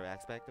aggro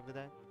aspect of the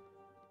deck.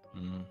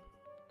 Mm.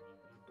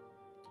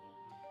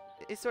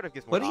 It sort of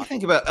gives more. What do you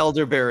think about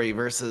Elderberry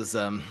versus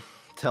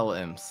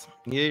Tele-Imps?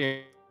 Yeah.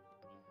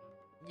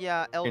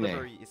 Yeah,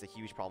 Elderberry is a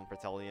huge problem for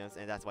Tele-Imps,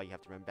 and that's why you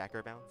have to run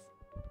backer bounce.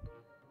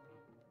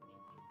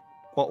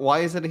 Well, why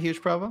is it a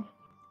huge problem?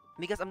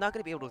 Because I'm not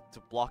going to be able to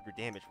block your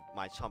damage with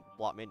my chump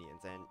block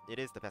minions, and it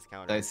is the best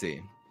counter. I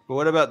see. But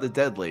what about the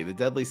Deadly? The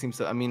Deadly seems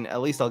to... I mean,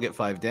 at least I'll get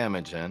 5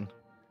 damage in.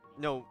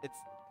 No,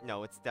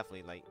 it's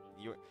definitely like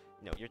you're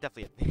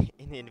definitely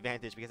in the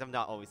advantage because I'm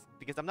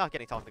not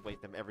getting Toxic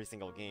Waste them every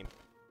single game.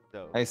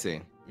 So I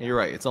see. Yeah. You're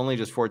right. It's only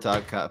just 4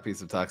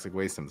 copies of Toxic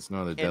Waste. There's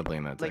no other Deadly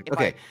in that deck. Like,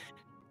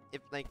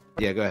 Okay.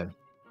 Yeah, go ahead.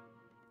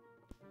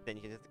 Then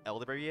you can just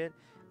Elderberry it,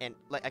 and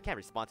like I can't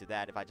respond to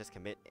that if I just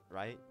commit,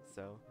 right?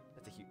 So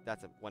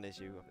that's one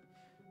issue of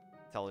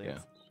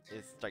Tele-Imps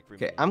is strike free.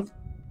 Okay, minions.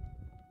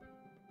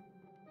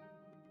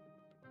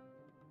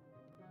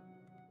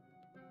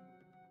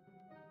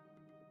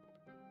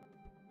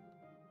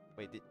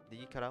 Wait, did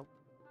you cut out?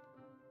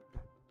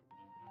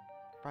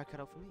 Probably cut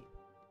out for me.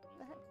 What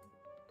the heck?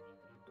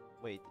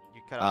 Wait,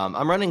 you cut out.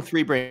 I'm running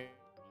 3 brain.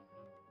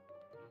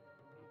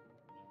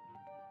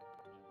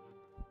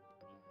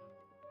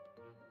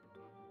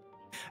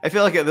 I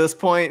feel like at this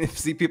point,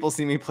 if people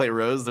see me play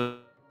Rose, and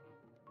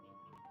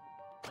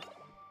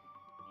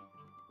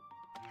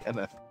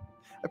I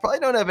probably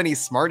don't have any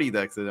Smarty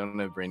decks that don't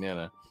have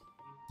Brainana.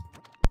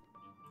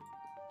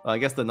 Well, I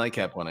guess the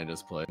Nightcap one I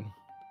just played.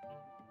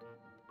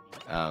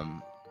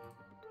 So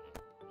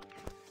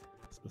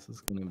this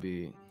is gonna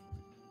be.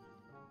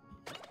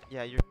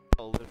 Yeah, you're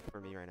a little for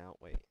me right now.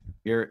 Wait.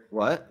 You're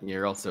what?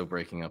 You're also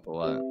breaking up a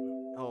lot.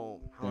 Oh,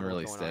 I'm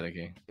really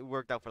staticky. It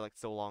worked out for like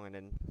so long, and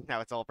then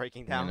now it's all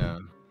breaking down. I know.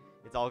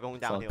 It's all going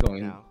downhill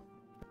now.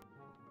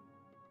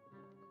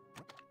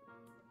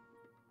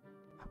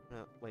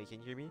 Wait, can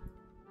you hear me?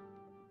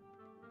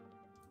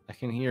 I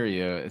can hear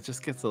you. It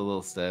just gets a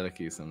little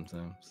staticky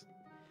sometimes.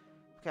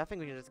 Okay, I think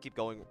we can just keep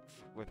going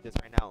with this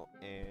right now,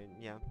 and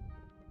yeah.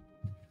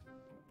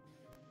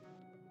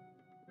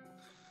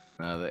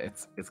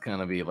 It's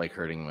gonna be like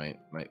hurting my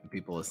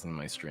people listening to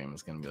my stream.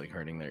 It's gonna be like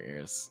hurting their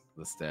ears.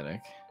 The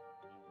static.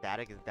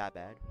 Static is that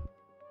bad?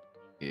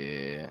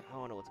 Yeah. I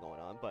don't know what's going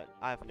on, but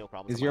I have no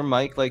problem. Is your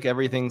mic like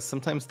everything?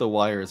 Sometimes the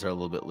wires are a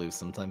little bit loose.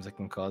 Sometimes it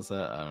can cause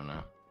that. I don't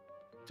know.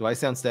 Do I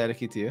sound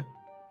staticky to you?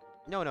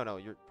 No.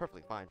 You're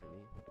perfectly fine for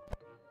me.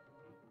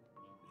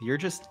 You're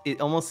just. It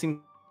almost seems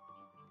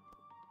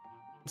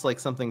like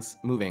something's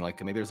moving.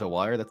 Like maybe there's a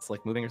wire that's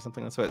like moving or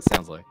something. That's what it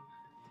sounds like.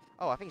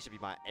 Oh, I think it should be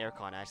my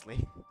aircon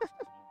actually.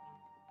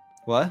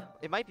 What?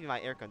 It might be my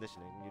air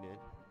conditioning unit.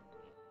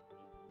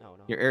 No.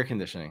 Your air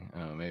conditioning.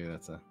 Oh, maybe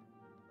that's a.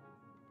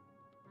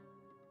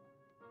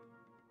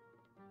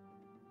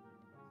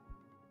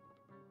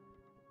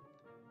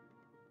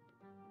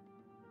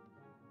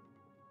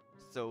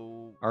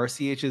 So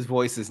RCH's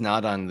voice is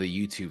not on the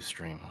YouTube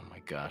stream. Oh my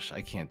gosh,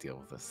 I can't deal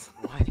with this.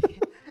 What?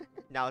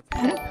 Now it's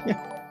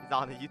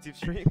on the YouTube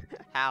stream?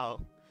 How?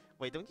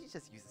 Wait, don't you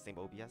just use the same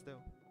OBS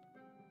though?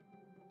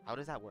 How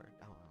does that work?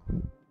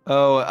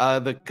 Oh,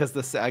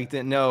 because I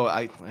didn't know.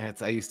 I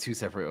use 2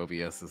 separate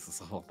OBSs. This is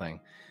the whole thing.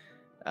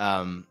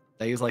 I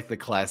use like the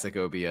classic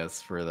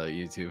OBS for the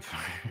YouTube.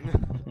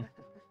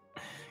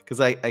 Because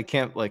I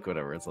can't like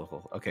whatever. It's a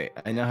whole. Okay,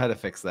 I know how to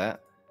fix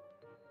that.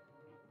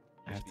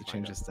 I have to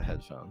change this to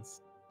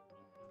headphones.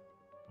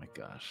 Oh my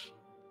gosh.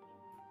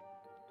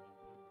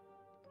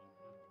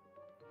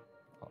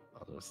 I'll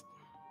just.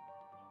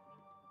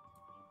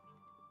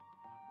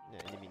 Yeah,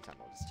 in the meantime,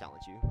 I'll just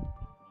challenge you.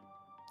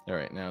 All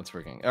right, now it's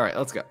working. All right,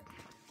 let's go.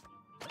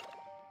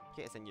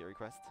 Okay, send your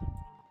request.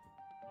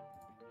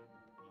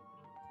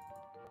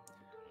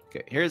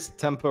 Okay, here's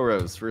Tempo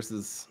Rose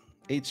versus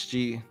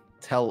HG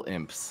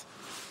Tele-Imps.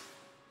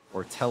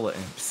 Or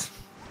Tele-Imps.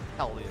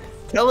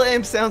 Tele-Imps.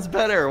 Tele-Imps sounds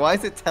better. Why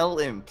is it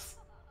Tele-Imps?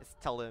 It's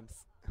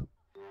Tele-Imps.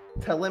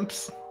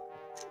 Tele-Imps?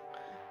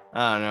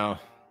 I don't know.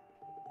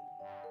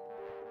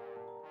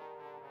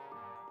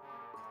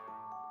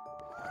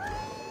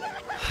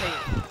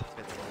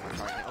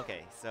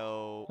 Okay,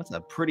 so that's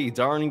a pretty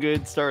darn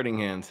good starting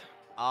hand.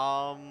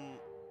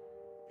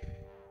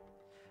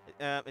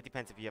 It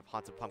depends if you have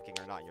Haunted Pumpkin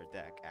or not in your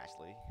deck,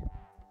 actually.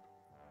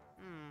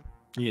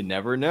 You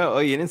never know. Oh,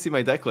 you didn't see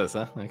my deck list,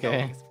 huh?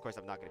 Okay. No, because of course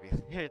I'm not gonna be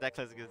your deck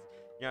list because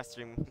you're not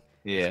streaming.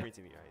 Yeah. Screen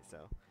to me, right?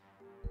 So.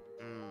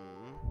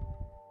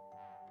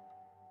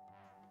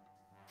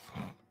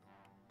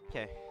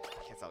 Okay,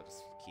 I guess I'll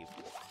just keep.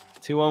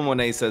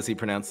 211A says he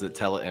pronounces it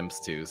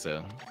Tele-Imps too,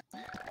 so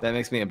that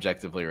makes me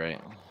objectively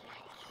right.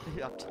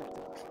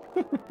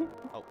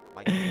 Oh,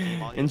 my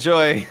God.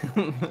 Enjoy.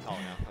 Oh, no.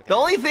 Okay. The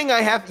only thing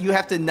you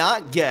have to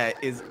not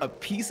get is a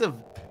piece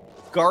of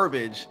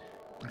garbage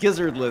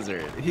Gizzard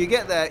Lizard. If you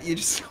get that, you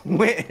just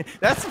win.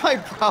 That's my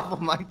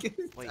problem.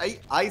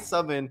 I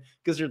summon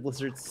Gizzard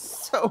Lizard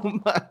so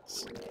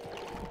much.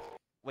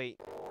 Wait.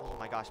 Oh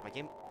my gosh, my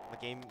game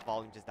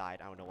volume just died.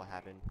 I don't know what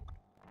happened.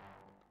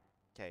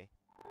 Okay.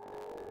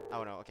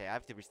 Oh no. Okay, I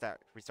have to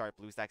restart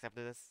BlueStacks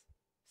after this.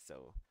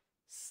 So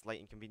slight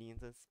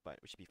inconveniences, but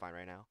we should be fine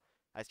right now.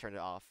 I just turned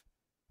it off.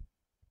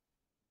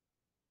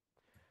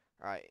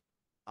 All right.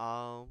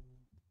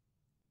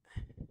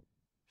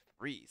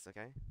 Freeze.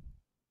 Okay.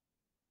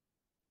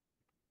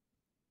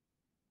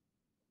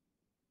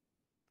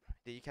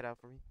 Did you cut out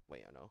for me?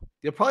 Wait, oh no.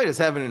 You'll probably just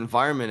have an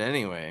environment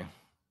anyway.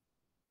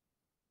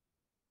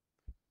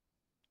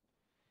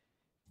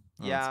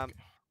 Yeah.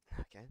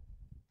 Okay.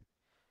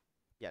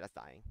 Yeah, that's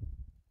dying.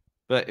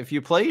 But if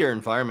you play your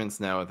environments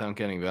now without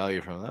getting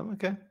value from them,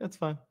 okay, that's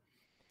fine.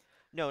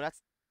 No,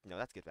 that's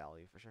good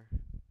value for sure.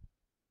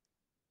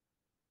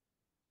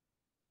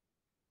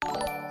 It's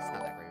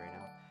not that great right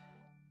now.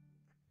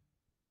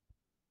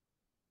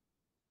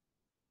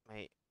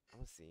 Wait,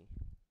 let's see.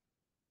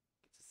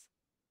 Does this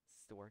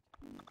still work?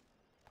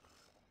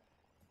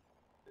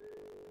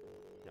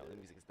 No, the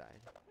music has died.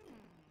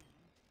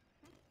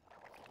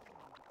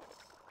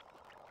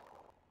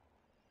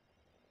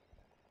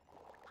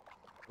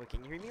 Wait,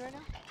 can you hear me right now?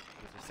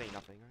 Because you're saying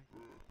nothing,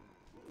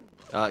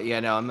 right? Yeah,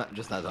 no, I'm not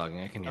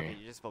talking. I can hear Okay, you.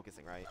 you're just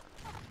focusing, right?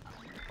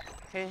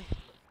 Okay.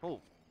 Oh,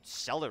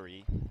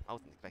 celery. I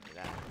wasn't expecting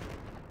that.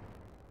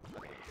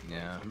 Okay.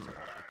 Yeah, I'm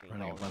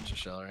running a $15. bunch of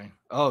celery.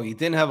 Oh, you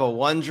didn't have a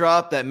one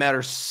drop? That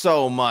matters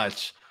so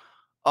much.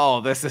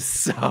 Oh, this is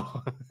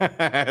so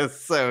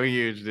so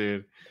huge,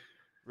 dude.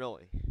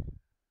 Really?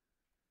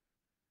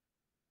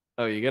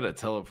 Oh, you gotta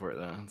teleport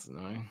though. That's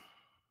annoying.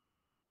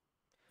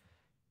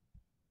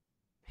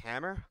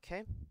 Hammer?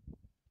 Okay.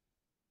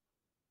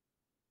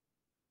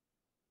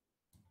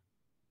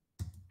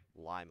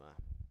 Lima.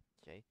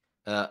 Okay.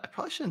 I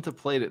probably shouldn't have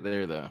played it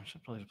there though. I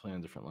should probably play on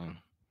a different line.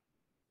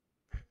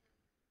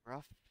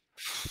 Rough.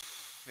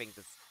 I think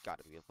this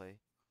gotta be a play.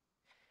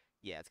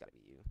 Yeah, it's gotta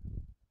be you.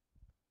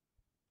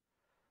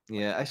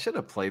 Yeah, I should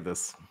have played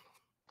this.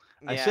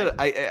 I Yeah, should.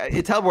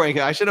 It's teleporting.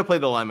 I should have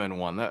played the Lima in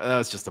one. That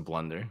was just a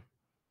blunder.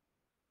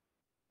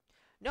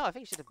 No, I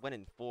think you should have went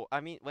in 4. I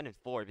mean, went in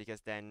 4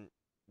 because then,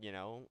 you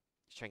know,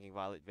 shrinking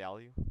violet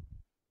value.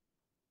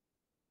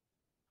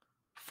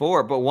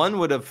 4, but one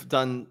would have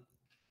done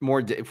more.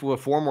 If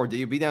with 4 more,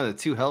 you'd be down to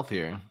 2 health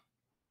here.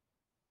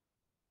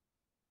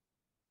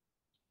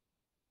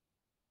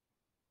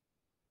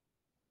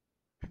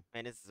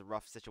 Man, this is a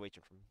rough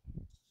situation for me.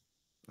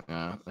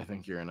 Yeah, I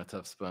think you're in a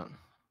tough spot.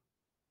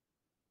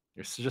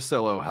 You're just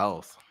so low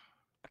health.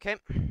 Okay,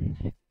 I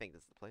think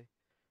this is the play.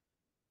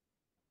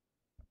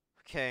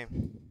 Okay,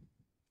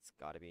 it's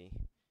gotta be.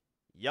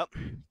 Yup,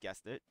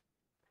 guessed it.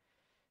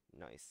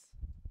 Nice.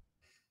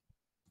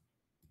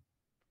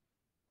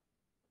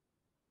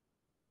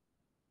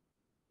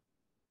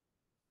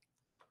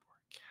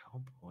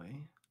 Cowboy.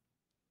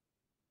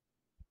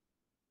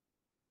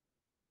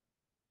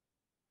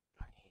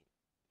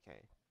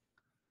 Okay.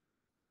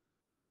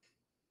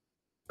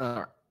 All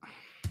right.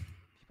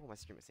 People on my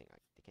stream are saying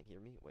they can't hear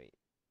me. Wait,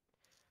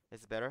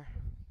 is it better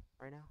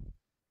right now?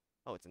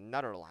 Oh, it's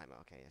another Lima.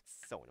 Okay, it's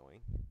so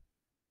annoying.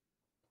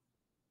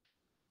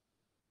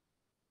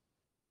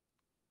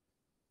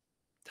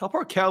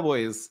 Teleport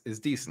Cowboy is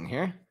decent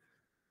here.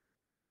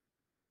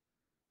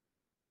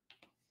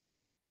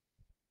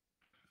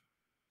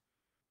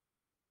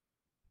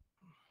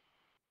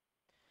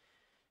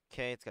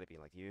 Okay, it's gotta be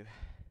like you.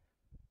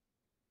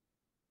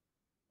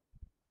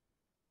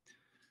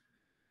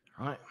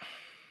 All right.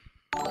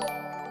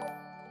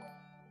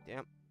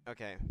 Damn.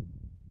 Okay.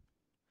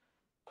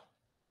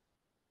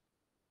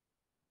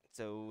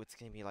 So it's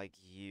gonna be like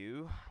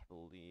you, I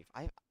believe.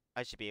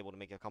 I should be able to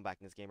make a comeback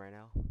in this game right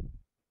now.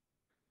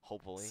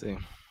 Hopefully. Let's see.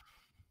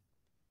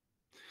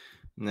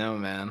 No,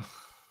 man.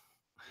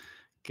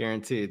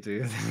 Guaranteed,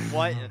 dude.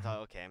 What?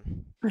 Okay.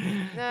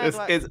 Nah,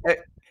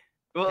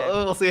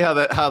 we'll see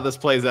how this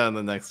plays out in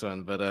the next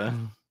one, but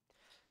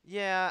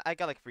yeah, I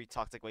got like 3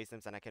 toxic waste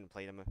sims and I couldn't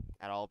play them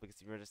at all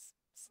because you were just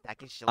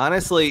stacking shit.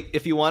 honestly,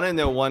 if you want to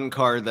know one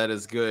card that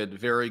is good,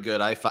 very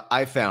good,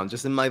 I found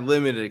just in my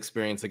limited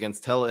experience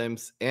against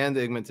Teleimps and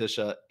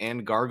Igmatisha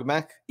and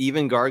Gargmech,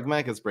 even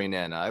Gargmech is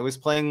Brainana. I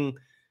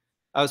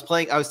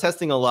was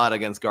testing a lot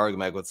against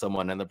Gargmech with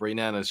someone, and the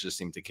Brainanas just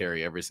seem to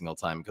carry every single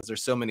time because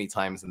there's so many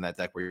times in that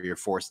deck where you're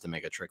forced to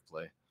make a trick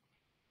play.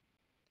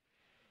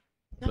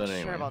 Not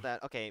sure about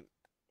that. Okay,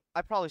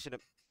 I probably should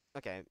have.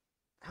 Okay,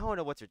 I don't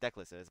know what your deck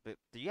list is, but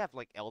do you have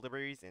like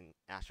Elderberries and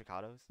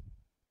Astrocados?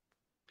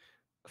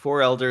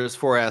 4 Elders,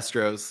 4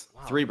 Astros,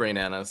 Wow. 3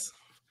 Brainanas,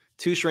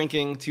 2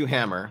 Shrinking, 2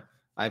 Hammer.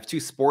 I have 2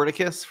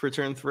 Sporticus for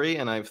turn 3,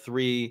 and I have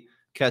 3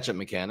 Catch-Up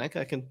Mechanic.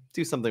 I can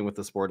do something with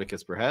the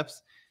Sporticus,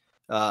 perhaps.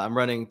 I'm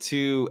running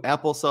 4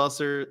 Apple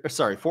Saucers,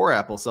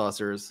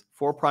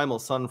 4 Primal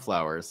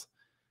Sunflowers,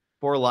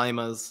 4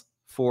 Limas,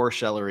 4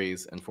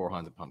 Shelleries, and 4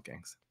 Haunted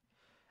Pumpkins.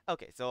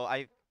 Okay, so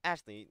I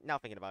actually, now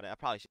thinking about it, I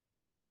probably should.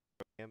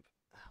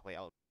 Wait,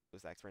 I'll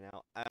lose X right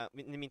now.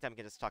 In the meantime, we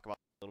can just talk about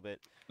it a little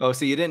bit. Oh,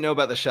 so you didn't know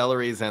about the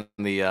Shelleries and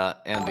the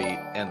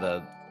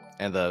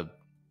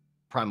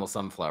Primal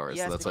Sunflowers,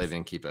 Yes, so that's why I because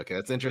didn't keep it. Okay,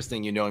 that's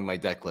interesting. You knowing my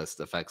deck list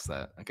affects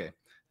that. Okay,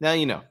 now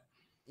you know.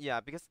 yeah,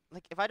 because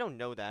like if I don't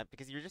know that,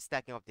 because you're just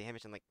stacking up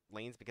damage in like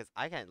lanes, because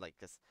I can't like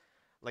just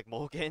like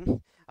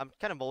mulligan. I'm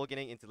kind of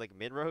mulliganing into like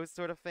mid rows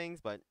sort of things,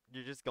 but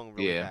you're just going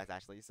really Yeah. fast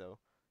actually, so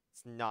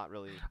it's not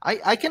really.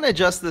 I can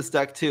adjust this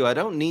deck too. I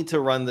don't need to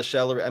run the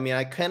Shell. I mean,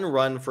 I can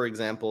run, for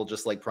example,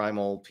 just like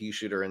Primal Pea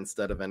Shooter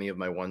instead of any of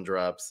my one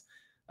drops.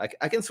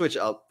 I can switch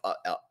up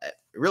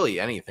really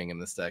anything in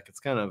this deck. It's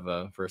kind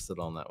of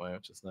versatile in that way,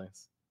 which is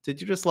nice. Did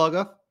you just log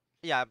off?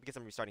 Yeah, because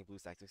I'm restarting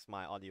BlueStacks because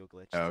my audio Oh,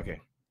 glitched okay.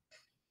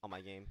 on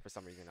my game for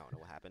some reason. I don't know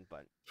what happened,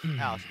 but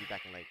I should be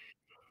back in like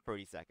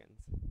 30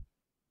 seconds.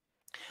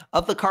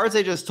 Of the cards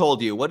I just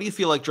told you, what do you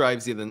feel like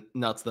drives you the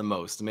nuts the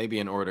most? Maybe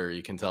in order,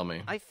 you can tell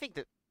me. I think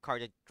the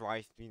card that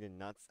drives me the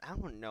nuts. I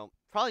don't know.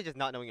 Probably just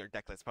not knowing your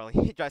deck list.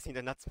 Probably drives me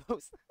the nuts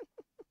most.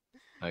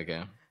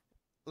 Okay.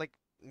 Like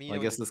me Well, I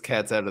knowing guess the. this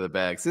cat's out of the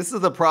bag. So this is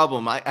the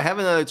problem. I have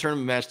another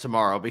tournament match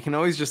tomorrow, but you can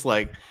always just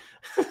like.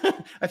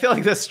 I feel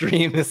like this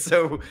stream is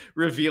so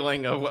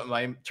revealing of what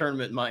my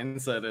tournament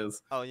mindset is.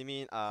 Oh, you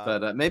mean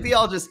But maybe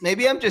I'm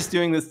just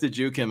doing this to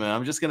juke him, and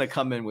I'm just gonna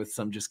come in with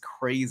some just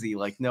crazy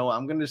like, no,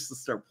 I'm gonna just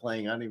start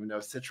playing. I don't even know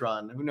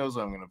Citron. Who knows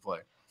what I'm gonna play?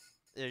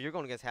 Yeah, you're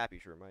going against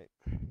Happy Shroom, right?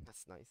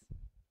 That's nice.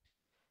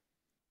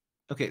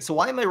 Okay, so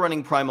why am I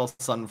running Primal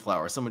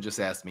Sunflower? Someone just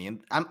asked me,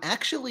 and I'm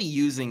actually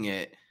using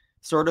it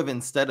sort of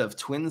instead of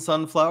Twin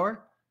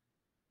Sunflower,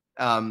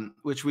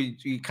 which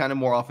we kind of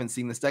more often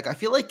see in this deck. I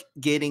feel like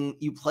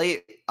you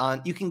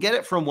can get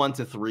it from 1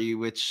 to 3,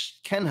 which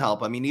can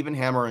help. I mean, even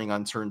hammering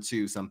on turn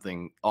 2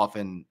 something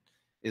often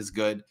is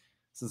good.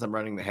 Since I'm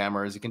running the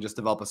hammers, you can just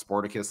develop a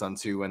Sporticus on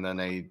 2 and then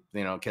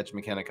a catch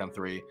mechanic on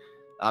 3.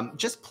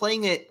 Just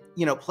playing it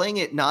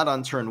not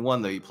on turn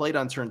 1 though. You play it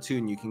on turn 2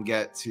 and you can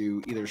get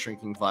to either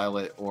Shrinking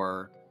Violet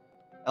or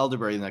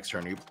Elderberry the next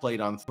turn. You play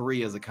it on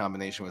 3 as a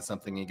combination with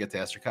something and you get to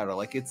Astrocado.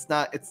 Like it's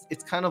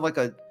kind of like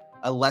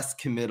a less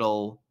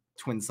committal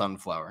Twin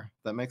Sunflower.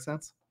 That makes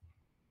sense?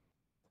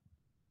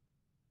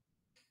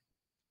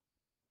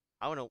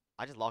 I don't know.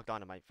 I just logged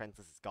on and my friends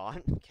list is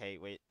gone. Okay,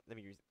 wait. Let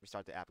me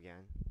restart the app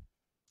again.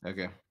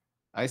 Okay.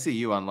 I see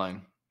you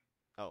online.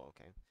 Oh,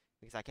 okay.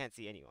 Because I can't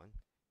see anyone.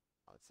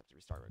 I'll just have to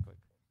restart real quick.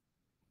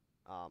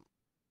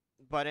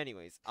 But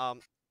anyways,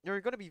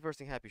 you're gonna be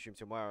versing Happy Shroom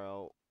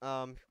tomorrow.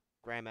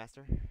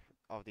 Grandmaster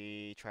of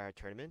the Tryhard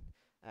tournament.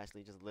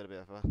 Actually, just a little bit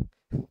of a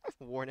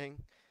warning.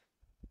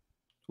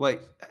 Wait,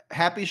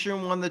 Happy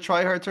Shroom won the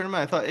Tryhard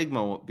tournament? I thought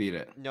Igma beat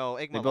it. No,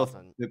 They Igma both.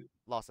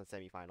 lost on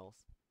semifinals.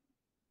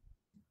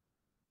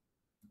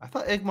 I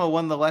thought Igma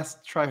won the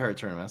last Tryhard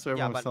tournament. That's what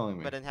Yeah, everyone was telling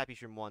me. but then Happy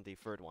Shroom won the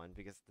third one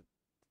because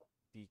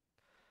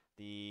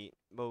the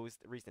most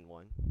recent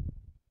one.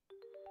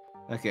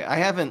 Okay, I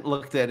haven't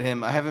looked at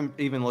him. I haven't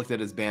even looked at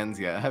his bands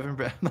yet. I'm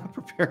not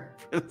prepared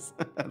for this.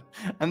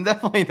 I'm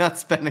definitely not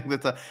spending the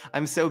time.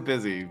 I'm so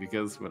busy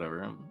because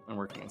whatever. I'm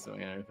working on so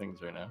many other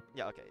things right now.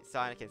 Yeah, okay. So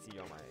I can see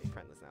you on my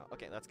friend list now.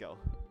 Okay, let's go.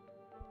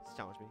 Just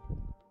challenge me.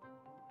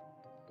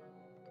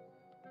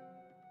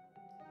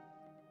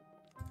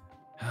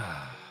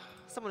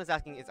 Someone is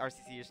asking, is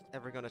RCCH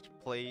ever gonna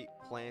play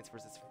Plants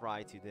versus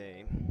Fry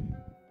today?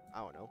 I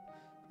don't know.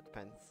 It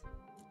depends.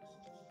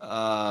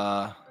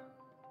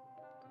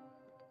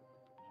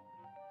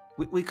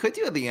 We could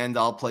do at the end.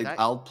 I'll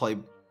play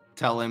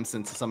Tell Him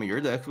since some of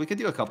your decks. We could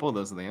do a couple of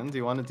those at the end. Do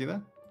you want to do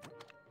that?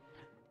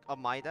 Of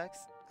my decks?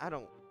 I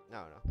don't.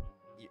 No.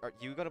 Are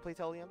you gonna play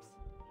Teleums?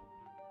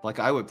 Like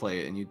I would play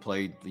it, and you'd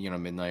play,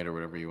 Midnight or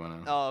whatever you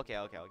want to. Oh, okay.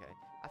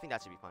 I think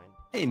that should be fine.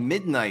 Hey,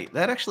 Midnight.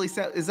 That actually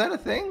is that a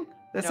thing?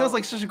 That No. sounds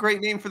like such a great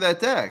name for that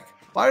deck.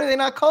 Why do they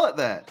not call it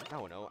that? I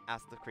don't know.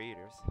 Ask the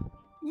creators.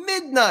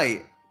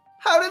 Midnight.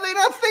 How did they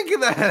not think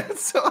of that?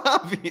 It's so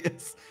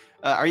obvious.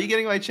 Are you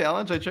getting my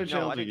challenge? I tried No, I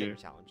challenging didn't get you. your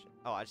challenge.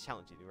 Oh, I just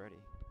challenged you already.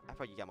 I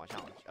thought you got my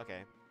challenge.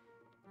 Okay.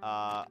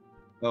 Oh,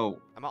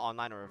 am I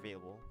online or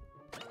available?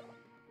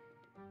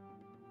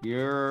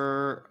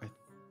 you're.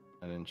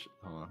 I didn't.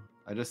 Hold on.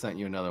 I just sent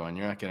you another one.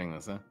 You're not getting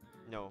this, huh?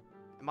 No.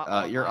 Am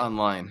I You're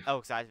online. Oh,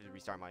 because I have to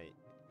restart my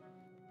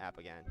app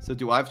again. So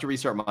do I have to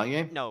restart my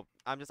game? No,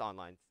 I'm just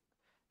online.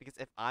 Because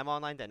if I'm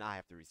online, then I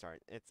have to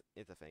restart. It's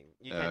a thing.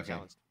 You can't Okay.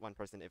 challenge one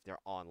person if they're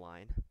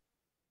online.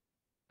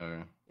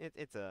 Okay.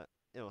 It's a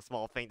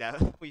small thing that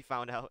we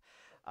found out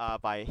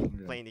by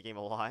playing the game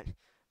a lot.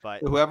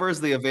 But Whoever's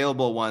the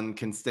available one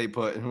can stay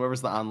put, and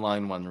whoever's the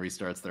online one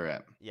restarts their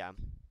app. yeah.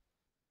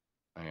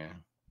 Okay.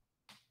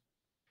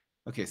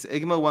 Okay, so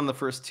Igma won the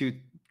first 2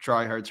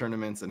 Tryhard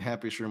tournaments, and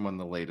Happy Shroom won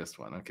the latest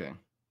one. Okay.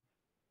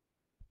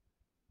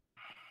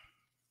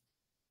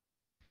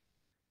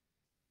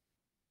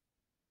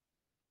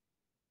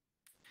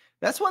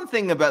 That's one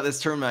thing about this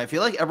tournament. I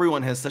feel like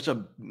everyone has such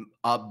a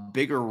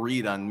bigger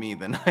read on me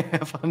than I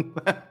have on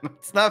them.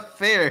 It's not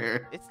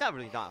fair. It's not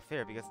really not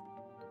fair because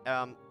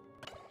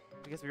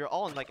we were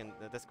all in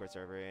the Discord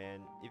server,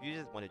 and if you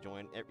just want to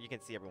join, you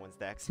can see everyone's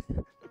decks.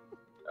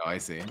 Oh, I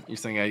see. You're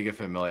saying how you get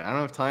familiar. I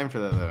don't have time for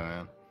that though,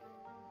 man.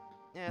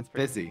 Yeah, I'm it's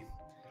pretty busy.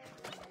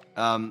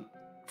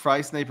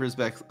 Fry Sniper's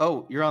back.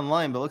 Oh, you're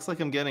online, but looks like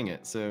I'm getting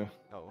it. So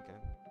Oh, okay.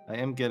 I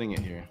am getting it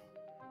here.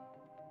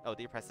 Oh,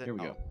 did you press it? Here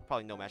we Oh, go.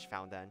 probably no match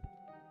found then.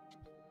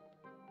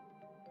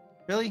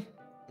 Really?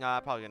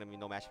 Probably gonna be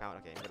no match found.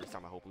 Okay, I'm gonna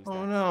restart my whole blue Oh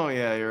stacks. no,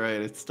 yeah, you're right.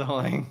 It's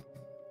stalling.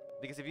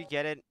 Because if you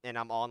get it and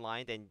I'm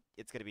online, then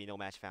it's gonna be no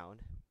match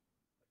found.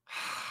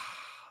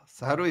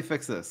 So how do we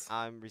fix this?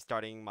 I'm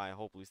restarting my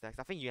whole blue stacks.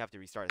 I think you have to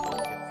restart as well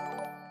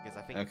because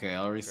I think. Okay,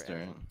 I'll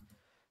restart.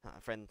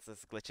 Friends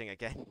is glitching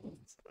again.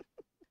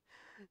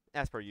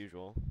 As per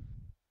usual.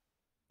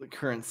 The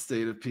current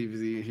state of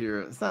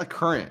PvZHeroes. It's not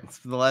current. It's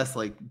for the last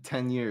like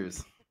 10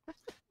 years.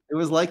 It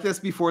was like this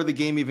before the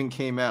game even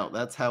came out.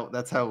 That's how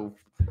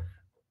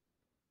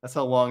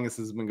long this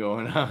has been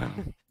going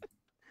on.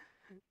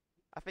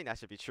 I think that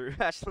should be true,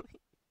 actually.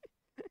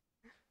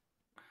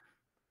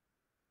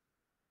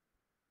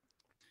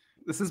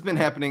 This has been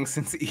happening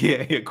since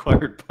EA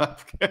acquired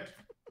PopCap.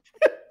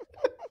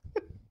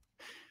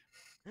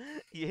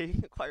 EA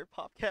acquired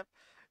PopCap.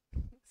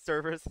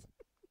 Servers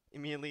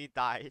immediately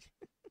died.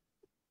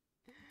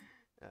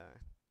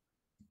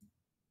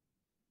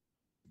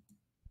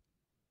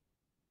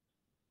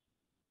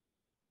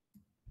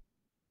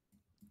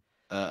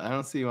 I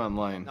don't see you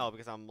online. No,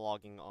 because I'm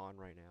logging on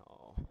right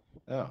now.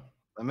 Oh,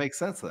 that makes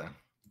sense then.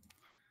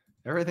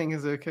 Everything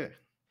is okay.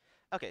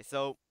 Okay,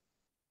 so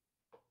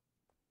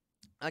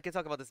I can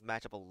talk about this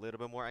matchup a little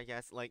bit more, I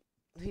guess. Like,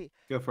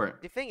 Go for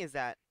it. the thing is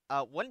that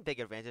one big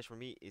advantage for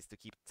me is to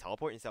keep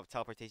teleport instead of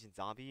teleportation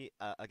zombie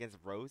against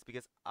Rose,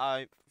 because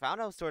I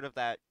found out sort of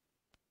that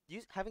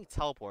having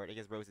teleport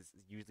against Rose is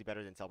usually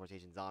better than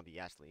teleportation zombie,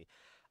 actually,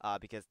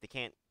 because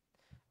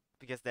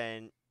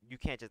then you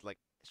can't just like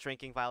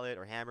shrinking violet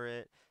or hammer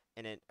it,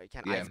 and then you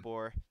can't ice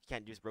spore, you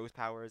can't use Rose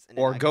powers, and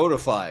then Or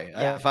Godify.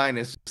 Yeah. I find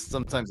it's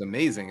sometimes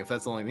amazing if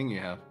that's the only thing you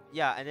have.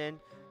 Yeah, and then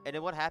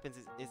what happens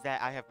is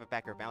that I have a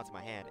backer bounce in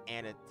my hand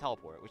and a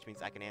teleport, which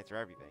means I can answer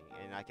everything,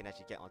 and I can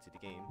actually get onto the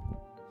game,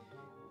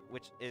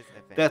 which is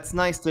a thing. That's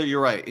nice that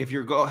you're right. If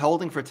you're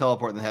holding for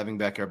teleport, then having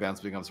back air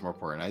bounce becomes more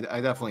important. I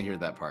definitely hear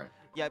that part.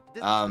 Yeah,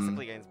 this is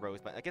specifically against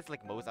Rose, but against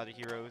like most other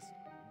heroes,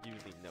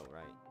 usually no,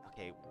 right?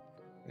 Okay.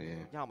 Yeah.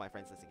 Y'all my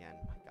friends list again.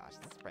 My gosh,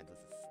 this friends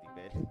list is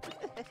stupid.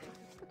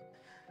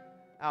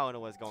 I don't know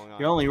what's going on.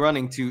 You're only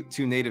running two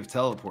native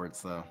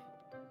teleports though.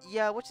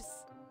 Yeah, which is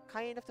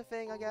kind of the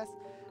thing, I guess.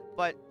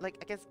 But like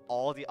against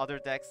all the other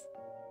decks,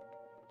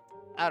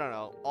 I don't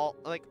know.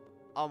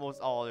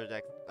 Almost all other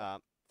decks,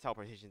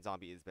 teleportation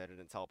zombie is better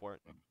than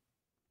teleport.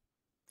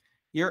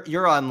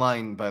 You're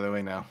online by the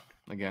way now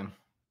again.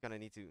 Gonna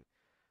need to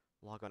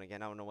log on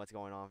again. I don't know what's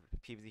going on.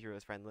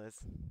 PvZHeroes friend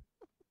list.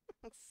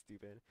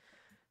 Stupid.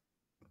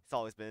 It's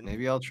always been.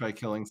 Maybe I'll try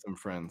killing some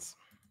friends.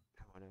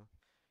 I don't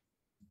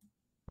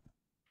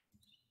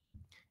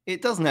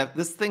know.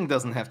 This thing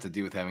doesn't have to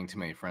do with having too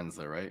many friends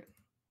though, right?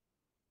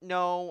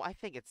 No, I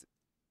think it's.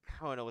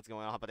 I don't know what's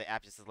going on, but the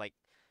app just is like,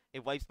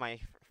 it wipes my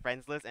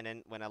friends list, and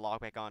then when I log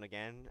back on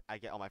again, I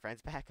get all my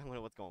friends back. I don't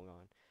know what's going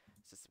on.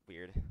 It's just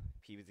weird.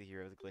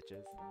 PvZHeroes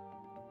glitches.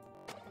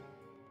 Let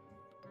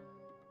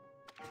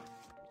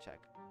me check.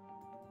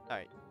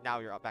 Alright, now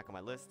you're back on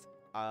my list.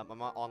 I'm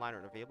online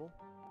or available?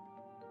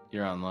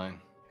 You're online.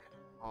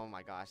 Oh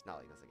my gosh, not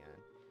like this again.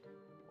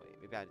 Wait,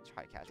 maybe I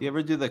try casual. Do you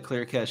ever do the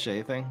clear cache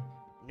thing?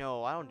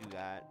 No, I don't do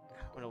that.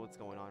 I don't know what's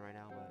going on right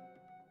now, but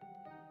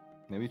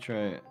Maybe try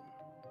it.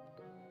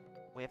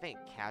 wait, I think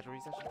casual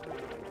reset should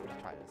work.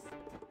 Let's try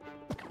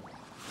this.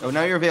 Oh,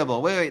 now you're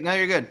available. Wait, now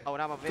you're good. Oh,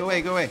 now I'm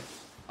available. Go away.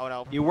 Oh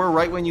no. You were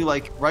right when you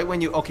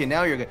okay,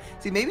 now you're good.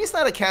 See, maybe it's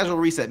not a casual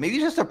reset. Maybe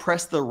you just have to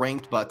press the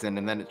ranked button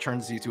and then it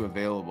turns you to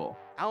available.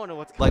 I don't know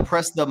what's going on. Like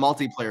press the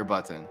multiplayer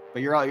button.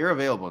 But you're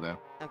available now.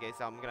 Okay,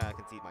 so I'm gonna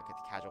concede my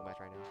casual match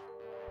right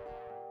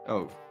now.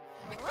 Oh.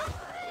 It's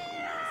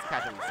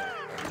casual reset.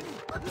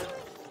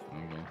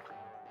 Okay.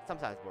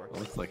 Sometimes it works.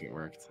 Looks like it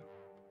worked.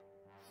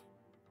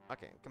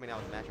 Okay, I'm coming out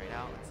with the match right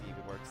now. Let's see if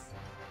it works.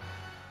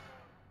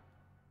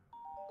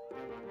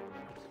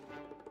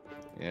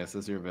 Yeah, it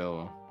says you're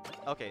available.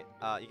 Okay,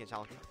 you can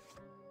challenge me.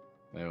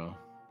 I will.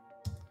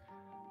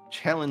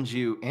 Challenge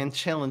you, and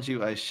challenge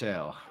you I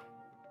shall.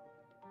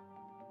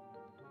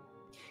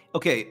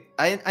 Okay,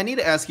 I need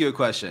to ask you a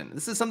question.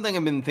 This is something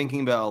I've been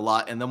thinking about a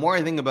lot, and the more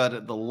I think about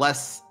it, the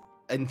less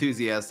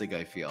enthusiastic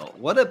I feel.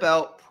 What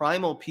about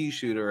Primal Pea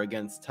Shooter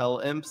against Tel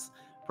Imps,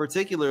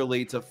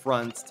 particularly to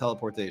front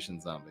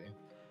Teleportation Zombie?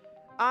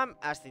 I'm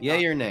actually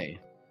Yay or nay?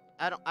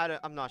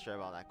 I'm not sure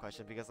about that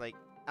question because like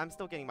I'm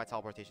still getting my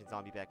teleportation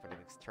zombie back for the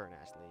next turn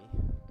actually.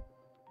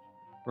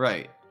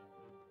 Right.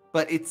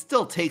 But it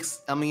still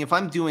takes, I mean, if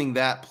I'm doing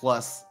that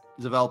plus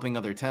developing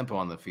other tempo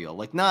on the field,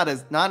 like not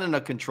in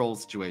a control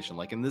situation,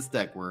 like in this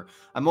deck where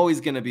I'm always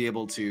going to be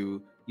able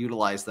to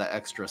utilize that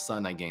extra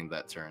sun I gained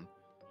that turn.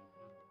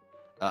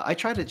 I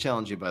tried to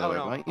challenge you, by the way.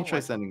 No. Why don't you try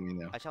sending me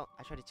now? I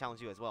tried to challenge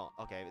you as well.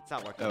 Okay, it's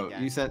not working. Oh,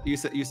 again. you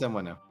sent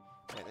one now.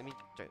 Wait, let me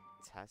try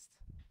test.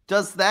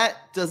 Does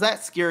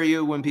that scare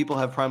you when people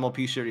have Primal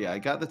Pea Shooter? Yeah, I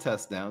got the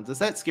test down. Does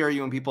that scare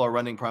you when people are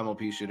running Primal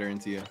Pea Shooter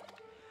into you?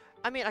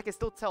 I mean, I can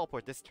still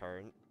teleport this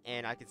turn,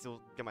 and I can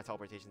still get my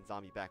teleportation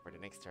zombie back for the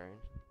next turn.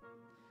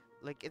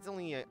 Like, it's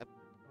only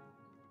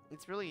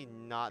It's really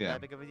not Yeah.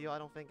 that big of a deal, I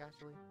don't think,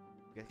 actually.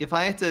 Okay. If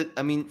I had to,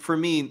 I mean, for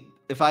me,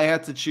 if I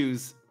had to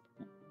choose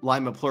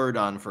Lima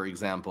Pleurodon, for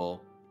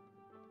example,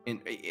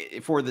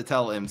 for the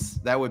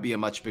Telimps, that would be a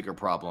much bigger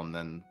problem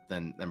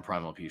than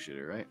Primal Pea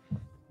Shooter, right?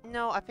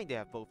 No, I think they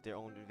have both their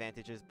own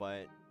advantages,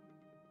 but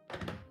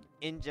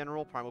in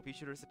general, Primal Pea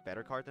Shooter is a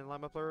better card than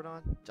Lima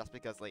Pleurodon, just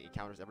because like it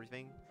counters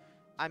everything.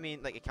 I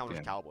mean, like it counters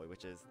Yeah. Cowboy,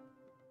 which is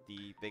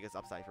the biggest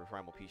upside for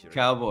Primal Pea Shooter.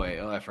 Cowboy.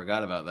 Oh, I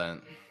forgot about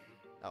that.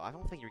 Oh, I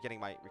don't think you're getting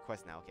my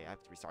request now. Okay, I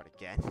have to restart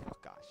again. Oh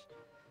gosh.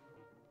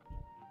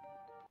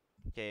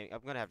 Okay, I'm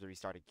gonna have to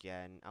restart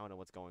again. I don't know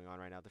what's going on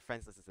right now. The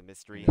friends list is a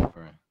mystery.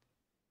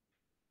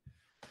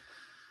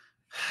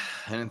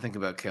 I didn't think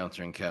about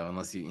countering Cow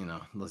unless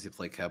unless you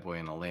play Cowboy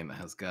in a lane that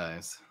has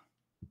guys.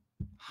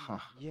 Huh.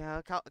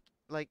 Yeah,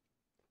 like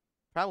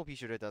Primal Pea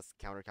Shooter does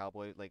counter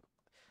Cowboy, like,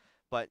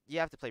 but you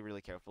have to play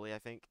really carefully. I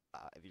think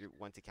if you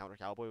want to counter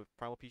Cowboy with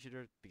Primal Pea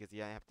Shooter, because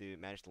you have to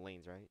manage the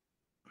lanes, right?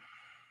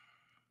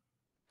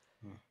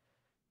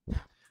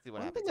 See what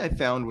One happens. thing I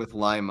found with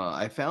Lima,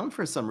 I found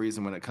for some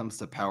reason when it comes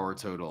to power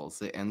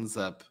totals, it ends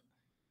up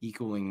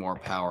equaling more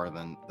power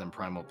than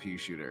Primal Pea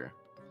Shooter.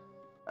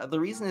 The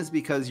reason is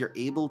because you're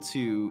able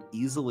to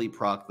easily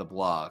proc the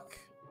block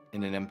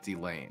in an empty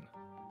lane.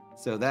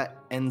 So that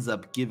ends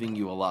up giving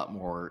you a lot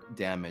more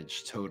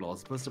damage total.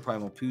 As opposed to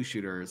Primal Pea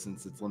Shooter,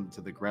 since it's limited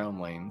to the ground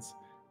lanes,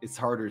 it's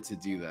harder to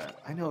do that.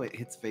 I know it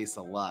hits face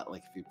a lot,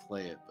 like if you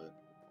play it, but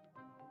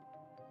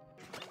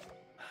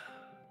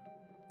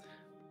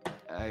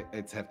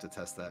I'd have to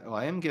test that. Oh,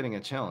 I am getting a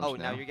challenge Oh,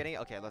 now. now you're getting it?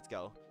 Okay, let's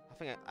go.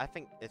 I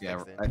think it Yeah,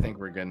 fixed it. I think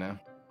we're good now.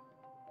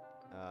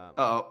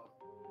 Uh-oh.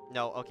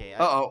 No, okay.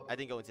 Uh-oh. I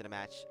didn't go into the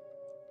match.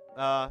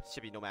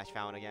 Should be no match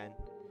found again.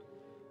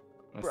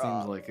 It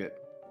seems like it.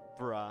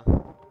 Bruh.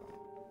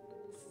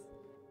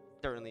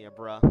 Certainly a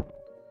bruh.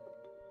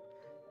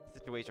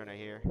 Situation right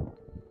here.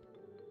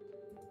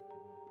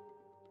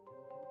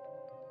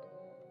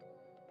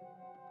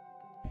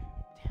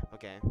 Damn,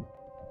 okay.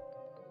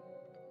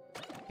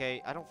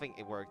 Okay, I don't think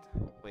it worked.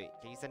 Wait,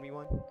 can you send me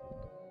one?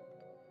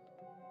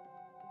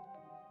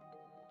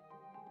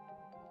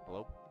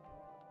 Hello?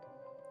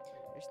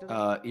 You're still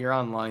there? You're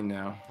online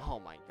now. Oh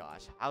my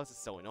gosh, how is this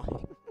so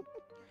annoying?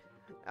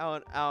 I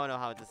don't know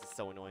how this is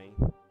so annoying.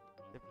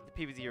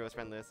 The PvZHeroes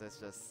friend list is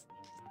just...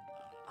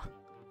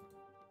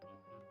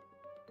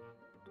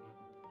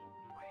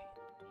 Wait,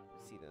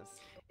 see this.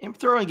 Imp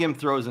throwing Imp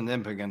throws an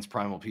Imp against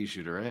Primal Pea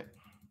Shooter, right?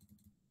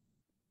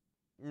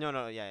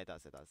 No, yeah, it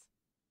does.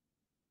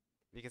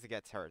 Because it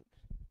gets hurt.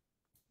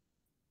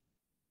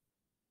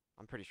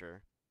 I'm pretty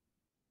sure.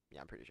 Yeah,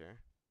 I'm pretty sure.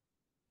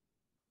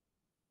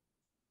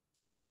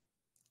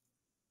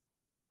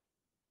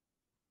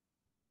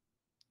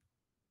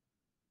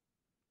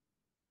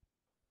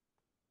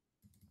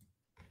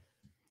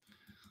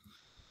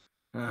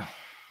 But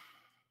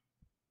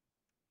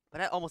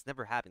that almost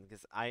never happens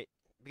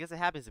because it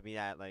happens to me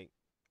that like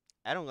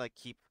I don't like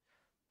keep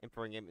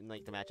importing him in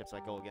like the matchups I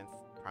go against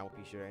Primal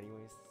Pea Shooter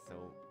anyways.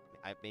 So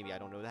maybe I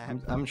don't know that.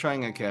 I'm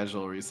trying a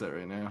casual reset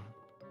right now.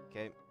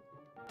 Okay.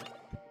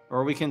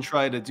 Or we can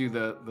try to do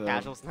the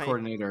Casual snipe?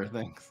 coordinator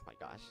things. Oh my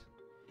gosh.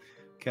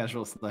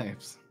 Casual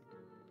snipes.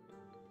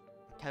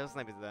 Casual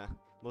snipe is the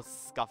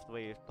most scuffed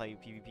way of playing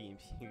PvP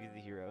in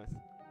PvZHeroes.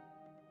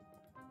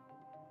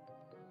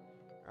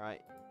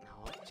 Alright,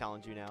 I'll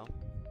challenge you now.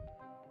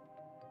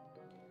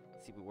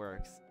 See if it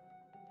works.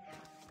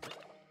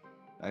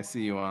 I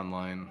see you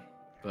online,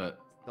 but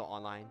Still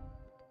online.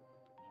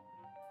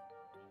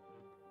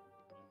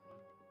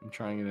 I'm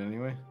trying it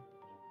anyway.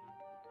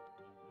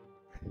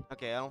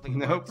 Okay, I don't think it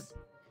Nope. works.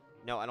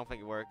 No, I don't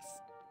think it works.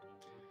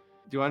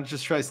 Do you want to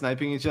just try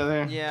sniping each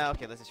other? Yeah,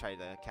 okay, let's just try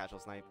the casual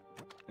snipe.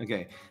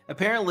 Okay.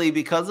 Apparently,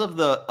 because of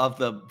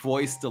the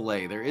voice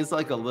delay, there is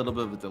like a little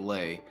bit of a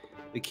delay.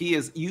 The key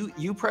is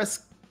you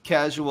press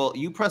casual,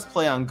 you press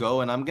play on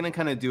go, and I'm gonna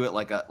kind of do it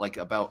like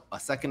about a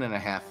second and a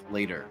half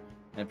later.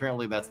 And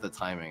apparently that's the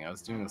timing. I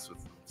was doing this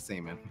with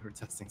Saman. We were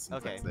testing some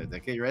text there.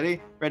 Okay, you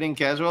ready? Ready and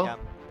casual? Yeah.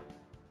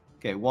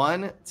 Okay,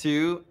 1,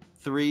 2,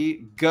 3,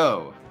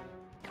 go.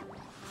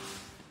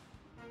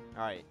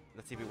 Alright,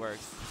 let's see if it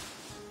works.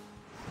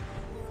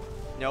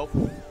 Nope.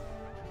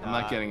 I'm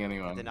not getting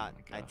anyone. Did not.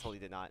 Oh my I gosh. totally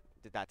did not.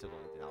 That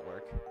totally did not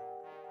work.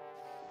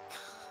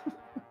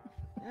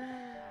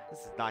 This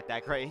is not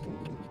that great.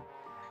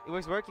 It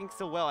was working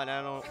so well, and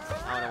I don't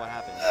know what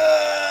happened.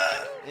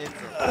 It's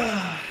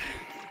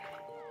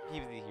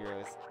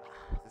PvZHeroes.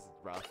 This is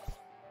rough.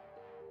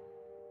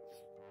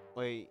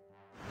 Wait.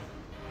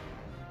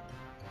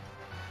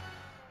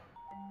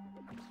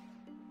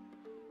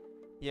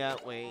 Yeah,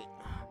 wait.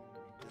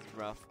 This is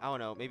rough. I don't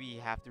know. Maybe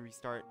you have to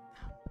restart.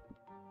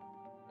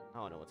 I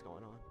don't know what's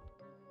going on.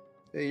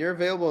 Hey, you're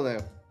available now.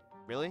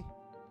 Really?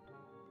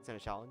 Is that a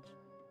challenge?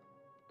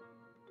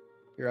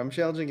 Here, I'm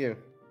challenging you.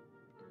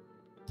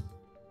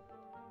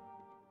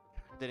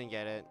 Didn't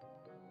get it.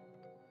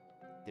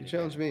 You Didn't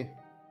challenge get it. me.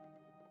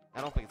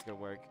 I don't think it's gonna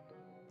work.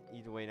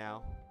 Either way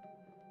now.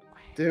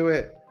 Do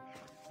it.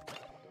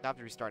 I have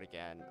to restart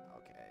again.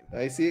 Okay.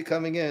 I see it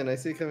coming in. I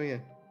see it coming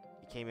in.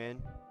 He came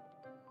in.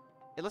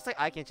 It looks like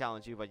I can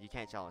challenge you, but you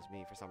can't challenge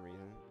me for some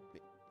reason.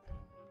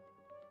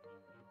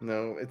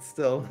 No, it's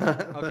still.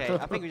 Okay,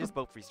 I think we just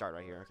both restart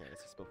right here. Okay,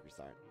 let's just both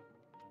restart.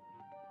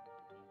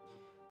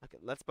 Okay,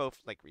 let's both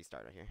like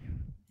restart right here.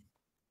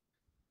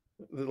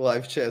 The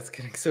live chat's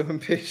getting so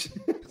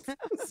impatient.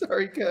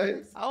 Sorry,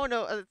 guys. Oh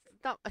no, it's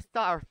not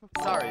sorry.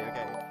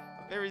 Okay,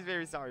 I'm very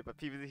very sorry, but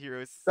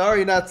PvZHeroes.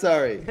 Sorry, not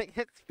sorry.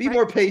 Be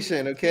more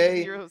patient,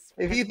 okay? PvZHeroes.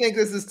 If you think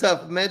this is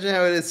tough, imagine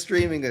how it is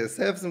streaming this.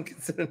 Have some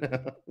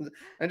consider.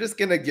 I'm just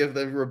gonna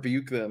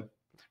rebuke them.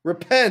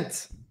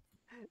 Repent.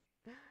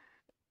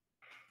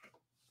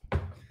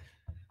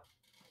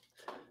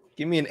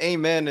 Give me an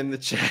amen in the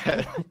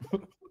chat.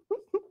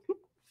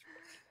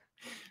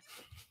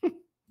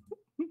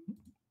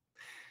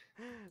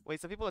 Wait,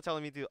 some people are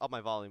telling me to up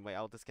my volume. Wait,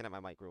 I'll disconnect my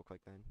mic real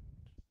quick then.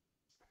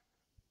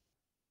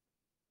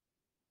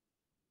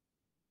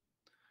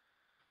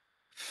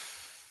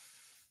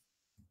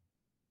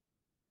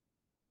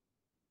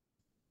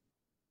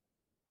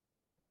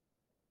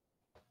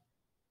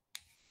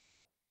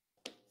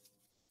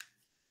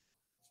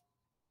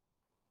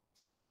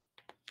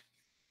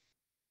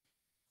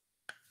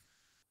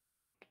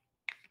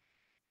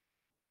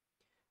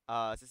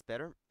 Is this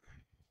better?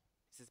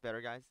 Is this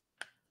better, guys?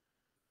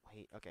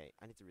 Wait, okay,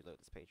 I need to reload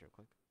this page real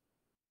quick.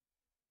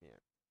 Yeah,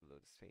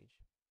 reload this page.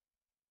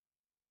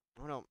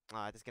 Oh no,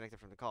 I disconnected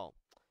from the call.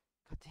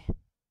 God damn.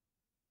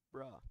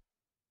 Bruh.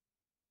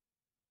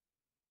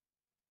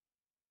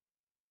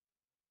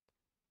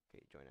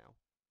 Okay, join now.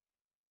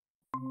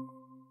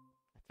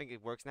 I think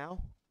it works now.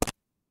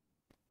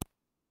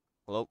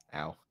 Hello?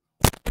 Ow.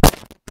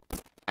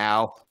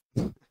 Ow.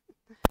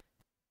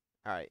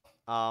 Alright,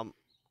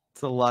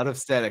 It's a lot of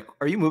static.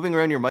 Are you moving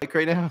around your mic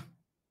right now?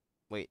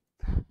 wait.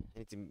 I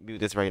need to mute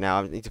this right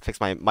now. I need to fix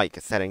my mic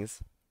settings.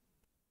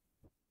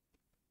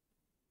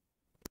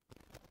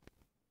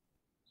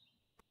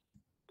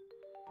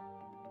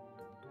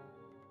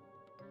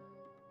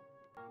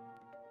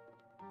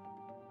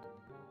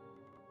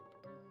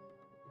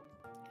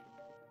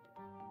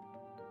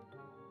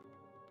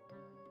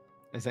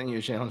 I sent you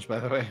a challenge, by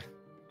the way.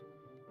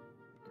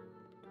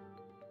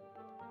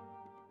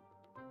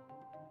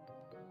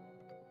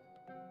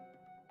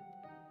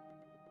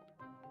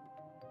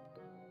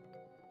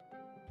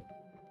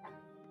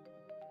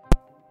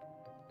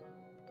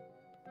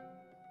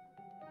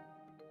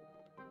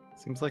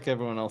 Seems like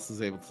everyone else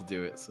is able to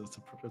do it, so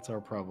it's our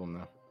problem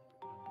now.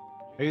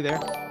 Are you there?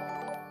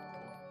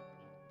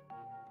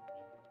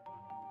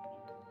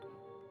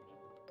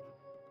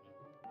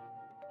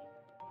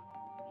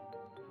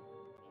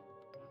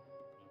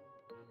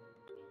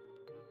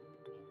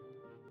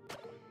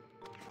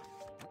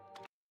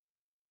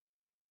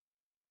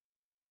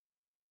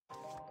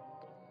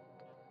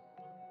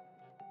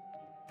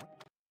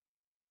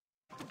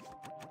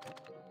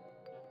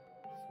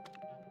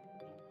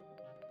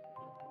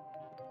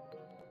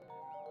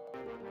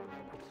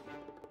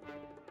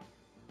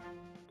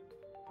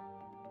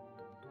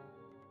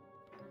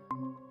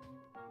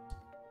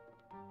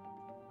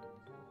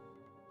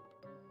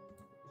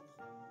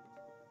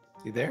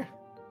 You there?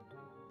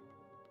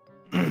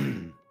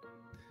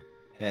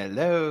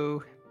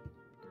 Hello.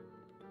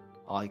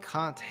 I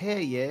can't hear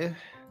you.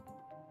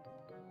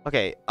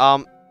 Okay,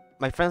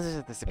 my friends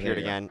just disappeared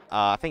you go. again.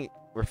 I think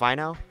we're fine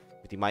now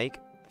with the mic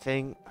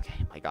thing.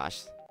 Okay, my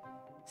gosh.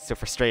 So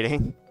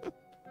frustrating.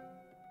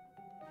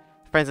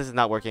 Friends, this is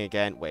not working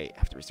again. Wait, I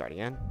have to restart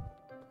again.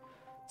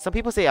 Some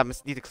people say I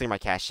need to clear my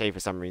cache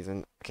for some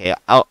reason. Okay,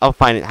 I'll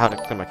find it how to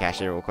clear my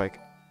cache real quick.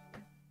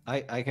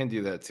 I can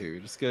do that too.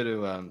 Just go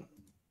to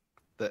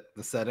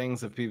the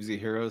settings of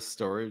PvZHeroes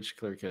storage,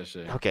 clear cache.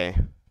 Okay.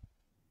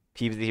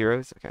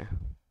 PvZHeroes? Okay.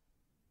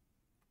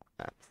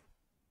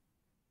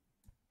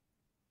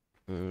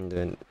 And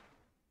then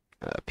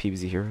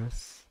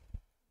PvZHeroes.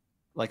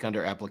 Like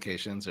under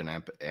applications and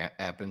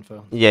app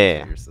info.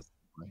 Yeah. Your system,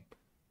 right?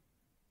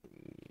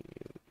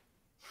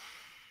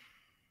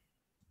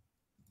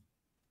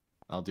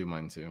 I'll do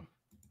mine too.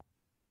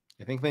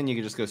 I think then you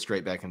can just go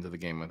straight back into the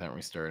game without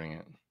restarting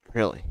it.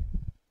 Really?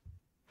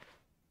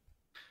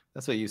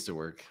 That's what used to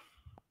work.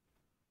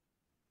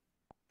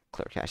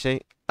 Clear cache.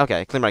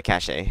 Okay, clear my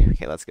cache.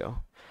 Okay, let's go.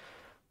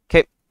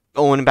 Okay,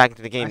 going back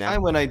into the game I now.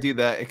 find when I do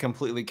that, it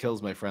completely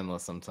kills my friend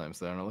list sometimes,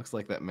 though, and it looks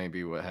like that may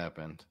be what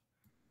happened.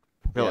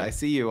 Really? Yeah, I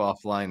see you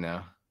offline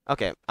now.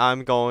 Okay,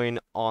 I'm going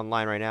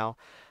online right now.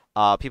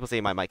 People say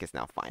my mic is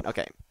now fine.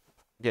 Okay,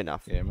 good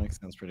enough. Yeah, mic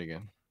sounds pretty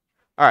good.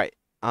 All right,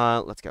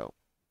 let's go.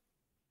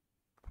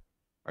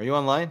 Are you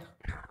online?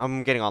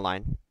 I'm getting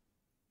online.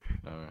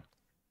 All right.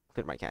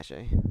 Clear my cache.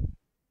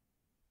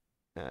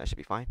 Should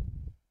be fine.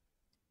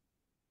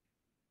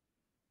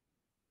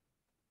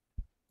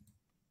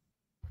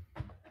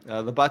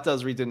 The bot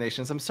does read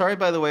donations. I'm sorry,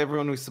 by the way,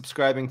 everyone who's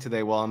subscribing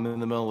today while I'm in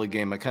the middle of the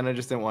game. I kind of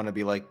just didn't want to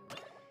be like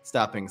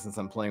stopping since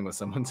I'm playing with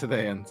someone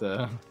today and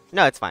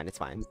No, it's fine. It's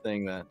fine.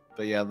 saying that.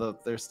 But yeah,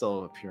 they're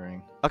still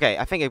appearing. Okay,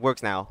 I think it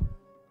works now.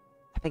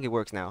 I think it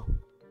works now.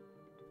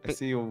 I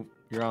see you're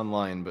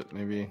online, but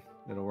maybe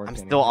it'll work. I'm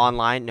anyway. still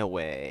online. No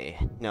way.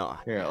 No.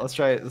 Here, let's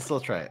try it. Let's still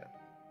try it.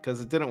 because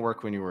it didn't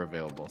work when you were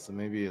available. So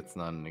maybe it's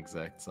not an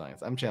exact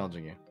science. I'm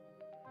challenging you.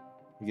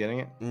 You getting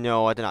it?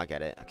 No, I did not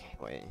get it. Okay,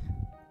 wait.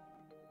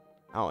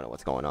 I don't know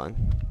what's going on.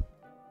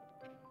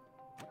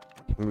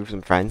 Remove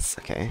some friends.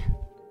 Okay.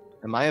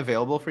 Am I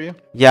available for you?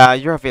 Yeah,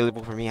 you're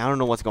available for me. I don't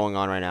know what's going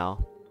on right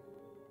now.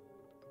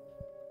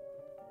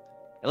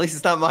 At least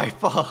it's not my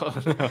fault.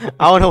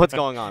 I don't know what's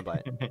going on,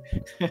 but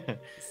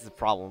this is a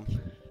problem.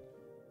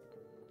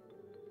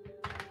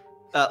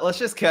 Let's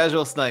just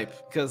casual snipe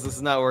because this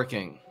is not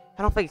working.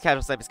 I don't think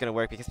casual snipe is gonna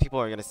work because people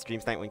are gonna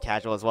stream snipe when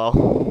casual as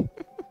well.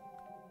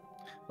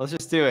 Let's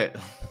just do it.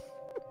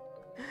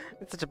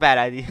 It's such a bad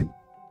idea.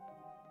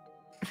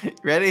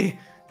 Ready?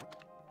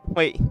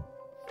 Wait.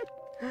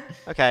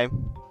 Okay.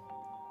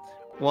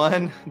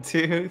 1,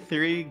 2,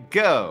 3,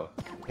 go.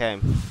 Okay.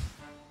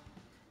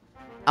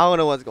 I don't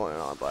know what's going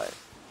on, but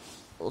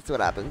we'll see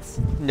what happens.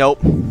 Nope.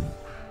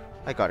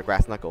 I got a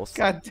grass knuckles.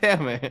 God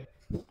damn it.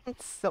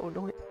 It's so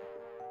annoying.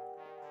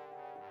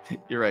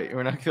 You're right.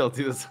 We're not gonna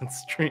do this on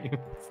stream.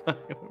 It's not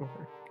gonna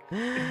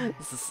work.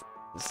 This is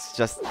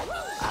just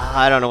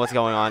I don't know what's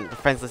going on. The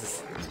friends list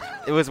is,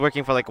 it was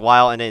working for like a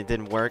while and then it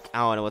didn't work. I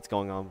don't know what's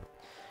going on.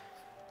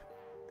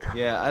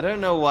 Yeah, I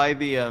don't know why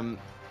the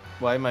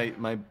why my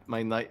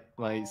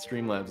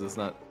Streamlabs is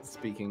not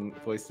speaking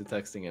voice to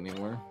texting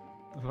anymore.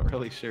 I'm not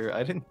really sure.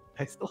 I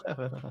still have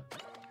it.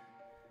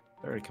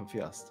 Very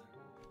confused.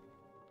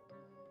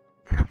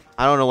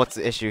 I don't know what's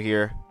the issue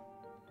here.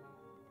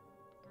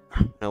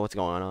 I don't know what's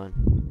going on.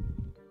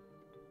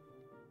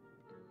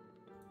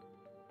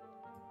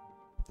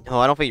 No,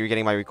 I don't think you're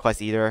getting my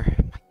request either.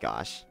 My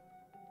gosh.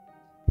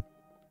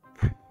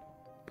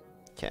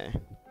 Okay.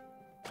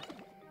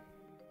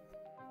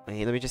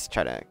 Wait, let me just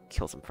try to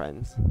kill some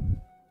friends.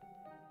 Man.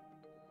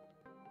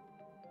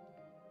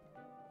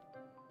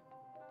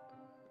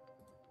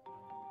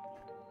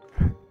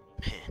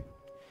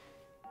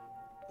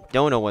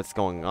 Don't know what's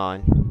going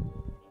on.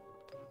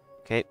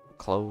 Okay,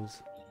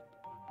 close.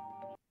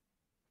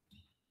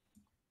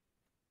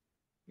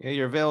 Yeah,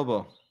 you're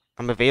available.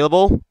 I'm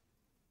available?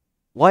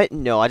 What?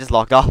 No, I just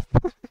logged off.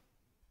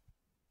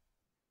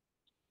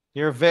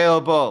 You're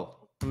available.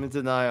 I'm in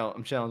denial.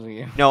 I'm challenging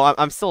you. No,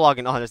 I'm still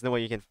logging on. There's no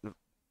way you can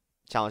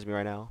challenge me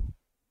right now.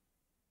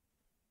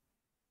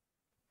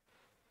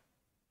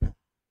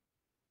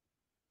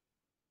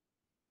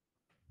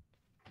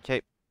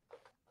 Okay.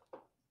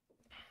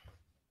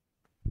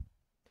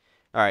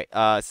 Alright,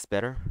 is this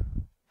better?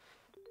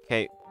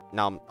 Okay,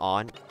 now I'm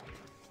on.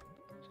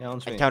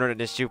 Challenge me. Encountered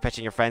an issue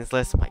fetching your friends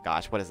list. Oh my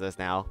gosh, what is this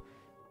now?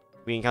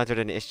 We encountered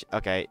an issue.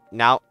 Okay,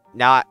 now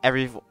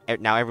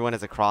everyone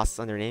has a cross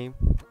on their name.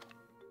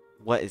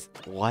 What?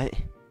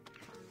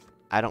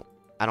 I don't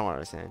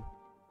understand.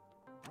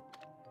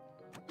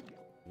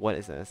 What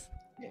is this?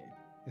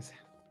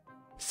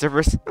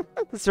 Servers.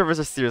 The servers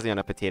are seriously on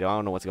a potato. I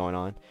don't know what's going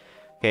on.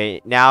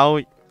 Okay, now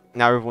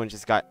everyone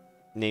just got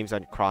names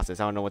on crosses.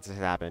 I don't know what's just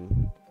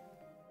happened.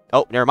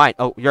 Oh, never mind.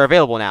 Oh, you're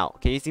available now.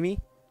 Can you see me?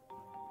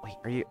 Wait,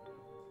 are you?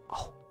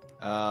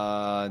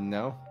 Oh.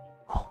 No.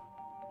 Oh.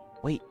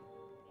 Wait.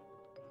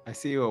 I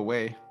see you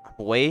away.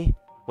 Away?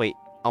 Wait,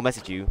 I'll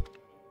message you.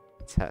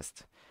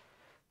 Test.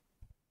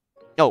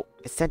 No,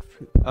 it's sent.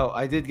 Oh,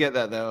 I did get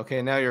that though.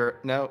 Okay,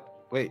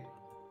 wait.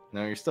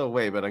 No, you're still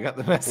away, but I got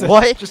the message.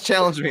 What? Just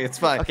challenge me. It's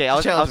fine. Okay,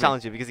 I'll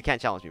challenge you because you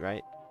can't challenge me,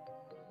 right?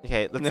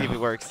 Okay, let's see if it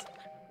works.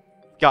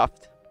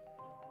 Scuffed.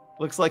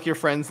 Looks like your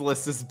friends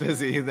list is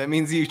busy. That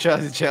means you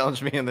tried to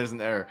challenge me and there's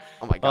an error.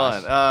 Oh my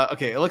gosh. Hold on.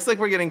 Okay, it looks like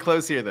we're getting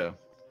close here though.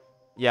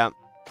 Yeah.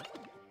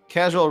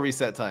 Casual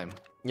reset time.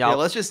 Yeah. Yeah,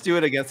 let's just do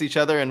it against each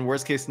other, and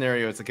worst case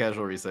scenario, it's a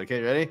casual reset.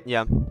 Okay, ready?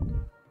 Yeah.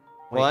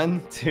 Wait.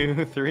 1,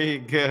 2, 3,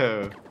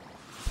 go.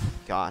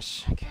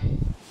 Gosh. Okay.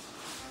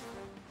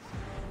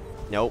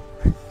 Nope.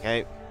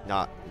 Okay.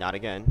 Not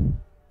again.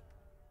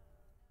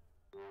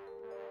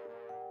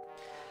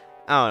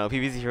 I don't know.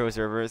 PvZHeroes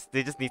servers.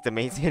 They just need to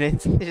maintain it.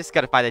 They just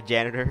gotta find a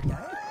janitor.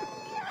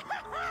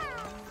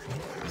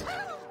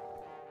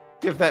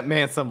 Give that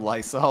man some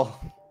Lysol.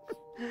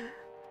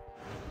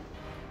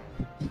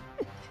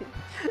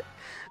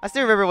 I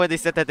still remember when they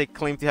said that they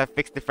claimed to have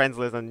fixed the friends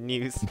list on the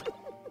news.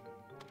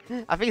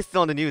 I think it's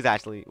still on the news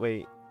actually.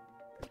 Wait.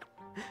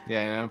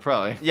 Yeah,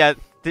 probably. Yeah,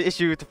 the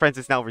issue with the friends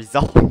is now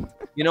resolved.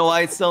 You know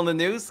why it's still in the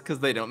news? Because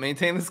they don't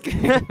maintain this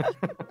game.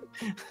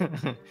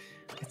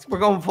 We're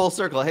going full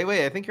circle. Hey,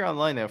 wait, I think you're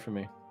online now for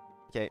me.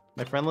 Okay.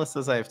 My friend list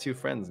says I have 2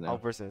 friends now. All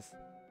versus.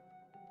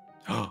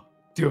 Oh,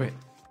 do it.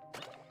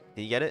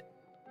 Did you get it?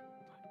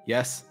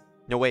 Yes.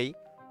 No way.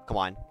 Come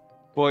on.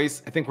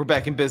 Boys, I think we're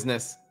back in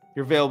business.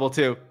 You're available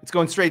too. It's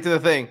going straight to the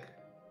thing.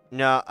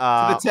 No,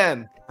 to the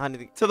 10.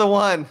 To the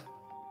 1.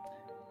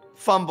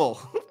 Fumble.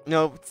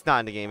 No, it's not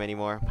in the game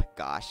anymore. My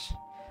gosh.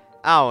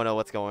 I don't know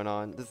what's going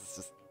on. This is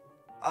just...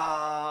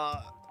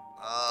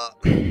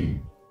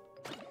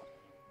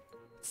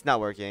 It's not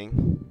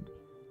working.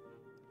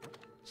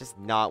 It's just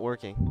not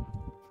working.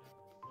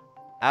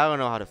 I don't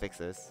know how to fix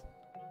this.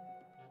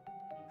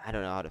 I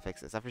don't know how to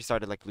fix this. I've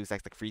restarted like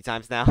BlueStacks like 3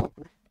 times now.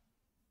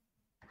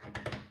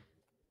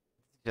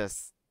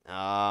 Just...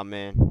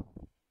 man.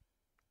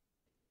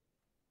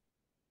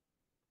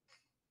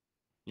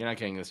 You're not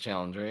getting this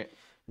challenge, right?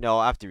 No,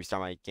 I have to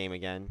restart my game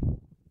again.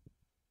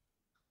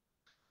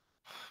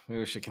 Maybe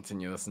we should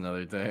continue this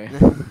another day. I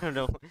don't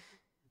know.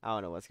 I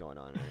don't know what's going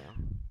on right now.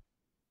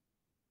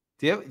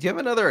 Do you have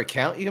another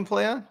account you can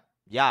play on?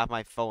 Yeah, I have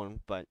my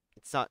phone, but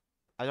it's not.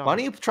 I don't. Why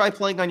don't you try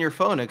playing on your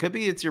phone? It could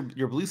be it's your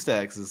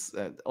BlueStacks is.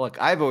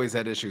 Look, I've always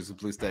had issues with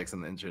BlueStacks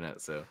on the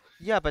internet, so.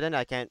 Yeah, but then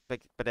I can't.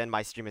 But then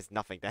my stream is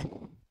nothing then.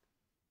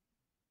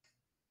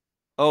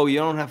 Oh, you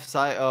don't have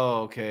side.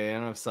 Oh, okay. I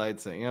don't have side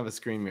sync. You have a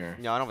screen mirror.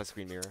 No, I don't have a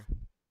screen mirror.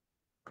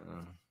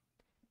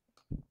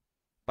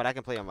 But I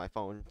can play on my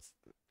phone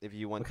if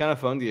you want. What kind of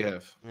phone do you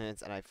have?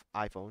 It's an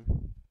iPhone.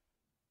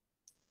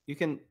 You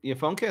can. Your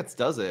phone cats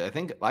does it. I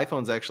think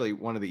iPhone's actually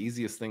one of the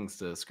easiest things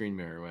to screen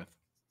mirror with.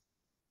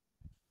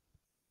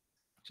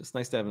 Just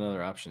nice to have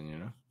another option, you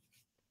know.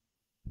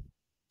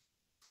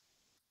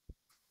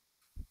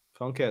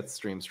 Phone cat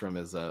streams from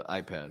his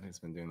iPad. He's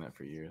been doing that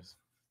for years.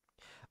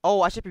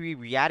 Oh, I should be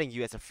re-adding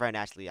you as a friend.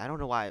 Actually, I don't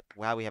know why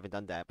we haven't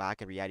done that, but I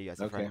can re-add you as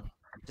a friend.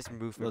 Just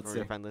remove me from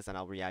your friend list, and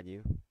I'll re-add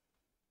you.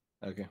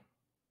 Okay.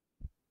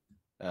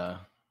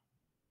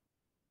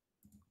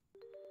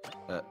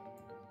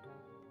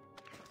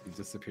 You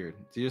disappeared.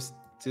 Do you just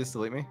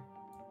delete me?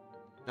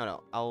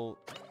 No. I'll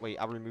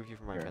remove you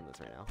from my friend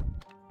list right now.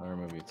 I'll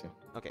remove you too.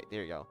 Okay,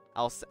 there you go.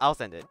 I'll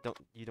send it. Don't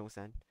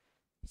send.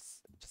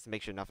 Just to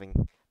make sure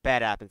nothing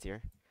bad happens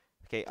here.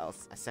 Okay, I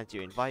sent you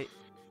an invite.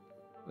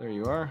 There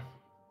you are.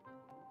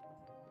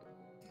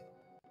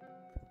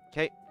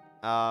 Okay.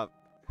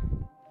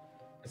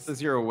 It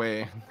says you're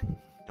away.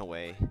 No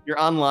way. You're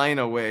online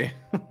away.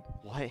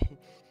 What?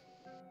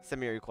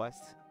 Send me a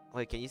request.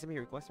 Wait, can you send me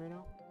a request right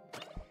now?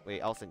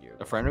 Wait, I'll send you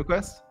a friend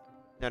request.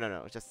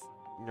 No. Just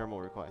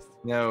normal request.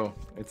 No,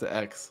 it's an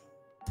X.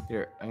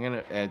 Here, I'm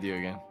gonna add you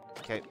again.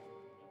 Okay.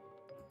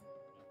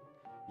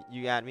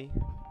 You add me.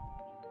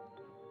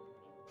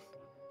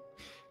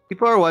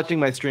 People are watching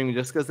my stream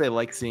just because they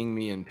like seeing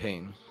me in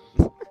pain.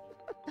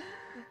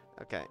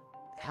 Okay.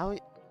 How?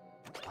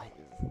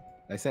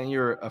 I sent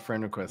you a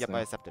friend request. Yep, now.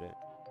 I accepted it.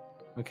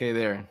 Okay,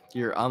 there.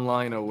 You're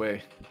online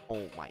away.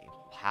 Oh my!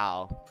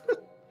 How?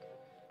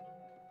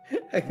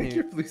 I think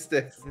your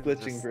BlueStacks is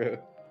glitching, bro.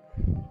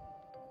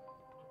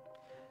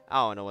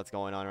 I don't know what's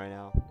going on right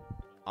now.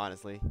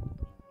 Honestly.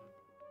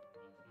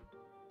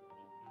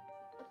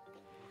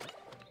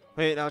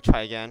 Wait, I'll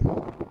try again.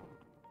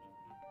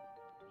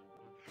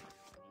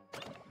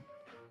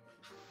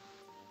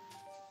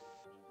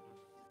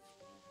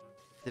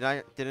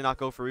 Did it not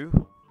go through?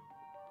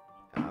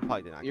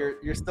 Probably did not.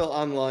 You're still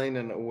online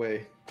and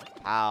away.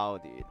 How,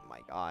 dude? My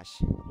gosh.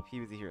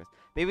 PvZHeroes.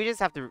 Maybe we just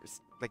have to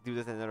like do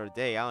this another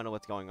day. I don't know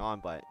what's going on,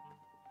 but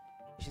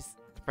it's just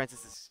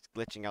Francis is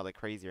glitching out like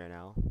crazy right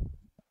now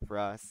for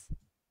us.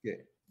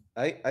 Okay.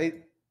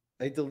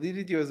 I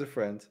deleted you as a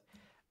friend.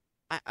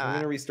 I'm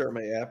gonna restart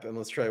my app and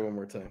let's try one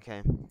more time.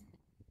 Okay.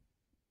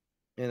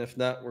 And if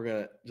not, we're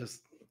gonna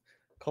just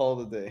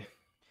call it a day.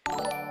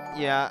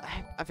 Yeah,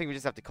 I think we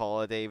just have to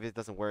call it a day if it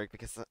doesn't work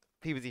because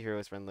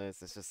PvZHeroes friend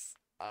list is just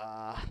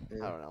I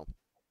don't know.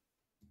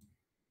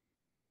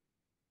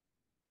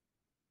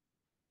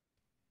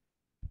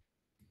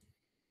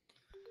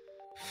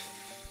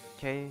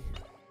 Okay.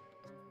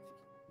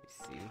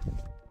 Let me see.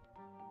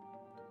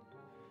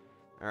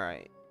 All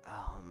right.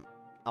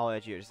 I'll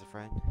add you as a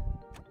friend.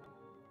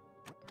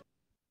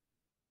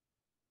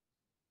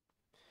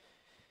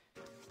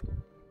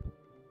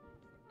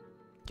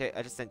 Okay,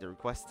 I just sent the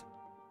request.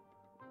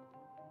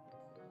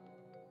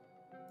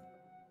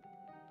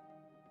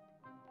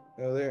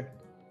 Oh, there.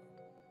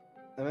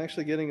 I'm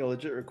actually getting a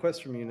legit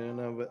request from you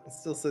now, but it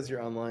still says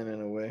you're online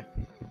and away.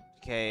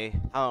 Okay,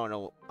 I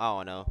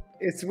don't know.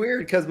 It's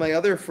weird because my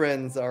other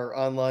friends are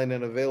online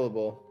and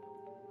available.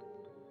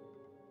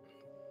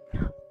 I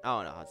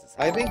don't know how this.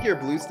 I think your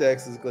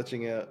BlueStacks is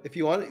glitching out. If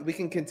you want, we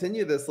can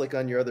continue this like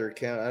on your other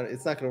account.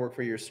 It's not going to work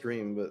for your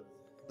stream, but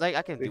like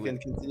I can. We can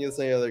continue this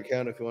on your other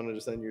account if you want to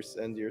just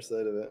end your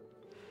side of it.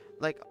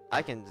 Like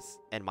I can just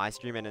end my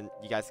stream and then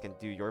you guys can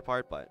do your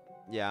part, but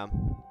yeah.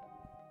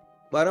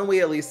 Why don't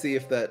we at least see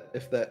if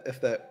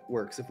that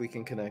works? If we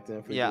can connect, and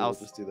if we do, we'll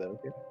just do that.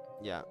 Okay.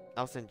 Yeah,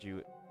 I'll send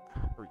you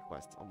a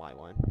request on my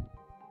one.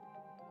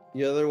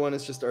 The other one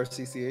is just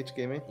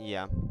RCCHGaming.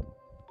 Yeah,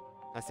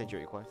 I sent you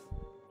a request.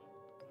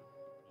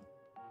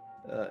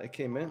 It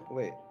came in.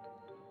 Wait,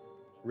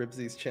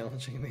 Ribsy's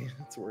challenging me.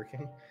 It's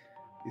working.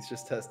 He's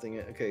just testing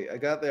it. Okay, I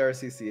got the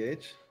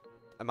RCCH.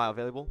 Am I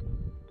available?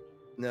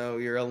 No,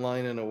 you're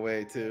online and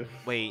away too.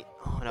 Wait,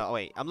 oh no,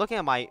 wait. I'm looking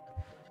at my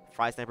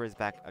Fry Sniper's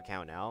back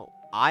account now.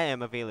 I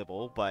am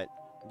available, but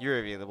you're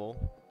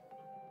available.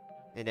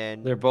 And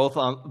then they're both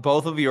on.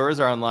 Both of yours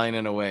are online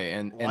and away,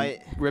 and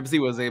Ribsy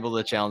was able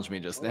to challenge me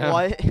just now.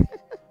 What?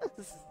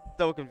 This is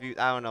so confused.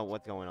 I don't know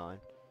what's going on.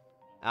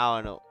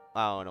 I don't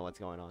know what's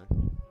going on.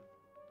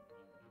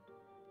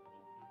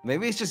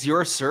 Maybe it's just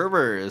your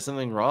server. There's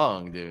something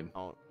wrong, dude.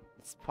 Oh,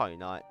 it's probably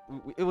not.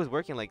 It was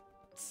working like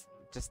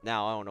just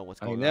now. I don't know what's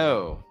going on. I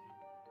know.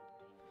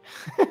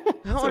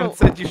 Someone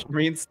said you should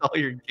reinstall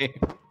your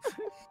game.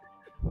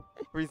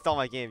 Reinstall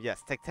my game.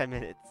 Yes, take 10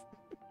 minutes.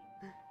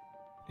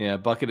 Yeah,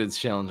 Bucketed's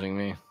challenging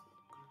me.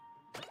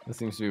 This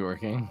seems to be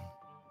working.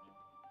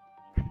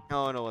 I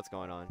don't know what's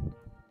going on.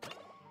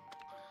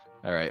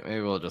 All right,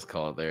 maybe we'll just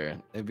call it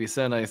there. It'd be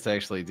so nice to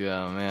actually do.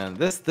 Oh man,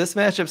 this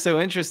matchup's so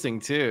interesting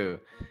too.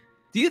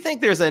 Do you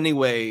think there's any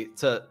way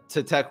to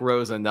tech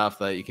Rose enough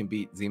that you can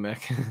beat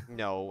Zemek?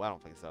 No, I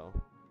don't think so.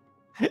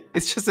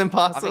 It's just I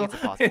impossible. think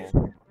it's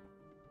impossible.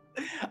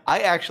 I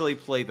actually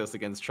played this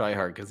against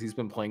Tryhard because he's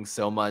been playing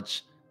so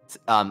much.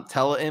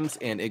 Tele-Imps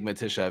and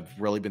Igmatisha have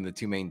really been the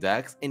two main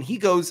decks, and he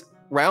goes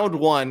round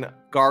 1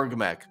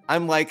 Gargmech.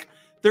 I'm like,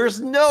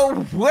 there's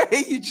no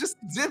way you just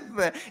did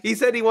that. He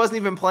said he wasn't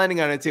even planning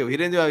on it too. He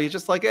didn't do it. He's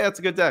just like, yeah, it's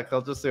a good deck.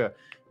 I'll just do it.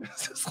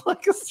 It's just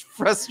like it's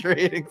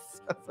frustrating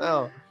as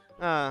hell.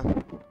 I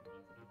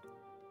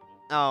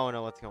don't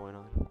know what's going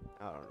on.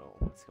 I don't know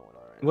what's going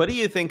on right What do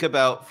you think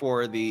about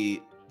for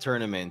the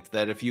tournament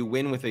that if you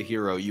win with a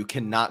hero, you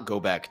cannot go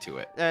back to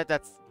it?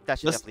 that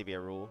should definitely be a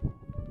rule.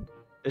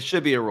 It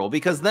should be a rule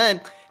because then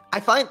I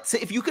find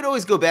if you could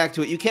always go back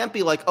to it, you can't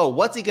be like, oh,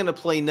 what's he gonna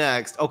play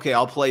next? Okay,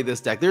 I'll play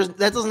this deck. That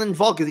doesn't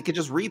involve because he could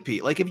just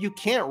repeat. Like if you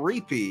can't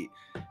repeat,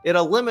 it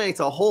eliminates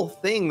a whole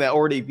thing that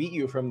already beat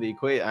you from the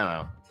equation. I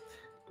don't know.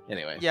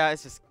 Anyway. Yeah,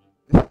 it's just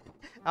I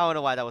don't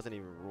know why that wasn't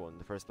even a rule in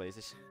the first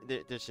place.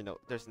 There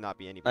should not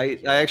be any. I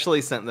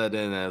actually sent that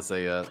in as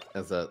a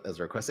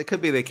request. It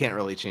could be they can't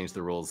really change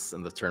the rules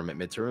in the tournament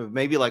midterm.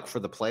 Maybe like for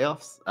the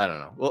playoffs. I don't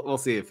know. We'll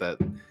see if that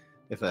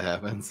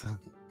happens.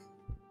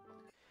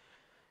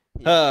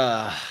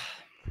 Yeah.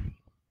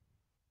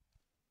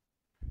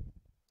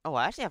 Oh,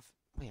 I actually have.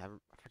 Wait, I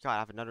forgot. I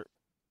have another.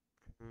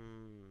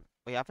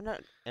 Wait, I have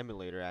another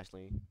emulator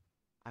actually.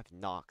 I have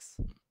Nox.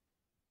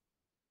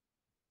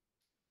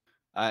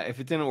 If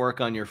it didn't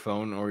work on your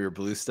phone or your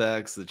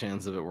BlueStacks, the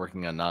chance of it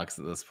working on Nox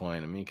at this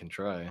point, I mean, you can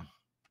try.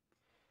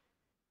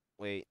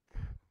 Wait.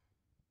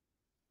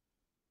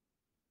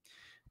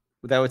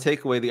 That would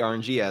take away the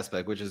RNG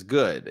aspect, which is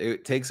good.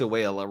 It takes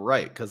away a lot,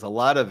 right? Because a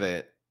lot of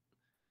it,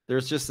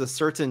 there's just a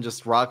certain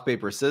just rock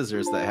paper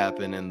scissors that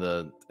happen in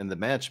the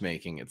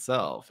matchmaking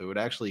itself. It would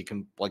actually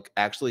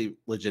actually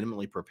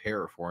legitimately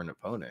prepare for an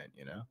opponent.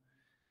 You know,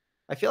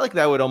 I feel like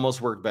that would almost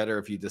work better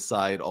if you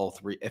decide all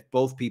three. If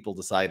both people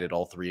decided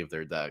all three of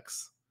their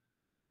decks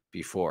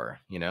before,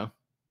 you know.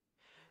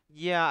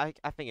 Yeah,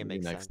 I think it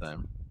Maybe makes next sense.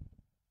 time.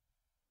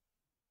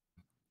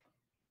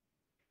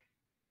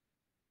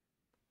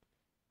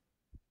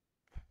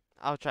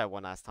 I'll try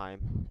one last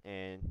time,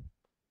 and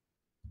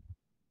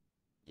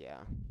yeah,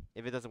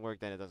 if it doesn't work,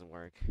 then it doesn't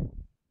work.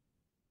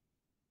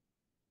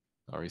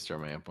 I'll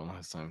restart my app one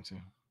last time too.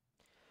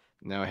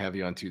 Now I have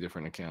you on 2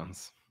 different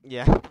accounts.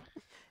 Yeah, if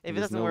it It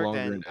is doesn't no work, longer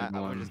then an we're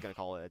M1. just gonna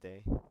call it a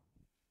day.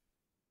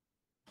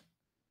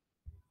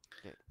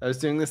 Okay. I was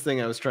doing this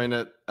thing. I was trying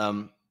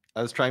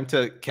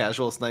to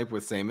casual snipe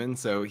with Saman,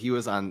 so he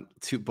was on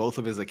both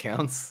of his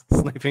accounts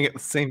sniping at the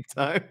same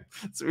time.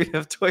 So we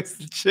have twice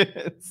the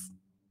chance.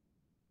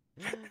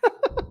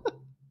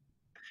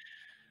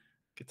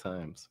 Good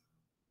times.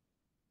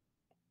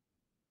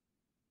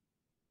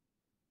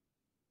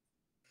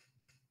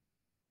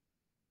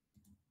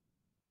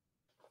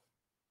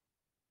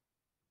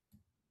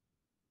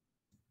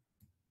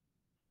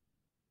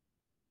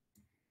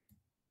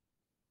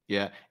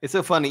 Yeah, it's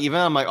so funny. Even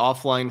on my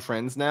offline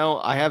friends now,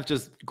 I have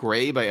just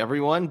gray by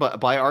everyone, but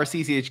by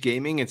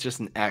RCCHGaming, it's just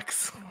an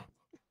X.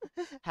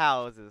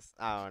 How is this?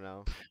 I don't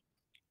know.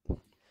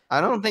 I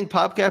don't think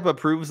PopCap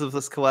approves of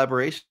this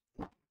collaboration.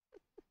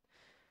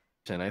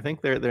 I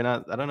think they're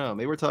not. I don't know.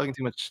 Maybe we're talking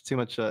too much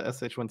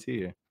SH1T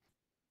here.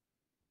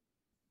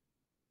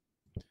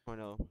 Oh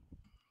no.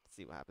 Let's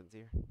see what happens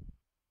here.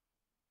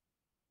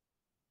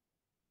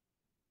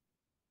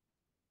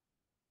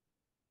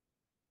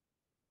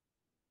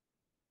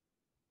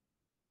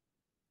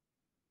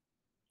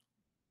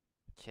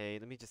 Okay,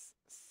 let me just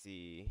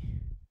see.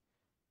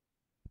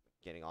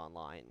 Getting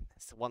online.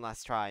 So one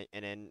last try,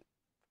 and then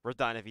we're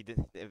done if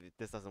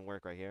this doesn't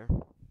work right here.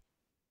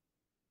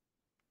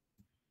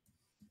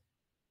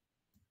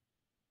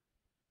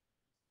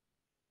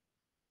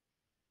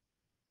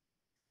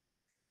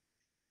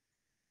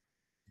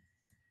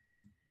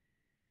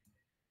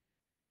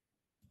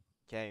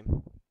 Okay.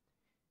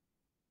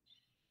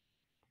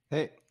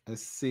 Hey, I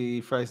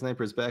see Fry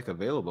Sniper's back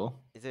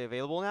available. Is it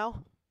available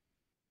now?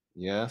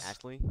 Yes.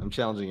 Ashley? I'm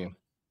challenging you.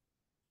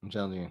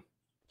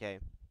 Okay.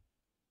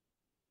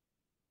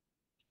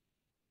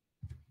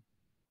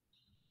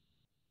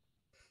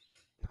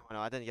 Oh no,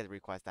 I didn't get a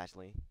request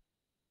actually.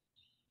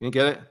 You didn't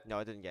get it? No,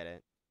 I didn't get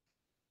it.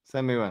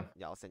 Send me one.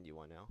 Yeah, I'll send you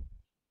one now.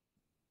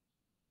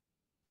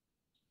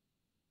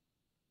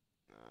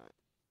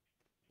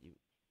 You.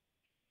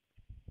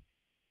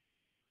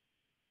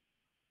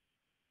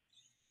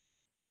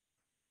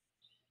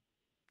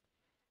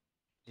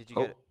 Did you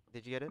get it?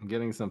 Did you get it? I'm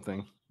getting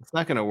something. It's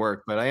not going to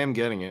work, but I am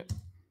getting it.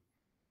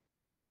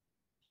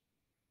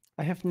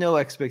 I have no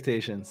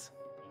expectations.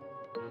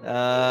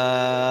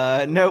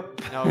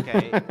 Nope.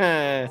 Okay.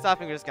 So I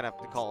think we're just gonna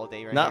have to call it a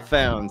day right Not here.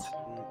 found.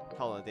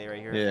 Call it a day right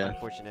here. Yeah.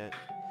 Unfortunate.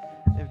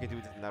 Maybe we can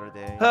do this another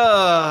day.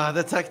 Ah,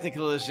 the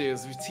technical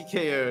issues. We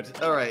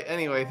TKO'd. All right.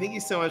 Anyway, thank you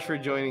so much for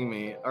joining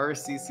me.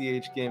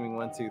 RCCHGaming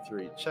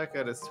 123. Check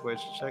out his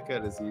Twitch. Check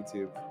out his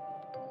YouTube.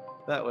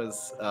 That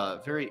was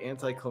very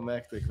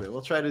anticlimactic.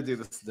 We'll try to do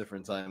this a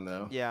different time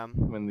though. Yeah.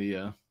 When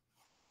the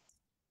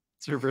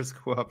servers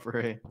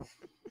cooperate.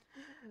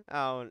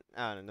 I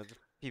don't know.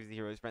 The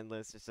PvZHeroes friend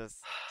list is just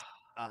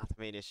the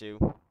main issue.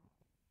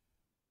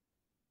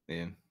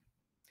 Yeah.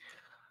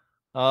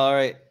 All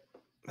right.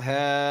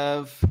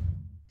 Have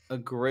a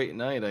great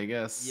night, I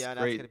guess. Yeah, that's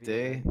great gonna be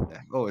day. the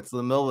day. Oh, it's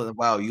the middle of the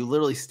wow. You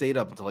literally stayed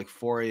up until like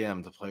 4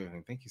 a.m. to play with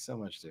me. Thank you so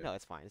much, dude. No,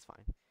 it's fine. It's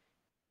fine.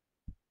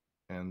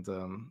 And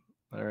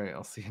all right,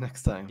 I'll see you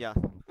next time. Yeah.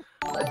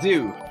 I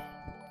do.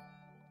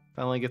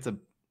 Finally get to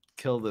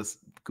kill this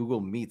Google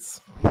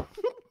Meets.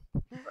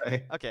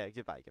 Right. Okay.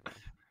 Goodbye. Goodbye.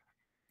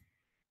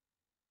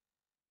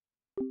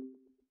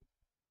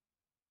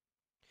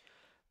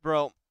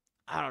 Bro,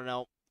 I don't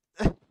know.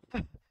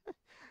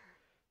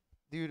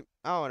 Dude,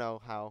 I don't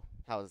know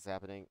how this is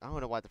happening. I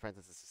don't know why the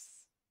princess is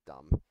just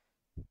dumb.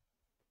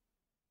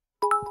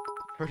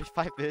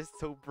 35 minutes,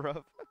 so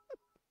bruv.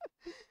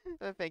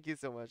 Thank you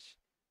so much.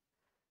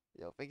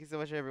 Yo, thank you so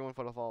much everyone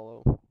for the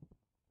follow.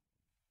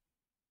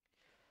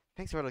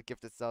 Thanks for the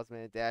gifted subs,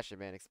 man. Dasher,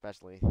 man,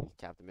 especially.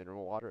 Captain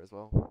Mineral Water as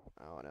well.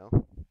 I don't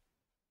know.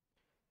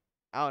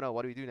 I don't know.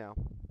 What do we do now?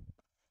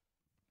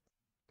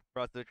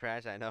 Bro, it's so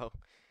trash. I know.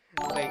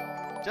 Wait,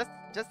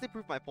 just to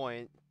prove my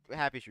point,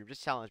 Happy Shroom,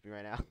 just challenge me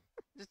right now.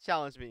 Just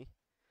challenge me.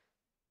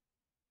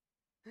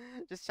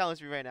 Just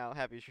challenge me right now,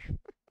 Happy Shroom.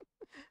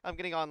 I'm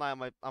getting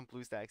online on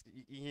BlueStacks.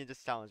 You can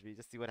just challenge me,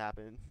 just see what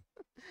happens.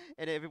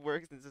 And if it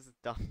works, then it's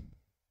just dumb.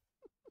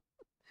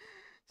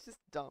 It's just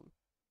dumb.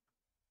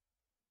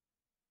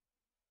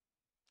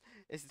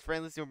 Is his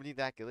friendless really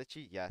that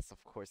glitchy? Yes,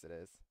 of course it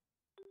is.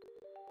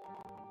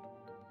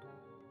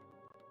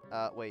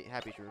 Wait,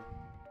 Happy Shroom.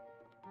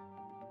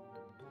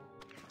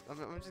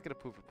 I'm just gonna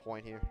prove a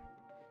point here.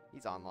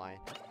 He's online.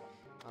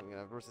 I'm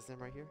gonna versus him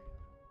right here.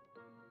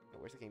 Oh,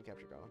 where's the game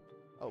capture going?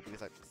 Oh,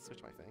 because I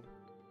switched my thing.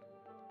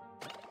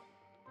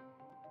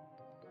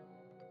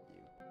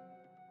 You.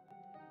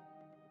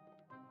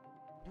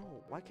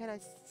 No, why can't I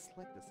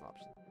select this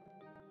option?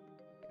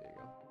 There you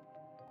go.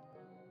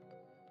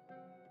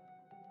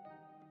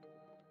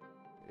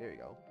 There you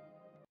go.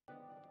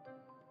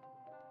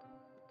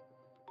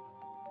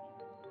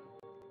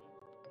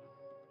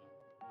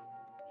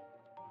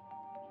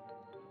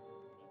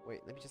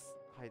 Wait, let me just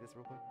hide this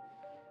real quick.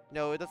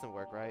 No, it doesn't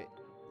work, right?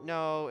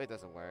 No, it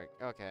doesn't work.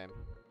 Okay.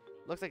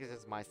 Looks like it's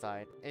just my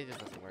side. It just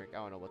doesn't work. I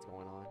don't know what's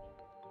going on.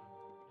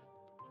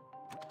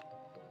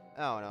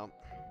 I don't know.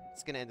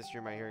 Just gonna end the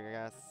stream right here, I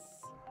guess.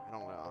 I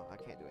don't know. I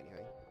can't do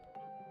anything.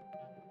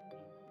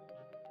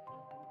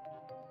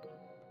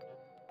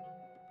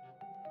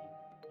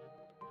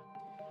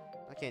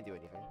 I can't do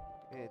anything.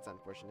 It's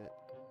unfortunate.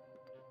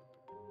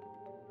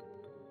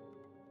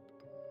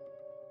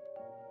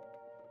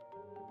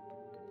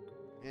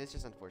 It's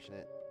just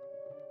unfortunate.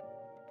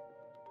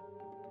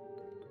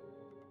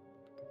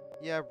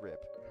 Yeah,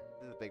 rip.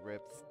 This is a big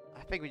rip.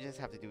 I think we just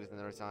have to do this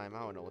another time. I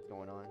don't know what's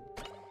going on.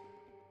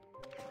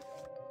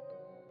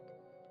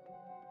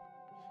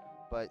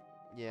 But,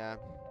 yeah,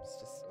 it's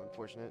just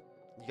unfortunate.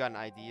 You got an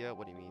idea?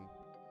 What do you mean?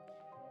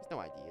 There's no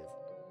ideas.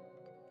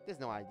 There's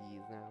no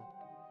ideas now.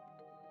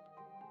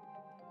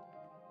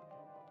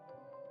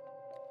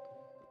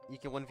 You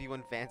can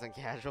 1v1 fans on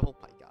casual?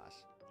 Oh my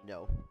gosh.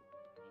 No.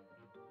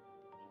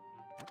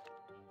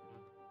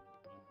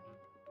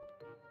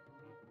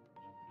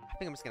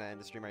 I think I'm just gonna end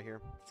the stream right here.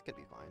 It's gonna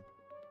be fine.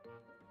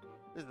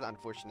 This is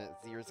unfortunate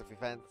series of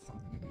events.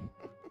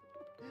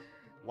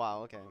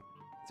 Wow, okay.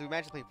 So we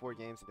managed to play 4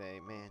 games today.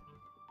 Man,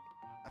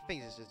 I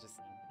think it's just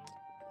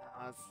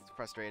it's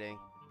frustrating.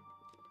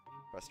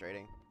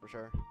 Frustrating, for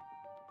sure.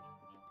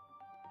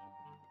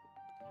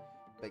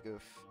 Big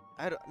oof.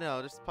 I don't know,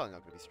 there's probably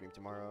not gonna be stream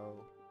tomorrow.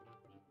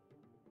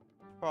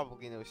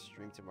 Probably no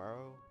stream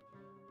tomorrow.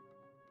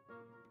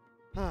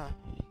 I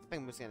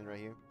think I'm just gonna end right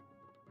here.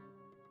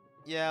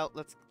 Yeah,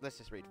 let's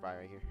just raid fire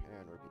right here,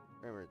 and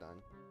we're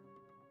done.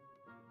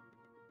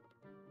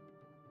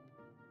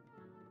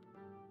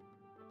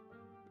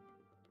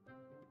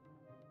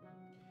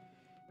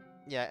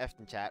 Yeah, F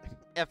in chat.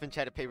 F in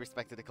chat to pay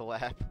respect to the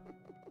collab.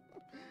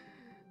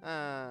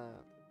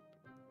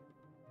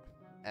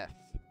 F.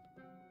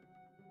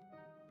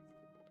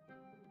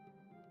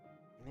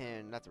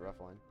 Man, that's a rough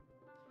one.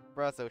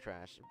 Bruh, so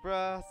trash.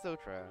 Bruh, so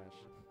trash.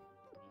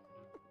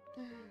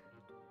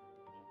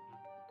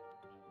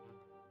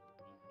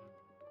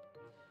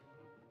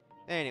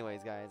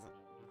 Anyways, guys.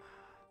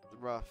 It's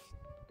rough.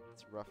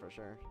 It's rough for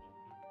sure.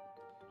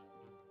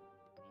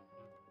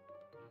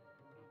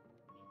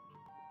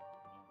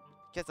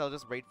 Guess I'll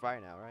just raid Fry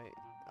now, right?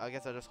 I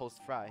guess I'll just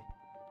host Fry.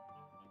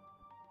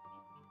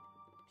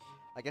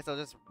 I guess I'll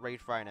just raid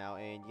Fry now,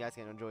 and you guys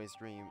can enjoy the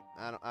stream.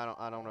 I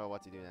don't know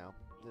what to do now.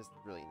 There's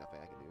really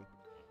nothing I can do.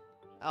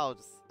 I'll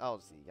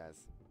just see you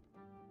guys.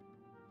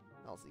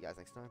 I'll see you guys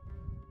next time.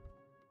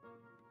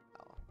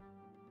 Oh.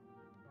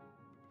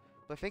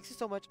 But thanks you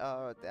so much,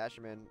 the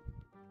Asherman,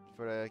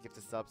 for the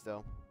gifted subs,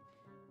 though.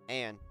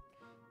 And,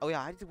 oh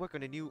yeah, I need to work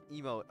on a new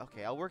emote.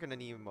 Okay, I'll work on a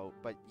new emote,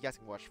 but you guys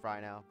can watch Fry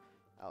now.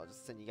 I'll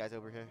just send you guys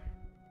over here.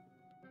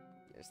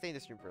 Yeah, stay in the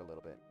stream for a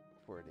little bit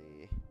for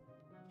the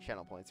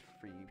channel points,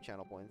 free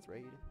channel points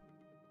raid.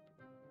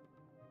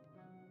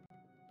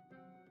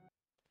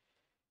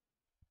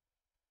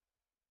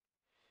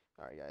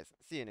 Alright, guys.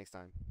 See you next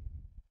time.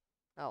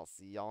 I'll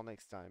see y'all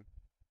next time.